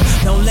zone.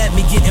 Don't let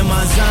me get in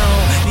my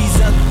zone. These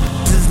other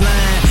is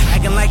lying,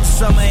 acting like the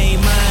summer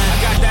ain't mine. I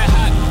got that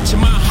hot to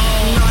my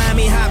home. You know how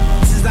many hot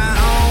bitches I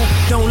own.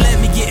 Don't let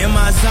me get in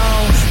my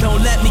zone.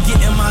 Don't let me get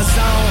in my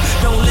zone.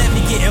 Don't let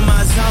me get in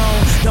my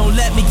zone. Don't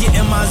let me get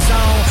in my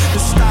zone.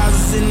 The stars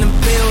is in the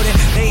building.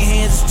 They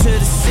hands to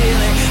the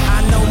ceiling.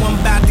 I know I'm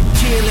about to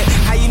kill it.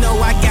 How you know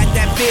I got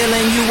that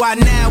feeling? You are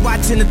now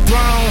watching the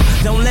throne.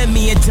 Don't let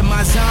me into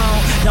my zone.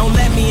 Don't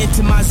let me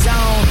into my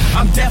zone.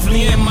 I'm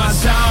definitely in my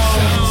zone.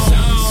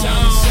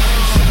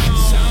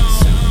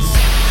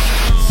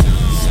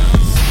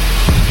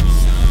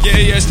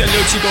 Yeah, it's that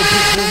little Chico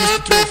Pitbull,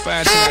 Mr.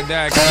 305 till I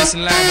die. Can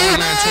listen live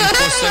online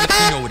 24/7.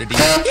 You know what it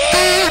is.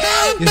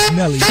 It's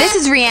Nelly. This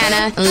is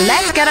Rihanna.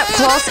 Let's get up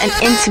close and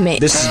intimate.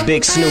 This is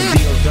Big Snoop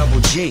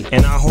D-O-double-G,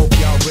 and I hope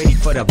y'all ready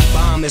for the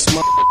bombest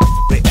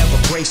that ever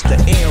graced the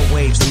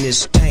airwaves in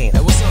this town. Hey,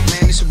 what's up,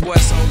 man? This your boy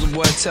Soulja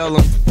Boy. Tell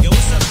him. Yo,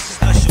 what's up?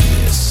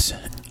 This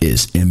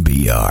is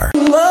MBR.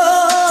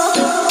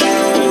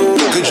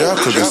 Good job,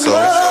 cooking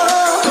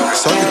sauce.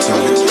 Suck it to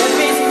me.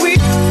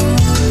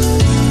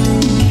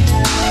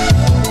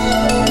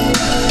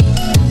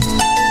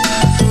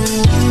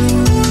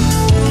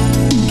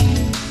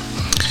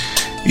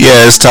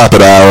 Yeah, it's top of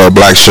the hour.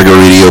 Black Sugar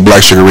Radio.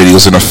 Black Sugar Radio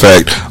is in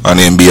effect on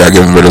MBR,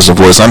 giving Riddles a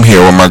voice. I'm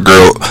here with my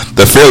girl,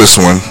 the fearless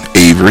one,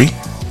 Avery,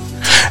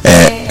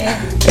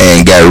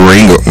 and got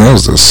Ringo. That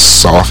was a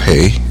soft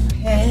hey.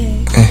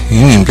 You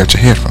ain't even got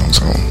your headphones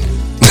on.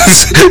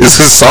 It's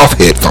a soft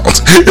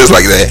headphones. It's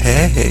like that.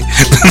 Hey.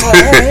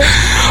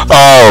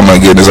 Oh my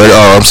goodness.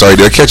 I'm sorry.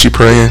 Did I catch you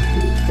praying?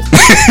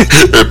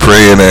 They're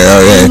praying now.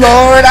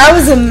 Lord, I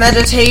was in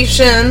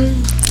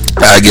meditation.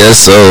 I guess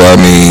so. I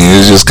mean,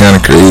 it's just kind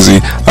of crazy.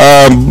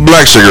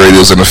 Black Sugar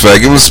Radio's in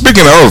effect. It was,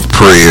 speaking of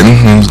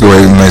praying, let's go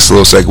ahead, nice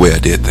little segue I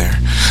did there.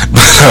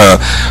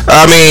 But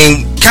I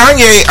mean,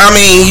 Kanye,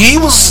 he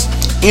was,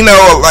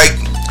 like,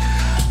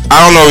 I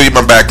don't know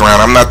my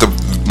background. I'm not the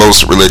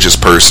most religious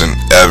person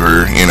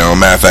ever.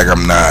 Matter of fact,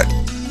 I'm not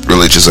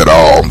religious at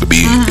all, to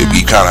be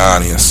kind of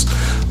honest.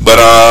 But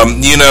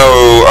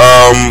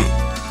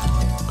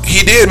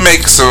he did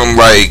make some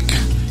like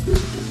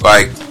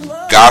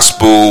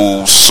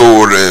gospel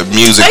sort of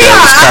music that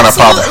was kind of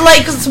popular.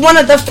 Like, it's one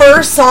of the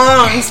first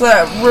songs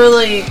that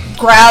really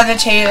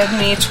gravitated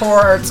me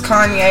towards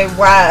Kanye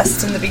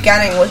West in the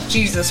beginning with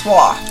Jesus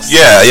Walks.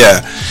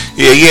 Yeah,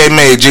 he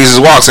made Jesus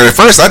Walks, and at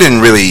first I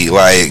didn't really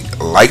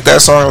like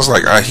that song. I was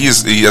like,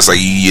 he's just like,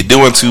 you're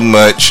doing too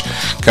much,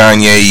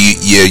 Kanye.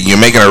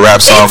 You're making a rap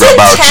song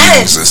about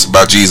Jesus.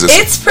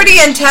 It's pretty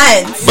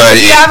intense.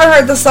 But you haven't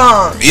heard the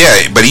song.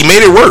 Yeah, but he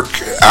made it work.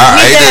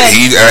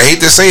 I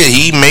hate to say it,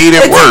 he made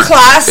it work.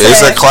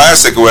 It's a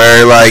classic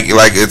where like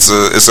it's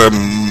a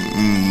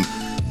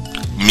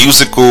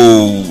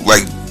musical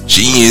like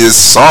genius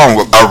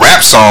song, a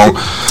rap song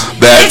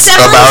that's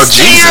about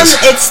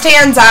Jesus. It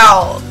stands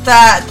out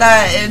that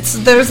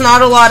there's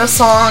not a lot of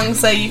songs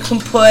that you can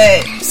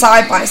put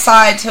side by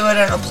side to it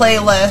in a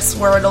playlist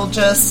where it'll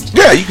just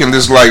you can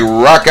just like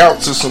rock out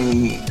to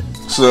some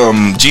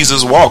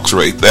Jesus Walks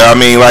right there. I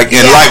mean, like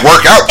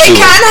work out to it. It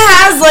kind of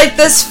has like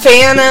this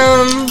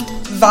Phantom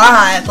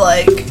vibe,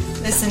 like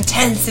this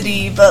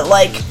intensity, but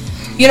like,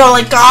 you know,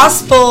 like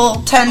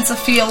gospel tends to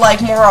feel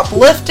like more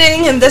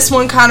uplifting, and this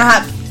one kind of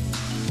had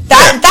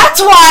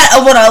that's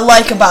what I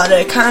like about it.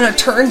 It kind of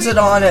turns it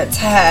on its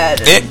head.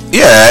 And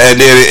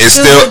it's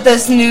still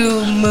this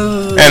new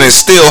mood, and it's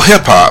still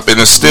hip hop, and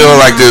it's still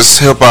like this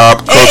hip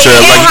hop culture.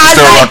 It like has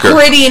still that rocker.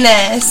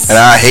 grittiness, and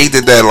I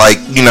hated that. Like,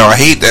 you know, I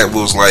hate that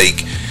was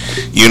like,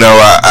 you know,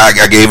 I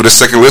gave it a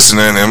second listen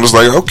and it was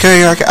like,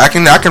 okay, I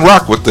can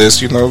rock with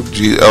this. You know,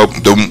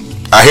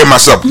 I hear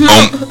myself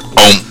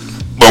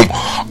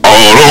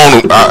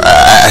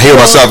I hear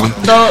myself.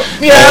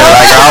 Yeah.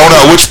 Like, I don't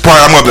know which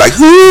part I'm gonna be like,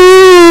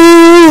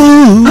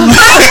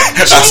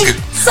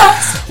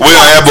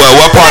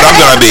 what part I'm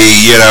gonna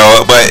be, you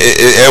know. But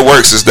it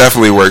works. It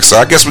definitely works. So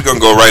I guess we're gonna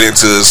go right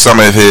into some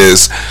of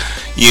his,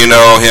 you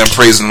know, him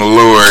praising the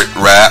Lord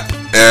rap,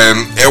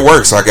 and it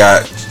works. I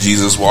got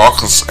Jesus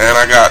Walks, and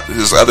I got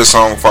his other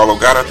song, Follow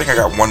God. I think I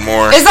got one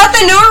more. Is that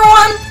the newer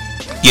one?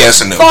 Yeah,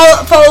 it's a new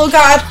Follow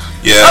God.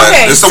 Yeah,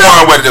 okay, it's the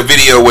one where the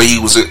video where he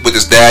was with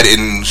his dad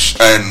in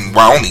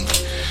Wyoming.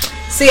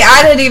 See,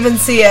 I didn't even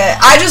see it.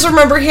 I just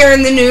remember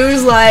hearing the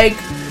news like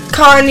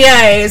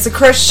Kanye is a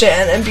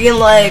Christian and being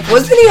like,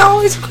 wasn't he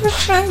always a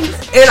Christian?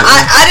 And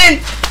I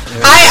didn't.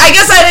 I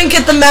guess I didn't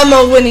get the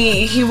memo when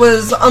he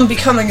was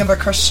unbecoming of a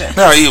Christian.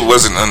 No, he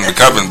wasn't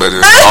unbecoming, but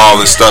it's all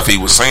the stuff he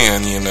was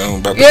saying, you know,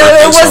 about the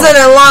it wasn't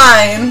in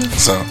line.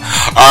 So,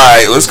 all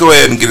right, let's go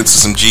ahead and get into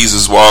some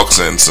Jesus Walks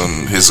and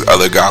some his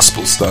other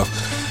gospel stuff.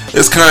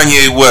 It's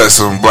Kanye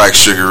West on Black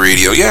Sugar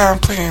Radio. Yeah, I'm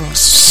playing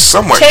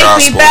somewhat gospel.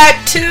 Take me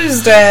back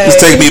Tuesday. Just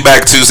take me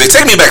back Tuesday.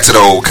 Take me back to the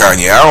old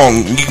Kanye.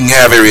 You can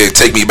have Avery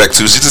take me back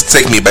Tuesday. Just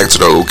take me back to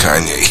the old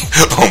Kanye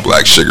on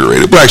Black Sugar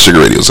Radio. Black Sugar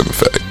Radio's in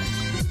effect.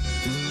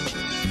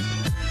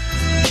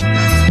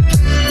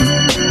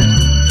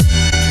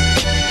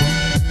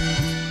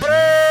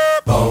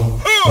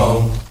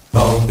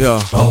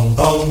 Yeah.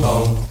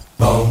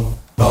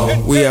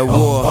 We at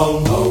war.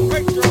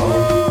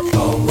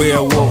 We at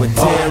war with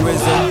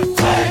terrorism,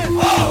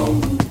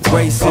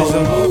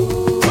 racism,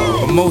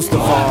 but most of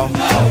all,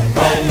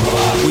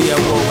 we at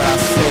war with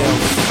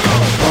ourselves.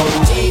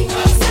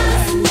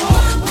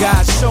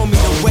 God, show me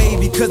the way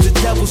because the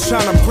devil's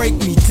trying to break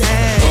me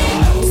down.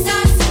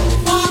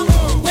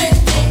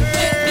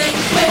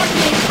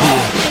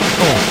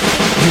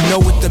 You know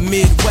what the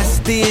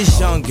Midwest is,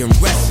 young and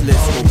restless.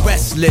 We're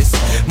restless,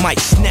 might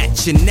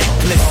snatch your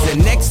necklace.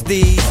 And next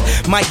these,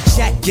 might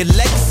jack your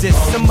Lexus.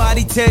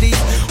 Somebody tell these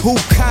who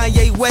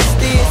Kanye West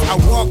is. I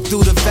walk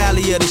through the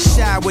valley of the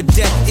shadow where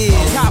death is.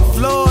 Top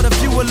floor,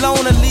 if you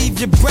alone and leave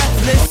you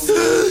breathless.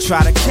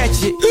 Try to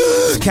catch it,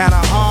 it's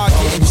kinda hard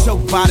getting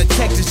choked by the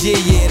Texas. Yeah,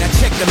 and I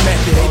check the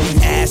method. They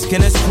be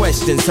asking us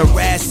questions,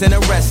 harass and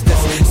arrest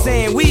us.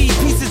 Saying we eat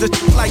pieces of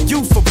like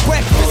you for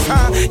breakfast,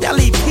 huh? Y'all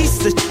eat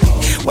pieces of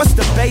what's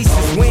the basis?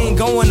 We ain't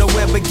going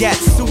nowhere but got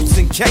suits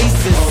and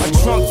cases. A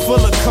trunk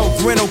full of coke,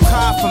 rental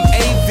car from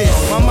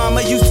Avis. My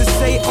mama used to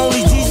say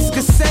only Jesus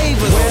could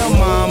save us. Well,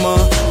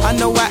 mama, I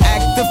know I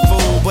act the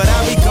fool, but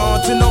I'll be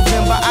gone to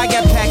November. I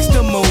got packs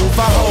to move.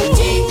 I hope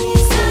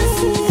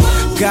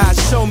God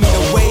show me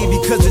the way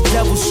because the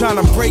devil's trying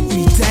to break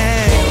me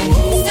down.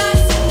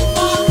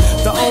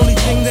 The only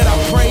thing that I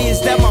pray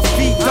is that my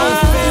feet don't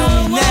fail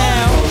me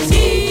now.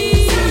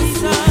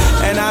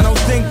 And I don't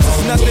think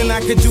there's nothing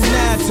I could do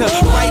now to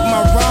right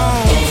my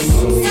wrongs.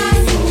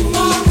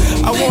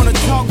 I wanna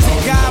talk to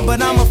God,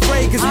 but I'm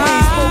afraid cause we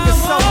ain't spoken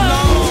so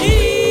long.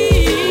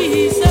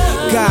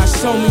 God,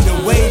 show me the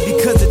way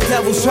because the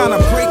devil's trying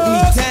to break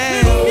me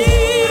down.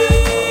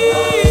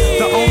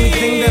 The only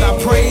thing that I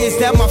pray is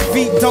that my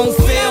feet don't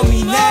fail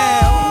me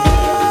now.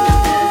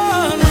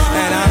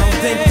 And I don't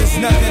think there's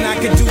nothing I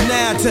can do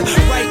now to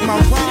right my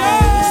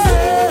wrongs.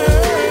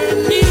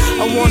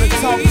 I wanna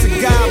talk to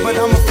God, but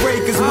I'm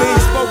afraid cause we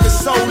ain't spoken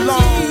so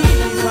long.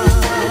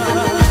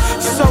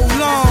 So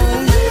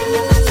long.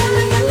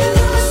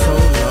 So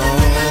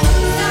long.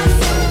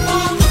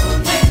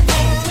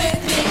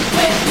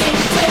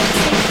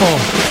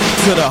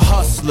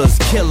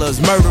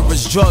 killers,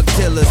 murderers, drug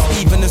dealers,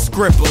 even the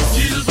scribbles.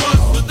 Jesus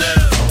was with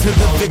them. To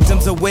the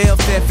victims of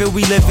welfare, feel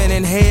we living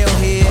in hell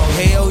here,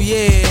 hell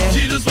yeah.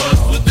 Jesus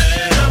was with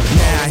them.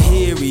 Now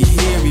hear he,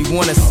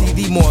 wanna see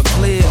thee more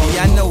clearly.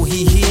 I know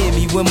he hear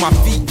me when my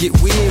feet get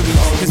weary,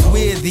 cause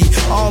we're the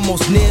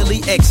almost nearly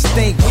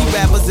extinct. We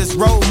rappers as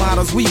role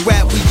models, we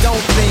rap, we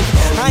don't think.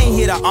 I ain't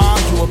here to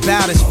argue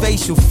about his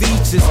facial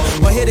features,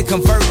 or here to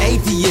convert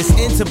atheists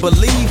into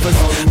believers.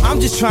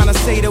 I'm just trying to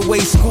say the way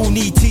school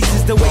need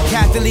teachers, the way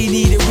Catholic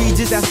needed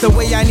Regis, that's the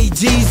way I need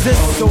Jesus.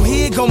 So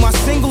here go my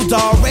single,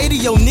 dog,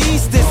 radio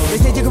needs this. They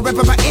say you can rap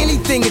about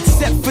anything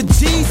except for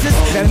Jesus.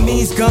 That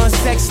means guns,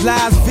 sex,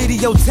 lies,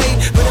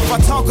 videotape. But if I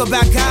talk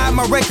about God,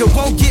 my record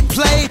won't get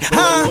played,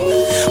 huh?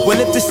 Well,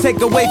 if this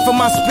take away from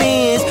my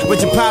spins,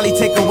 which will probably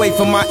take away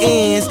from my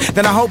ends,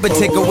 then I hope it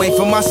take away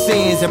from my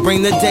sins and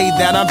bring the day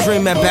that I'm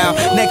dreaming about.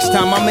 Next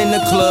time I'm in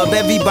the club,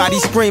 everybody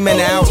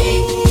screaming out,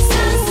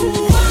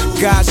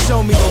 God,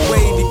 show me the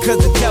way, because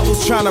the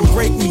devil's trying to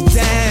break me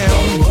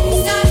down.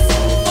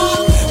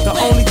 The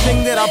only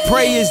thing that I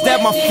pray is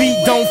that my feet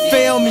don't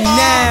fail me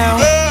now.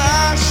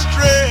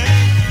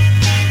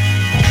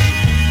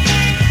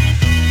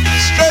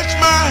 Stretch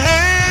my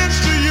hands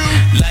to you.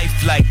 Life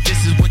like,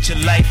 this is what your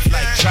life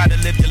like. Try to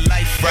live your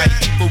life right.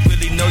 People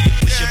really know you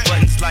push your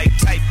buttons like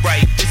type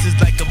right. This is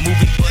like a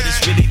movie, but it's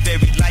really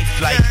very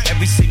lifelike.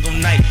 Every single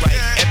night, right?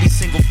 Every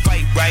single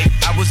fight, right?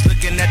 I was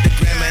looking at the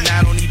gram and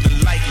I don't even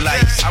like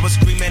lights. I was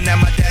screaming at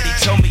my daddy,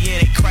 told me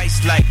it ain't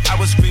Christ-like. I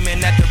was screaming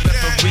at the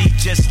referee,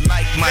 just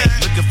like Mike.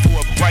 Looking for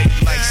a bright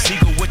light.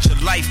 Seagull, what your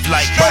life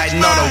like?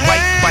 Riding on a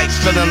white bike,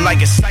 feeling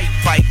like a sight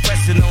bike.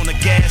 Pressing on the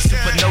gas,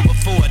 supernova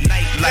for a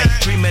night light.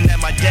 Screaming at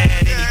my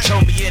dad and he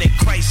told me it ain't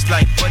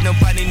Christ-like. But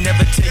nobody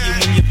never tell you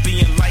when you're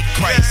being like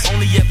Christ.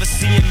 Only ever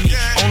seeing me,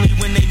 only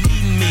when they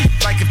needing me.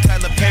 Like if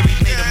Tyler Perry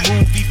made a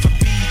movie for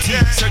BT,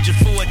 searching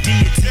for a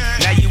deity.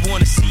 Now you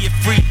wanna see it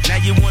free, now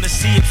you wanna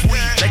see it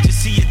free. Let you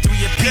see it through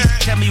your piece.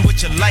 Tell me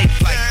what your life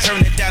like,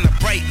 turn it down a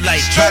bright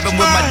light. Driving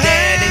with my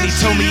dad and he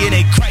told me it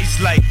ain't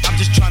Christ-like. I'm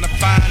just trying to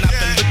find, I've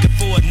been looking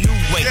for a new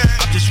way.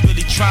 I'm just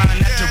really trying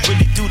not to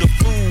really do the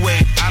fool way.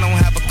 I don't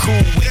have a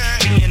cool way,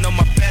 being on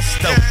my best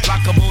though.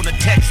 Block up on the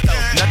text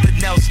though, nothing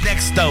else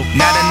next though.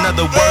 Not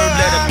another word,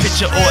 let a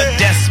picture or a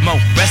decimal.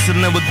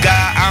 Wrestling with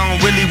God, I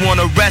don't really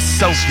wanna rest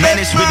so. Man,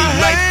 it's really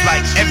life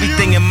like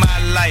everything in my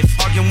life.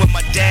 Arguing with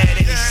my dad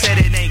and he said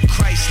it ain't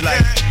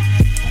Christ-like.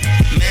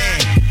 Man.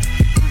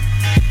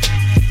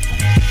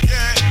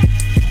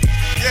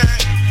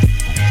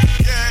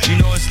 You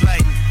know it's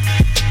like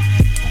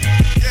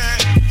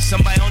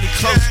somebody only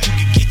close who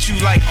can get you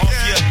like off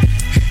your.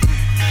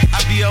 I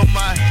be on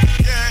my.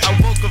 I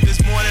woke up this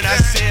morning, I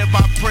said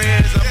my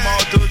prayers, I'm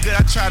all doing good.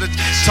 I try to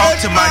talk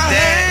to my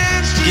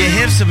dad, get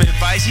him some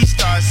advice. He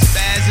starts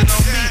spazzing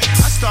on me.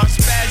 I start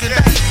spazzing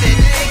back. He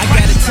said, I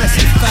gotta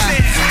testify.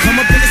 Come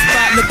up in the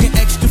spot looking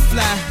extra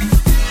fly.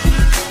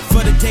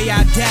 For the day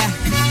I die,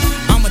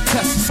 I'ma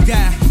touch the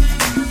sky.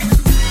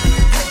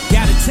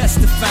 Gotta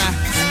testify.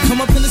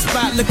 Come up in the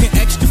spot looking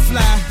extra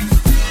fly.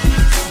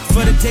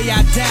 For the day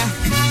I die,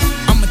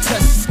 I'ma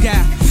touch the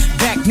sky.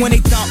 Back when they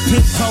thought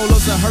pink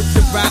polos would hurt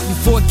the rock.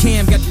 Before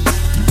Cam got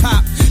the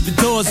pop, the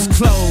doors is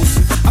closed.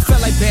 I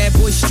felt like bad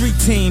boy street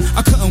team.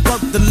 I couldn't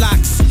work the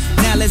locks.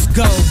 Now let's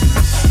go.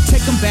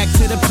 Take them back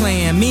to the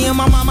plan. Me and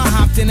my mama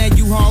hopped in that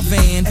U-Haul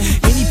van.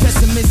 Any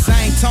pessimists,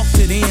 I ain't talk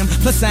to them.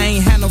 Plus I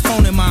ain't had no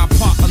phone in my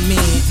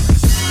apartment.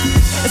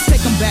 Let's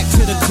take them back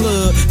to the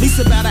club. At least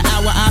about an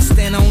hour I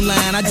stand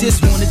online. I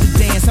just wanted to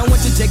dance. I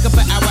went to Jacob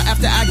an hour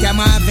after I got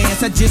my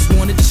advance. I just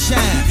wanted to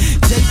shine.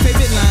 Jake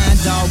favorite line,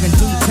 dog, in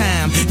due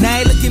time. Now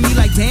he look at me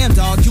like, damn,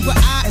 dog, you what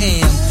I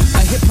am.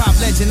 A hip-hop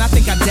legend. I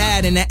think I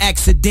died in an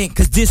accident,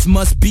 cause this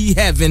must be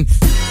heaven.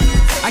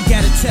 I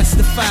gotta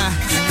testify.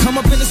 Come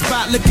up in the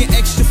spot looking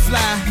extra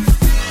fly.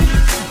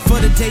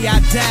 For the day I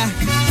die,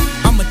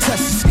 I'ma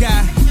touch the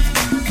sky.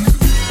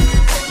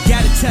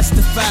 Gotta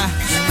testify.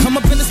 Come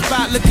up in the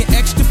spot looking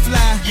extra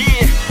fly.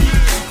 Yeah.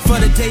 For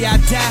the day I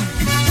die,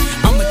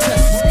 I'ma touch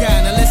the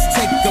sky. Now let's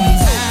take them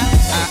high.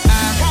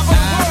 Top of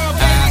the world,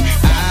 baby.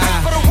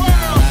 Top of the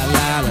world.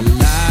 La la la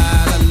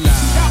la la.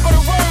 Top of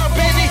the world,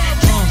 baby.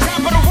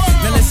 Top of the world.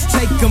 Now let's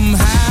take them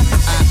high.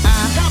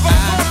 Top of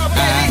the world,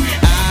 baby.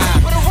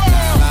 Top of the world.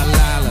 La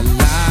la la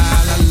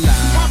la la.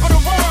 Top of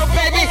the world,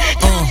 baby.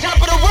 Top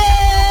of the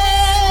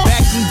world.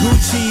 Back in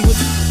Gucci with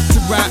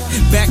the rock.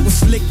 Back when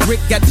Slick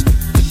Rick got the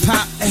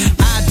pop.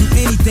 I'd do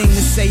anything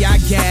to say I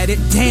got it.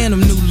 Damn,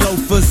 them new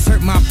loafers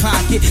hurt my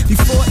pocket.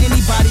 Before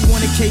anybody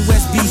wanted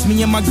K-West beats,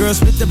 me and my girl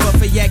split the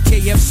buffet at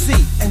KFC.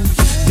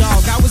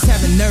 Dog, I was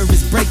having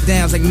nervous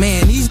breakdowns like,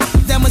 man, these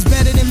that much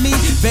better than me.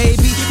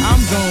 Baby,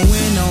 I'm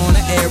going on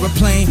an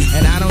aeroplane,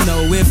 and I don't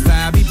know if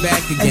I'll be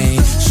back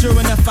again. Sure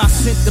enough, I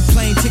sent the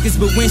plane tickets,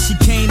 but when she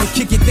came to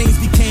kick it, things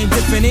became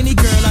different. Any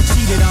girl I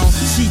cheated on,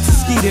 she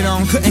skeeted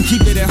on, couldn't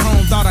keep it at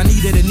home, thought I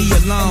needed a knee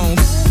alone.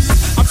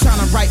 I'm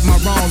trying to right my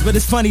wrongs, but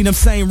it's funny them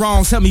same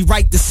wrongs help me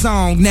write the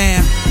song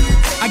now.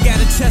 I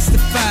gotta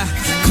testify.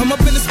 Come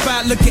up in the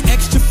spot looking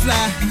extra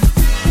fly.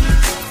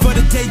 For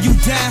the day you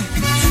die,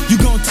 you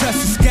gon' touch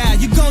the sky.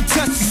 You gon'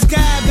 touch the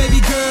sky, baby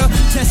girl.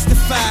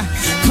 Testify.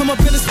 Come up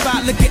in the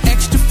spot looking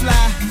extra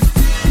fly.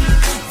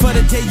 For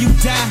the day you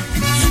die,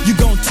 you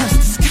gon' touch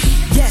the sky.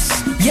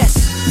 Yes, yes,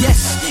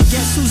 yes.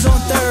 Guess who's on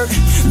third?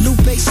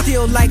 Lupe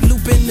still like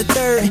Lupin the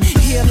third.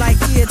 Here like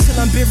here till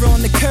I'm bitter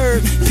on the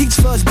curb. Peach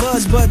fuzz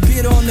buzz, but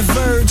bitter on the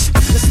verge.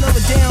 Let's slow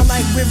it down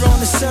like river on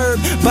the serve.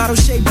 Bottle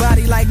shaped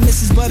body like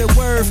Mrs.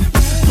 Butterworth.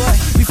 But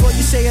before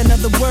you say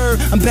another word,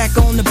 I'm back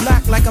on the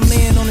block like I'm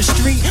laying on the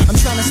street. I'm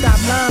trying to stop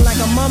lying like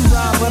I'm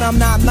Mum-Ra, but I'm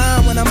not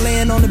lying when I'm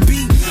laying on the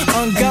beat.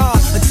 On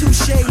guard, a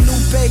touche,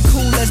 Lupe,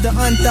 cool as the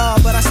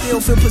unthawed, but I still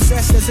feel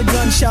possessed as a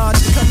gun charge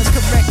to come as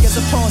correct as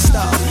a porn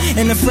star.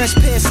 And a fresh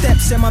pair of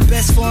steps and my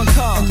best foreign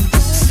car.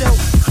 So,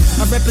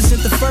 I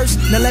represent the first,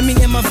 now let me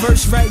in my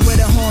verse right where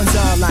the horns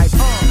are like,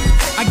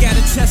 I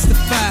gotta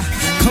testify,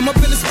 come up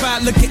in the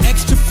spot looking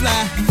extra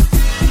fly.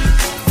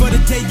 For the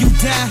day you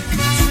die,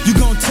 you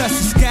gon' touch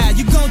the sky.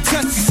 You gon'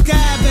 touch the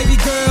sky, baby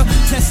girl,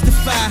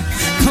 testify.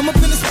 Come up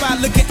in the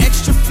spot looking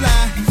extra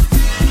fly.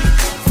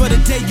 For the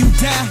day you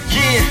die,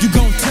 you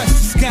gon' touch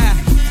the sky.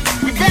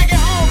 We back at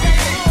home,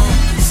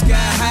 baby. Sky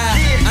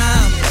high,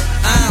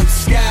 I'm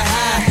sky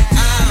high.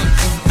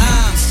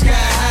 I'm sky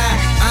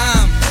high.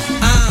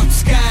 I'm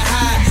sky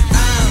high.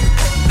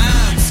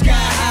 I'm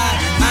sky high.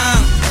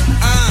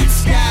 I'm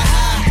sky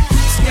high.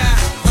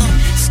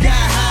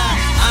 Sky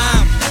high.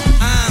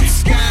 I'm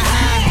sky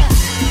high.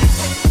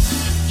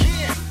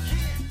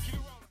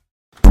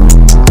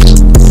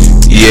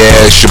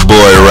 Yeah, it's your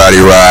boy Roddy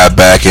Rod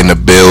back in the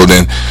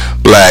building.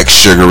 Black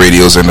Sugar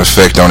Radio's in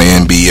effect on the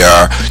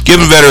NBR.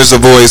 Giving veterans a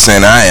voice,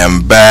 and I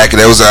am back.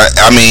 That was I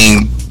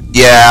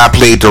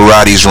played the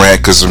Roddy's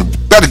rant because I'm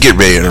about to get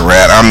ready to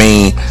rant.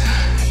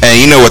 And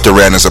you know what the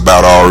rant is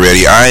about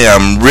already. I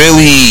am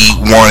really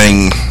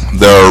wanting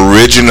the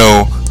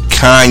original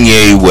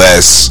Kanye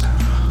West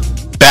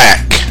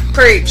back.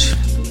 Preach.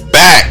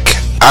 Back.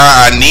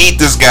 I need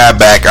this guy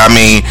back.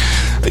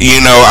 We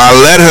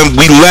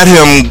let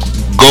him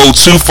go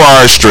too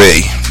far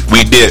astray.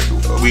 We did.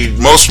 We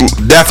most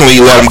definitely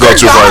let him go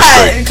too far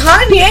astray.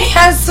 Kanye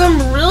has some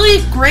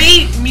really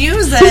great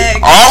music.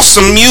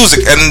 Awesome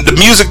music. And the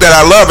music that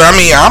I love,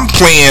 I'm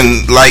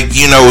playing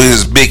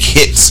his big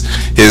hits.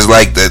 His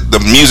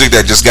the music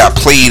that just got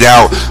played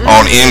out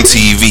on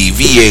MTV,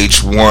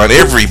 VH1.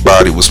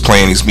 Everybody was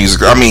playing his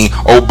music.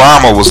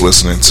 Obama was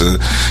listening to,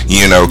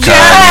 Kanye.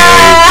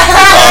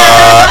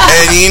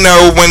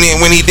 And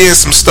when he did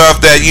some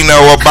stuff that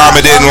Obama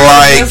didn't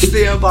like.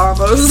 The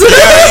Obamas. You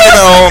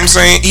know what I'm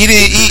saying? He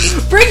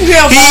Bring the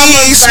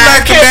Obamas he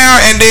smacked him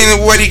down, and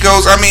then what he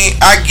goes, I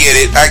get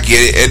it.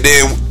 And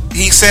then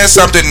he said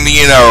something,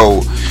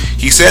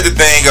 he said the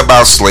thing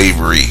about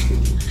slavery.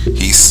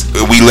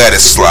 We let it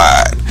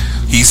slide.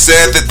 He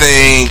said the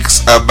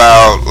things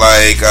about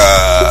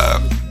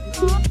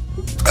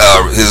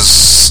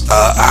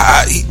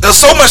there's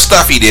so much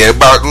stuff he did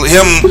about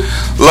him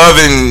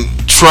loving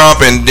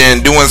Trump and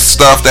then doing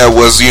stuff that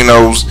was,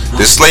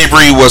 that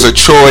slavery was a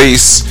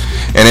choice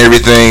and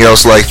everything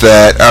else like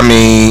that.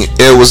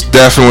 It was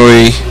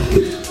definitely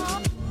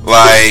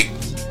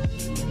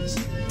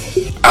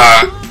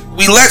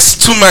we let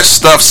too much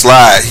stuff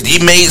slide.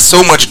 He made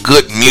so much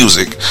good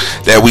music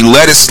that we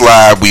let it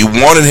slide. We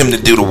wanted him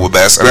to do the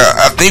best, and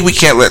I think we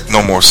can't let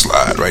no more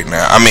slide right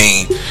now.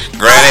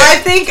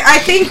 Granted, I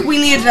think we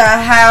need to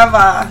have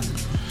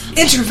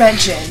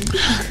intervention.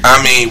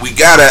 We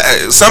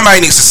gotta.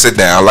 Somebody needs to sit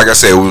down. Like I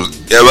said,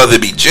 whether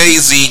it be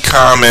Jay-Z,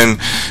 Common,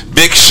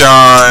 Big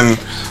Sean,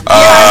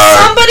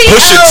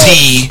 Pusha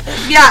T, 2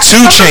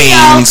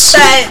 Chainz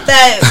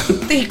that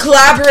he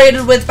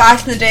collaborated with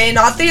back in the day.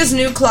 Not these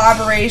new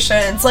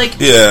collaborations.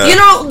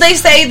 They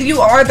say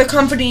you are the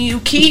company you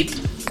keep.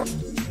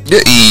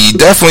 Yeah, you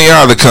definitely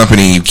are the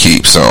company you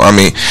keep. So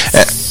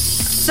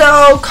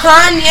So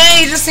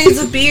Kanye just needs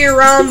to be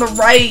around the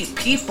right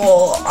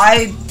people.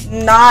 I'm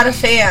not a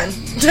fan.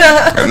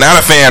 I'm not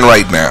a fan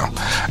right now.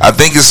 I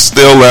think it's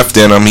still left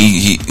in him.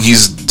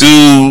 He's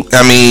due.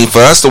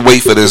 For us to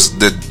wait for this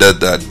the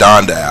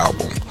Donda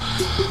album.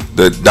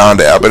 The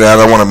Donda album. And I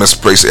don't want to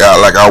misplace it.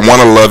 I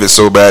want to love it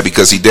so bad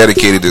because he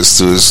dedicated this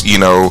to his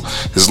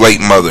his late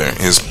mother,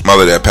 his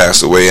mother that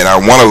passed away, and I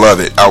want to love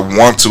it. I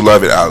want to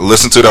love it. I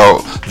listened to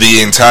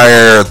the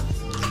entire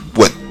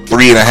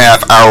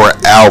 3.5 hour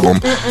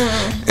album,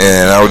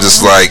 and I was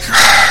just like.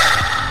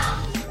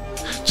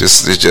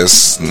 It's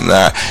just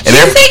not. And do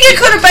you think it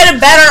could have been a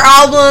better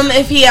album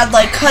if he had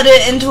cut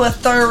it into a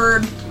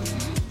third,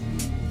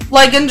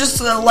 and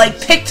just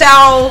picked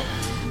out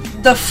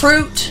the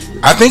fruit?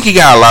 I think he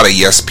got a lot of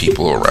yes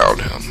people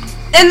around him,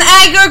 and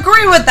I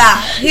agree with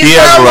that. He's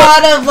got a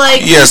lot of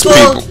yes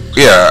people.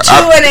 Yeah,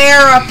 chewing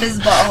air up his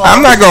butthole.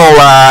 I'm not gonna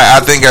lie.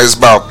 I think it's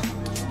about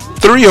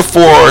 3 or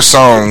 4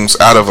 songs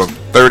out of a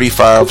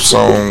 35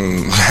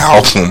 song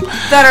album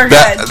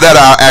that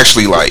I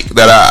actually like,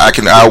 that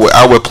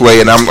I would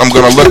play, and I'm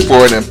gonna look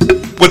for it and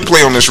would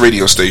play on this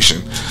radio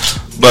station.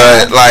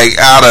 But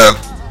out of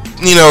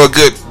a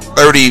good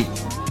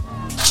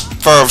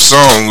 35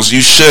 songs, you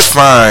should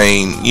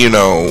find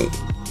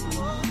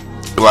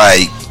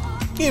like,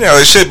 you know,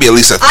 it should be at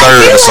least a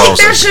third of the songs.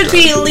 I feel like there should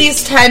be at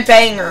least 10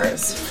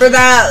 bangers for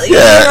that. Yeah.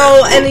 You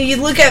know, and you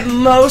look at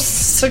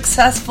most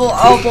successful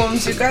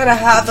albums, you gotta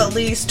have at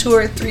least 2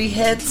 or 3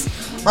 hits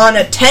on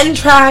a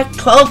 10-track,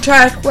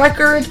 12-track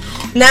record.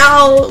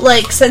 Now,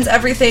 like, since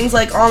everything's,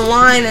 like,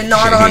 online and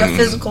not on a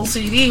physical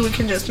CD, we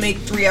can just make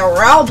 3-hour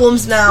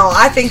albums now.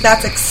 I think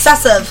that's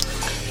excessive.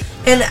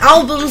 And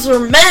albums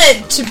were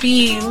meant to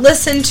be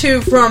listened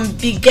to from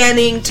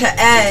beginning to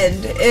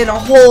end in a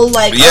whole,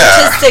 like,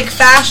 artistic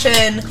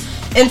fashion.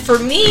 And for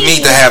me, you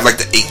need to have like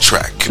the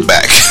 8-track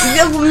back.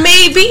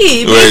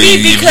 Maybe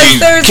because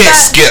there's can't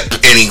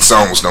skip any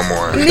songs no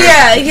more.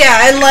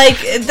 Yeah, and like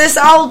this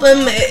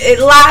album,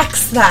 it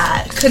lacks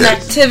that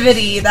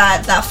connectivity,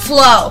 that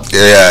flow.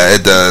 Yeah,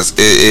 it does.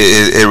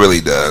 It really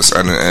does.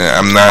 I'm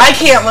not. I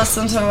can't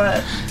listen to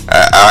it.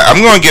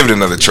 I'm gonna give it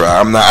another try.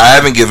 I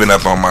haven't given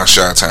up on my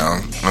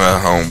Chi-Town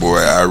homeboy.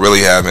 I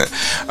really haven't.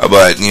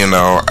 But you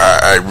know,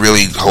 I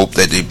really hope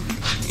that he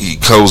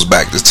goes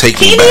back to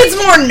take me back. He needs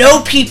more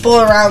no people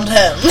around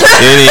him.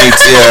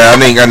 I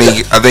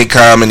think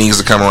Common needs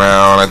to come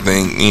around. I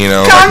think, you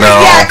know,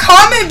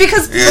 Common,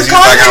 because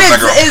Common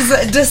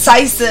is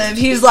decisive.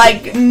 He's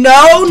like,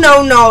 no,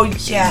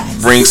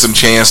 yes. Bring some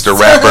Chance to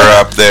rap her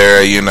up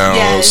there, you know,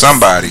 yes.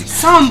 Somebody.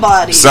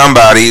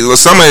 Well,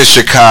 some of the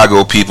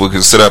Chicago people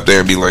can sit up there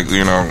and be like,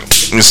 you know,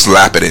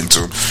 slap it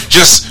into him.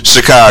 Just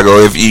Chicago.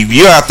 If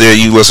you're out there,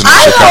 you listen to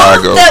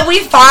Chicago. Hope that we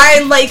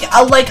find like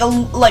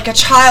a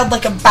child,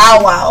 like a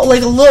Bow Wow,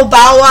 like a little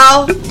Bow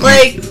Wow,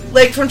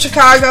 like from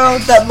Chicago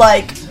that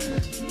like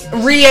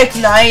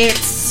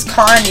reignites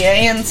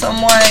Kanye in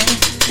some way.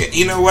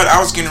 You know what? I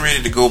was getting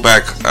ready to go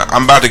back.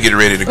 I'm about to get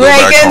ready to go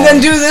back and home.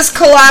 then do this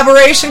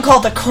collaboration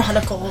called the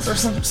Chronicles or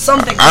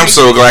something. I'm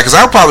so glad because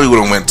I probably would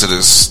have went to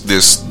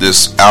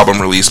this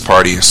album release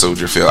party in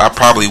Soldier Field. I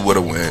probably would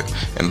have went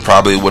and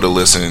probably would have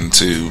listened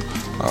to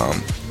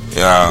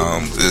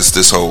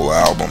this whole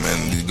album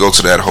and go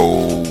to that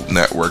whole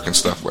network and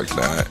stuff like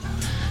that.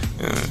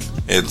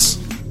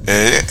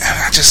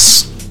 I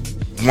just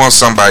want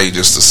somebody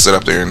just to sit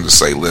up there and just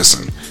say,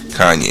 listen,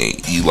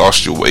 Kanye, you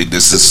lost your way.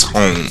 This is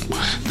home.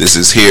 This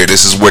is here.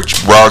 This is what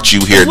brought you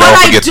here. Don't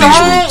forget these roots.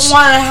 What I don't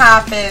want to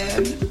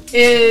happen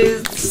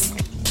is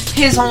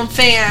his own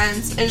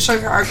fans in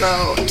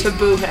Chicago to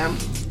boo him.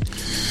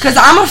 Because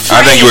I'm afraid.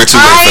 I think you were too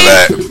late for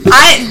that.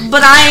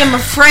 But I am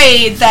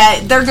afraid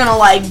that they're going to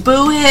like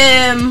boo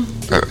him,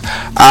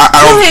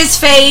 boo his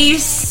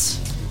face.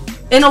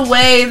 In a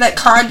way that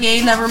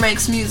Kanye never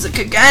makes music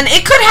again.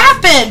 It could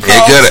happen, folks.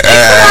 It could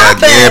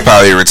happen. He'll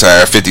probably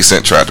retire. 50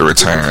 Cent tried to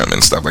retire him and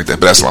stuff like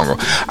that, but that's long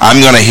ago. I'm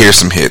going to hear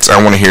some hits. I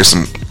want to hear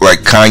some,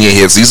 like, Kanye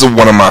hits. These are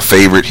one of my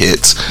favorite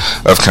hits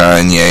of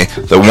Kanye.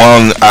 The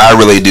one I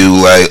really do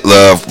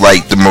love,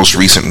 the most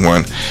recent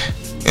one,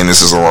 and this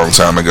is a long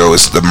time ago,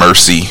 it's The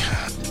Mercy.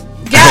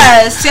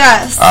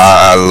 Yes.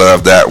 I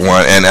love that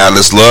one, and I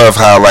just love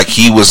how, like,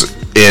 he was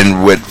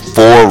in with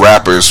 4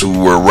 rappers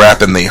who were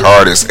rapping the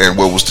hardest, and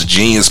what was the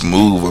genius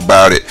move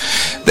about it,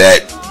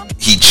 that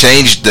he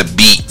changed the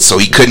beat so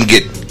he couldn't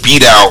get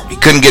beat out, he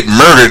couldn't get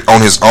murdered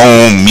on his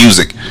own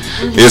music.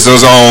 It's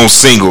his own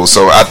single,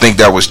 so I think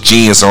that was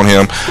genius on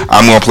him.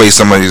 I'm going to play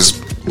some of his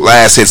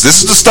last hits.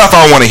 This is the stuff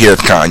I want to hear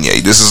of Kanye.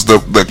 This is the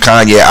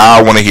Kanye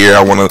I want to hear, I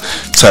want to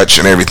touch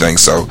and everything.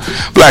 So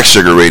Black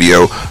Sugar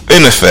Radio,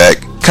 in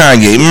effect,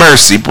 Kanye,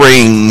 Mercy,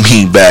 bring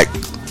me back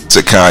to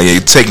Kanye.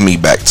 Take me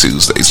back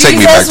Tuesdays. Take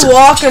me back to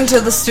walk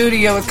into the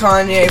studio with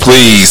Kanye.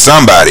 Please,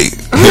 somebody.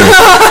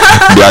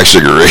 Black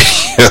Sugar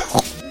Radio.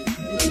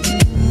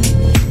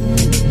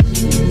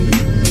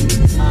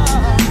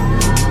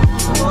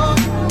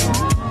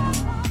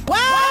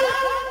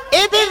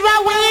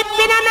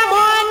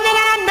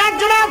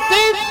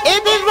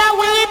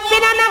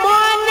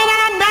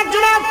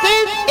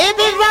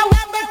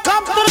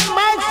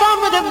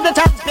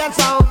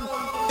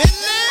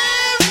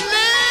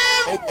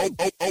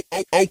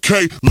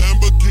 Okay,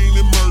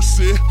 Lamborghini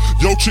Mercy.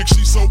 Yo, chick,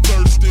 she so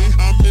thirsty.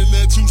 I'm in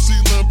that 2C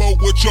Lambo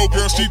with your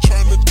girl, she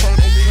tryna turn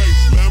on me.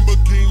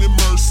 Lamborghini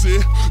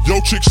Mercy. Yo,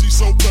 chick, she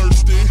so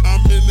thirsty.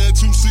 I'm in that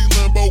 2C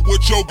Lambo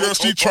with your girl,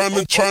 she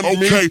tryna turn on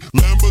me. Okay,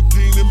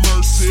 Lamborghini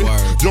Mercy.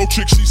 Yo,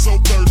 chick, she so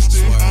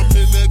thirsty. I'm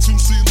in that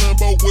 2C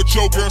Lambo with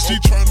your girl, she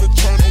tryna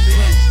turn on me.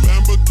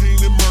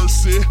 Lamborghini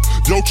Mercy.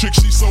 Yo, chick,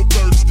 she so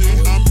thirsty.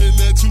 I'm in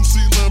that 2C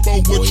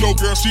Lambo with your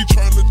girl, she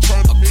tryna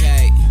turn on me.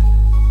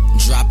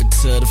 Drop it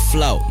to the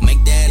floor,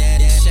 make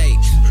that shake.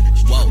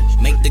 Whoa,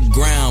 make the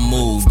ground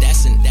move.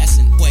 That's an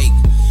quake.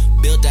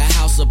 Built a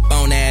house up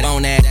on that.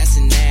 That's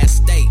an ass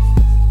state.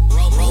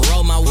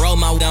 Roll my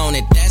on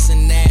it. That's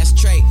an ass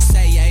trait.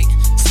 Say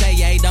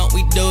yay, don't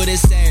we do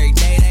this every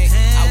day?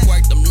 I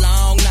worked them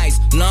long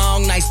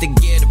nights to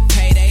get a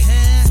payday.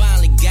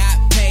 Finally got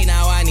paid,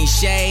 now I need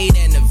shade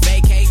and a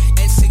vacate.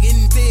 And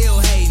still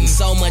hating,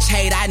 so much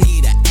hate I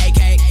need a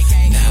AK.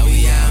 Now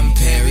we out in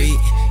Perry,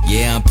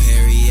 yeah I'm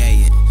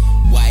Perrier.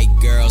 White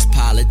girls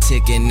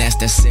politicking, that's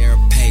that Sarah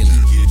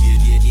Palin.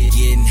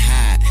 Getting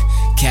hot,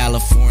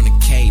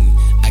 Californicating.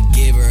 I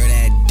give her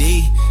that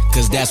D,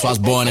 cause that's why I was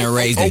born and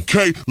raised in.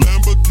 Okay,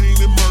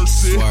 Lamborghini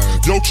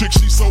Mercy. Yo, chick,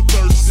 she so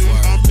thirsty.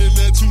 I'm in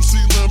that 2C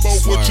Lambo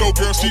with your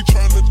girl, she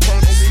tryna turn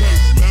on me.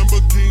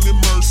 Lamborghini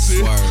Mercy.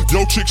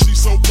 Yo, chick, she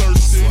so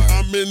thirsty.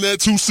 I'm in that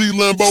 2C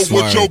Lambo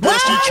with your girl,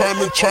 she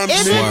tryna turn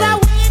on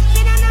me.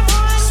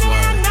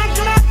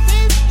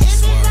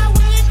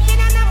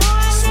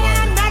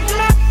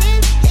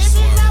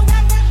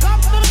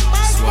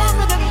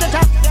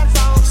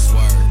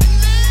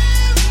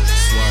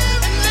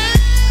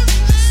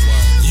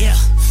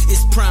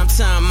 Prime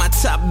time, my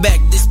top back,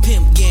 this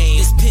pimp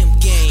game.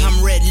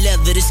 I'm red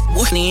leather, this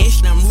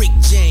ish. I'm Rick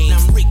James.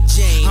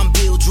 I'm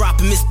Bill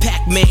dropping, Miss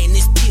Pac-Man.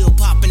 This pill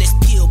popping,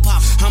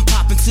 I'm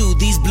popping too.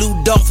 These blue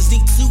dolphins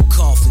need 2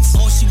 coffins.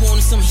 All she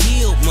wanted some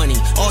healed money.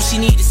 All she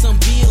needed some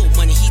bill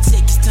money. He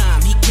take his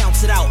time, he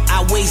counts it out.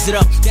 I weighs it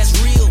up, that's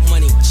real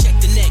money. Check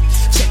the neck,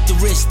 check the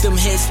wrist. Them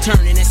heads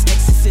turning, that's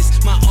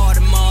exorcist. My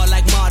Audemars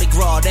like Mardi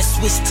Gras. That's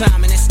Swiss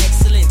time and that's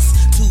excellence.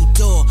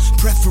 2-door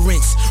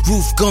preference,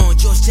 roof gone,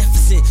 George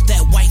Jefferson.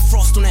 That white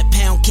frost on that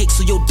pound cake,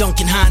 so your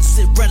Duncan Hines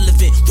is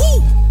irrelevant.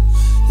 Woo!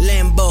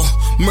 Lambo,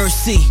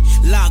 Mercy,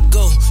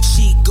 Lago,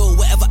 she go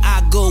wherever I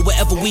go,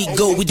 wherever we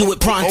go, we do it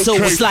pronto.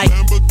 Okay, it's like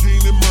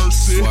Lamborghini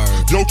Mercy.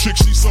 Yo, chick,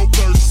 she so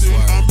thirsty.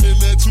 I'm in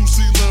that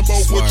 2C Lambo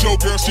with your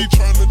girl, she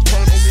tryna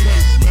turn on me.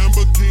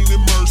 Lamborghini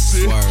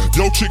Mercy.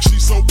 Yo, chick, she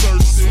so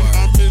thirsty.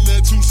 I'm in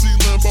that 2C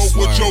Lambo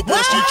with your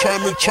girl, she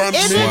tryna turn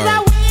on me.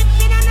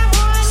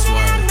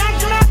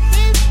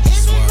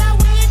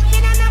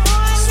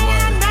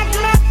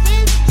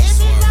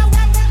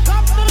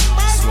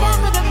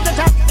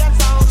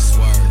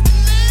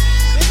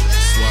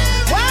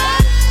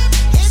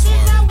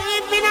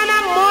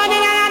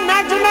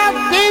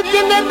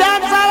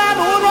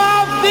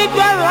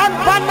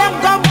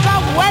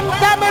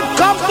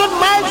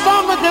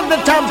 The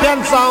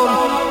champion sound,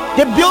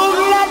 the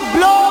bugle that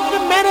blows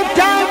the many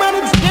time and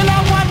it's still a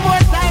one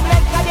more time.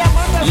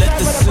 Let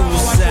the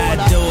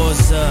suicide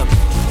doors up.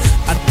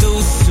 I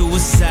threw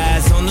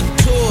suicides on the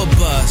tour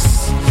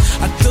bus.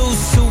 I threw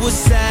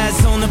suicides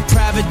on a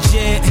private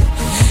jet.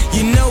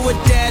 You know what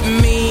that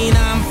mean?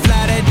 I'm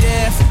fly to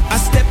death. I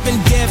step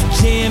in Def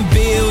Jam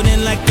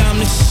building like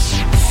I'm the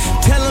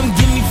Tell them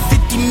give me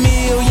 50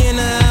 million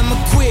or I'ma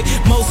quit.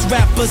 Most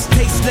rappers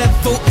taste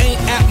level ain't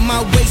at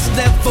my waist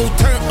level.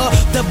 Turn up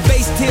the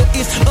bass till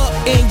it's up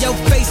in your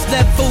face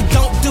level.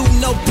 Don't do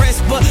no press,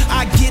 but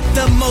I get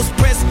the most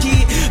press,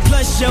 kid.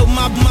 Plus yo,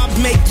 my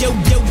make yo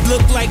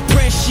look like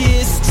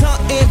Precious.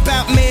 Talking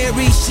about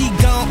Mary, she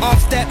gone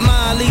off that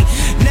Molly.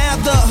 Now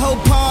the whole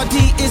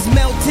party is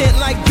melting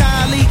like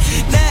Dolly.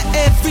 Now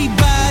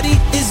everybody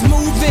is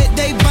moving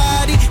they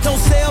body. Don't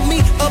sell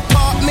me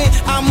apartment,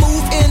 I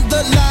move in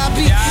the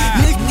lobby.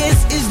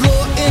 Niggas is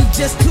loyal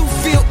just to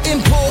feel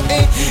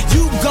important.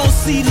 You gon'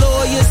 see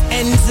lawyers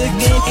and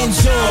again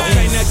enjoy.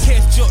 Okay, now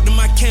catch up to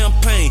my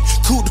campaign.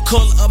 Cool the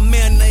color of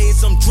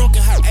mayonnaise. I'm drunk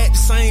and hot at the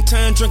same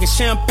time, drinking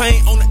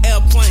champagne on the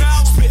airplane.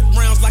 Spit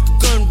rounds like a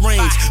gun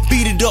range.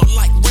 Beat it up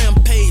like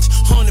Rampage.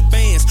 100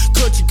 bands.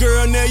 Cut your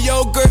girl, now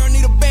your girl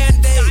need a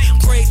band-aid.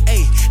 Grade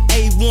A,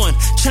 A1.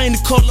 Chain the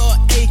color of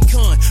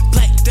Akon.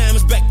 Black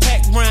diamonds,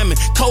 backpack rhyming.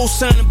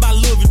 Co-signing by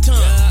Louis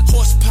Vuitton.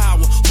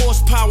 Horsepower.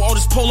 All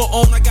this polo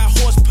on, I got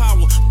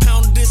horsepower.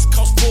 Pound of this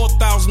cost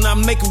 4,000. I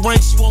make it rain,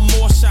 she want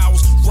more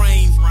showers.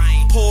 Rain,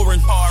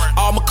 pouring.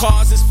 All my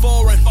cars is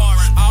foreign.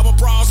 All my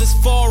bras is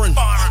foreign.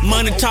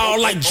 Money tall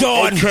like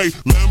Jordan. Okay,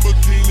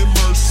 Lamborghini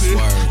Mercy.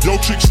 Yo,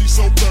 chick, she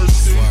so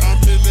thirsty. I'm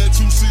in that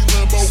 2C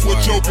Lambo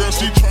with your girl,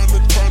 she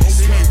tryna turn on me.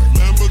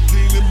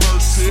 Lamborghini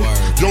Mercy.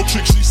 Yo,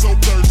 chick, she so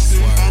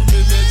thirsty. I'm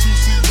in that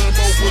 2C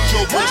Lambo with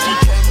your girl, she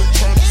tryna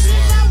turn on me.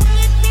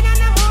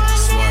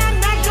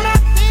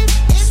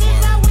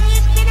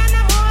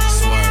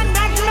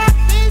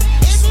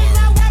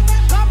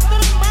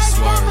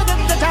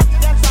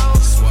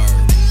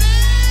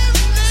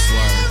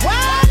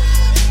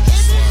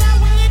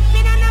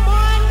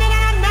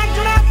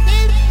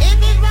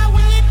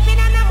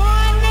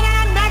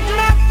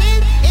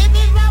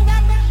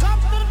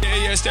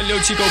 It's that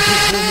little Chico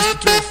Pitbull,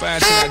 Mr.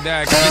 305 till I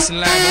die. Can listen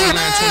live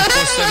online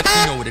 24/7.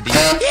 You know what it is.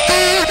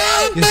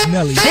 It's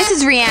Nelly. This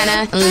is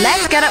Rihanna.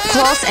 Let's get up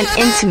close and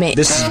intimate.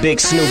 This is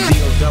Big Snoop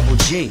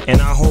D-O-double-G, and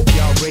I hope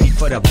y'all ready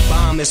for the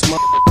bombest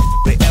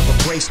that ever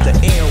graced the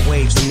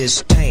airwaves in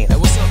this town. Hey,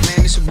 what's up,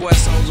 man? This your boy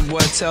Soulja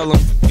Boy. Tell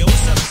him. Yo,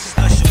 what's up?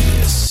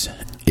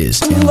 This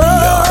is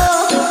MBR.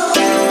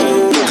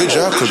 Good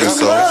job, Cookie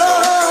Soul.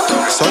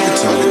 Suck it,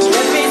 Tony.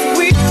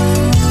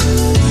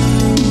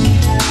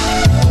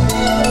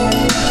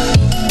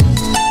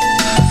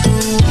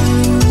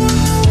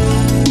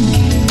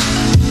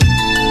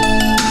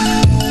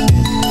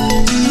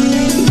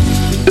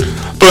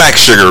 Black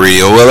Sugar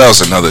Reel. Well, that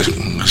was another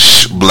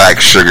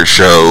Black Sugar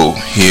show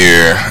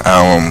here.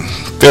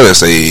 Let's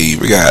say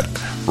we got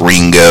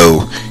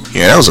Ringo.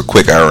 Yeah, that was a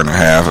quick hour and a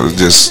half. It was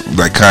just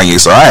like Kanye.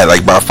 So I had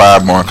like about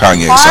 5 more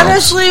Kanye songs.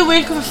 Honestly,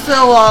 we could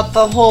fill up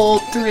the whole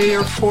 3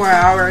 or 4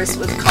 hours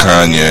with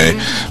Kanye.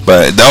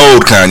 But the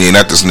old Kanye,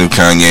 not this new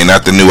Kanye,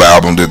 not the new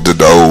album,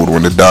 the old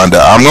one, the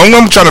Donda. I'm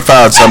trying to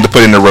find something to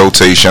put in the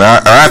rotation.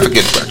 I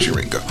forget about you,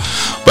 Ringo.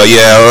 But But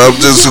yeah,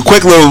 just a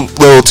quick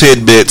little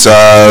tidbits.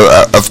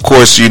 Of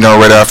course, you know,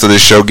 right after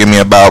this show, give me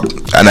about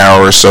an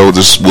hour or so.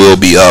 This will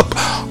be up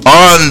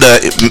on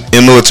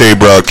the Military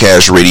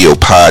Broadcast Radio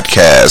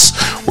podcast,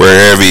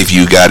 wherever if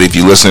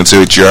you listen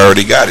to it, you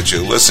already got it.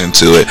 You listen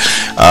to it.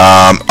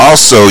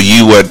 Also,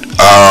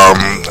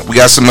 we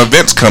got some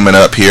events coming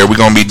up here. We're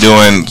gonna be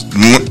doing.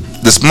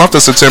 This month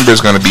of September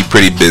is going to be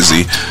pretty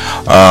busy.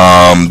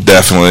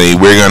 Definitely.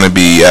 We're going to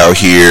be out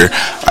here.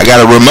 I got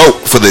a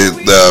remote for the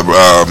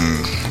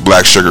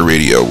Black Sugar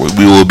Radio.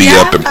 We will be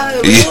up.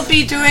 We will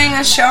be doing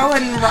a show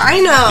in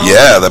Rhino.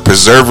 Yeah, the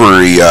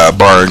Preservery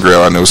Bar and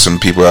Grill. I know some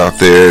people out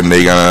there, and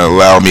they're going to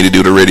allow me to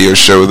do the radio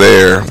show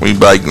there. We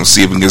might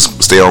see if we can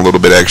stay on a little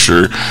bit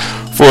extra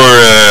for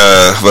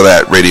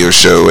that radio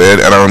show.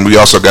 And we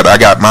also I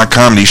got my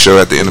comedy show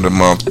at the end of the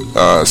month,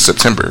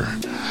 September.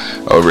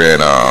 Over in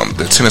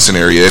the Tennyson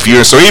area.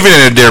 Even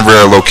in a Denver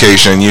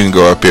location, you can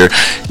go up here.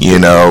 You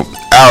know,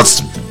 I'll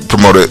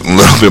promote it a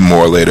little bit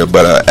more later.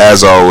 But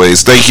as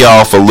always, thank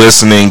y'all for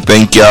listening.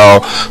 Thank y'all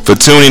for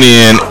tuning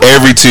in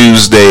every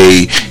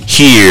Tuesday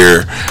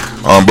here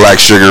on Black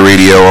Sugar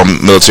Radio, on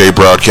Military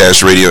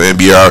Broadcast Radio,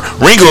 NBR.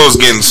 Ringo's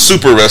getting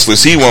super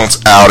restless. He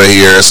wants out of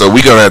here, so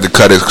we're going to have to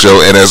cut his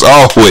show. And as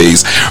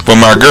always, for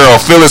my girl,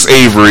 Phyllis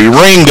Avery,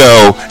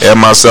 Ringo, and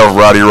myself,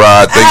 Roddy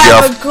Rod, thank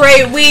y'all. Have a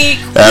great week.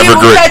 We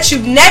will catch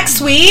you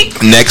next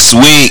week. Next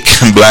week,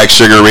 Black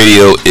Sugar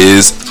Radio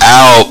is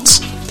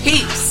out.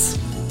 Peace.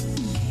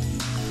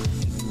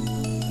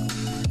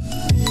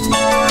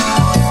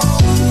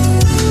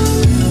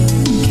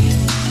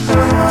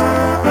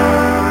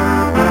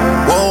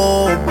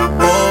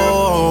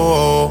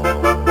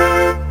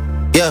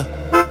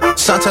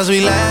 Sometimes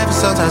we laugh and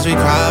sometimes we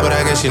cry, but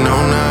I guess you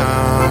know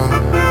now.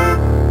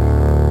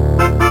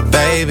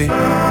 Baby,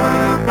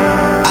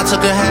 I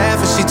took a half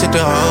and she took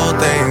the whole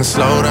thing.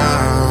 Slow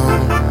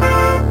down.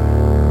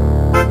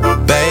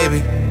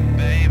 Baby,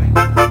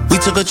 we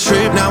took a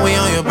trip, now we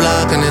on your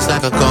block and it's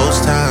like a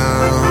ghost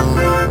town.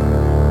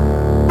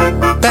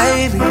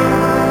 Baby,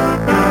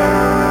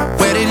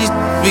 where did these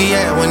be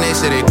at when they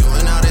say they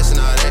doing all this and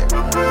all that?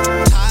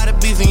 Tired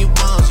of beefing you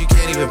bums, you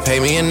can't even pay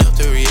me enough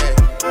to react.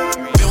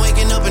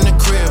 Up in the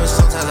crib and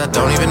sometimes I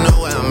don't even know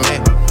where I'm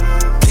at.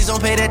 Please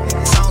don't pay that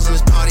songs in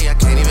this party, I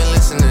can't even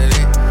listen to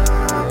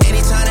that.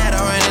 Anytime that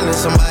I run into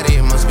somebody,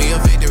 it must be a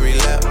victory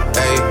lap.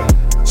 Hey,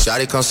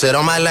 shawty come sit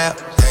on my lap.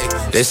 Hey,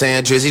 they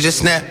saying Drizzy just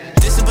snap.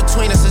 This in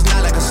between us is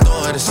not like a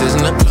store, this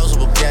isn't a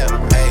closable gap.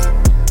 Hey,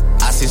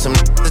 I see some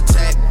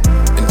attack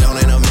and don't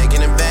end up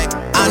making it back.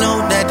 I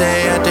know that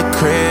they at the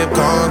crib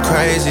going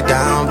crazy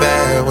down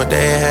bad. What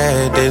they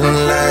had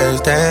didn't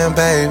last, damn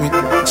baby.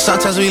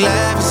 Sometimes we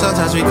laugh and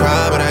sometimes we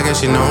cry, but I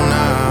guess you know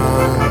now.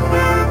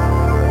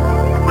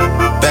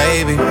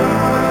 Baby,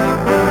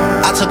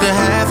 I took a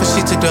half and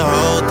she took the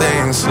whole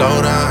thing.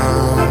 Slow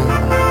down.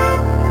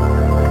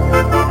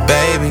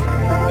 Baby,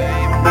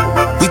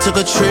 we took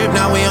a trip,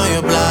 now we on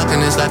your block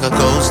and it's like a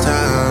ghost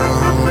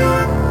town.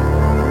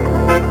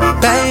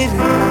 Baby,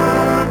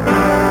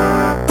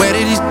 where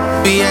did these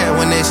be at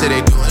when they say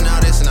they doing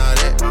all this and all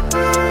that?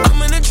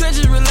 I'm in the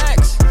trenches,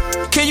 relax.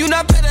 Can you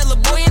not pay that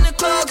little boy in the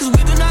club? Cause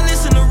we do not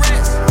listen to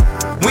rats.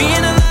 We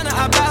in Atlanta,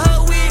 I buy her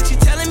wig. She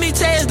telling me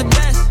Tay is the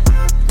best.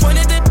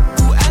 Pointed at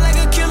who act like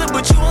a killer,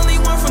 but you only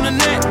one from the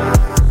net.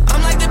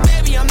 I'm like the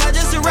baby, I'm not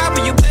just a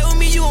rapper. You play with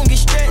me, you won't get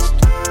stretched.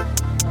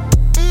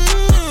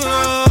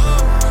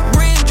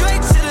 Bring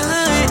Drake to the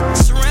hood,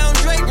 surround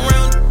Drake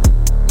round.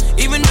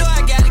 Even though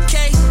I got a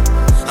case,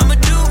 I'ma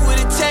do what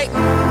it take.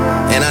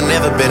 And I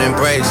never been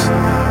embraced,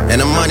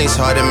 and the money's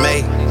hard to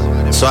make.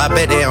 So I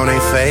bet they on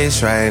their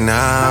face right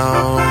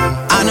now.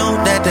 I know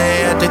that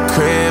they at the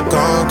crib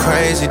going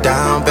crazy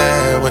down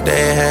bad. What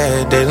they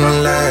had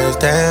didn't last,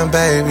 damn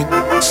baby.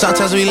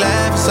 Sometimes we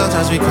laugh,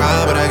 sometimes we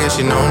cry, but I guess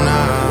you know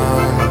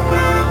now.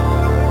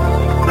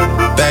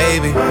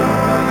 Baby,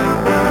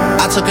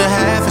 I took a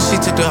half and she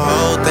took the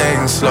whole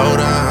thing. Slow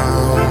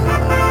down.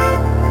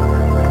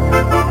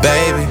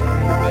 Baby,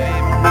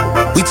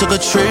 we took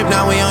a trip,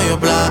 now we on your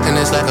block and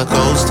it's like a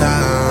ghost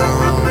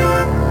town.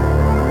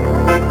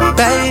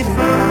 Baby,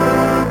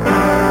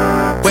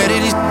 where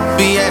did these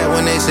be at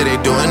when they say they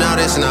doing all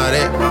this and all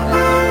that?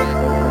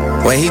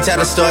 When he tell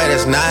the story,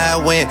 that's not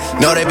how it went.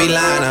 No, they be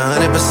lying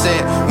 100%.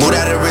 Moved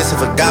out of the risk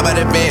and forgot about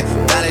the bend.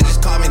 Now they just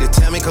call me to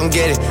tell me come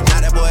get it.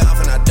 Now that boy off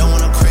and I don't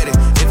want no credit.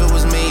 If it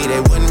was me, they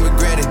wouldn't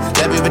regret it.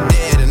 Left me for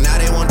dead and now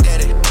they won't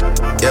dead it.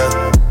 Yeah,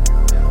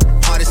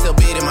 heart is still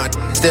beating, my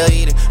still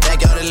eating.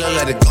 Backyard it look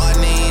like the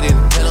garden eating.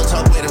 Pillow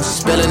talk with him,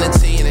 she spilling the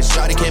tea. And then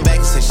shawty came back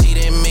and said she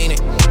didn't mean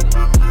it.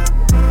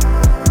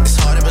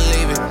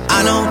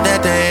 I know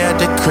that they at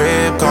the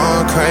crib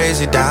going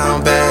crazy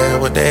down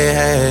bad. What they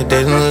had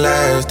didn't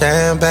last,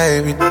 damn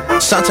baby.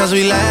 Sometimes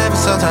we laugh and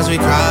sometimes we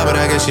cry, but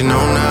I guess you know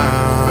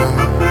now.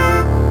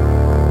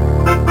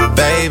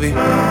 Baby,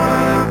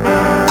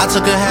 I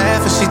took a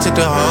half and she took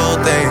the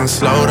whole thing.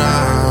 Slow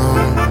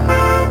down.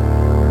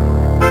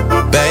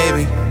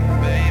 Baby,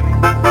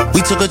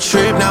 we took a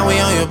trip, now we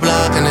on your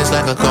block and it's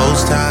like a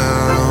ghost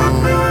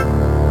town.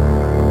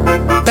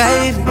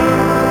 Baby,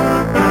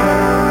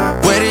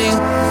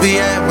 be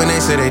at when they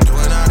say they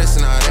doing all this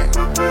and all that?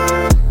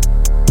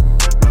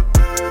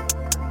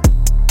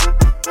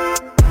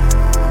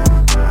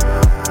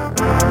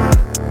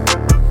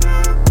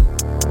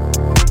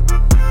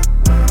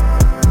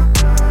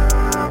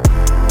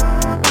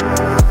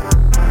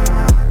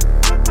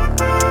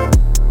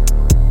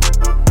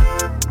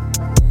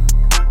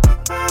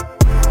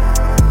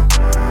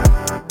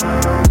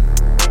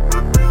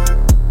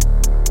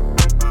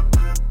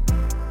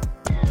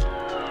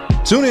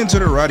 Tune in to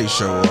The Roddy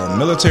Show on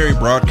Military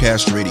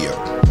Broadcast Radio,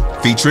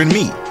 featuring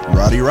me,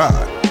 Roddy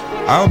Rod.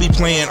 I'll be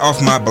playing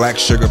off my Black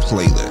Sugar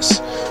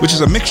playlist, which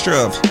is a mixture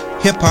of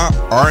hip-hop,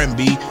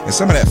 R&B, and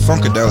some of that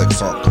funkadelic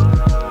funk.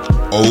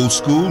 Old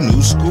school,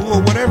 new school,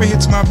 or whatever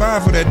hits my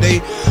vibe for that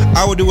day,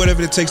 I will do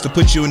whatever it takes to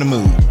put you in the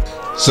mood.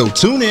 So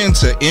tune in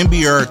to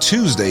MBR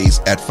Tuesdays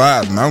at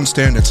 5 Mountain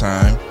Standard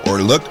Time,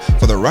 or look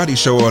for The Roddy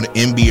Show on the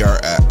MBR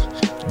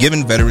app,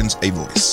 giving veterans a voice.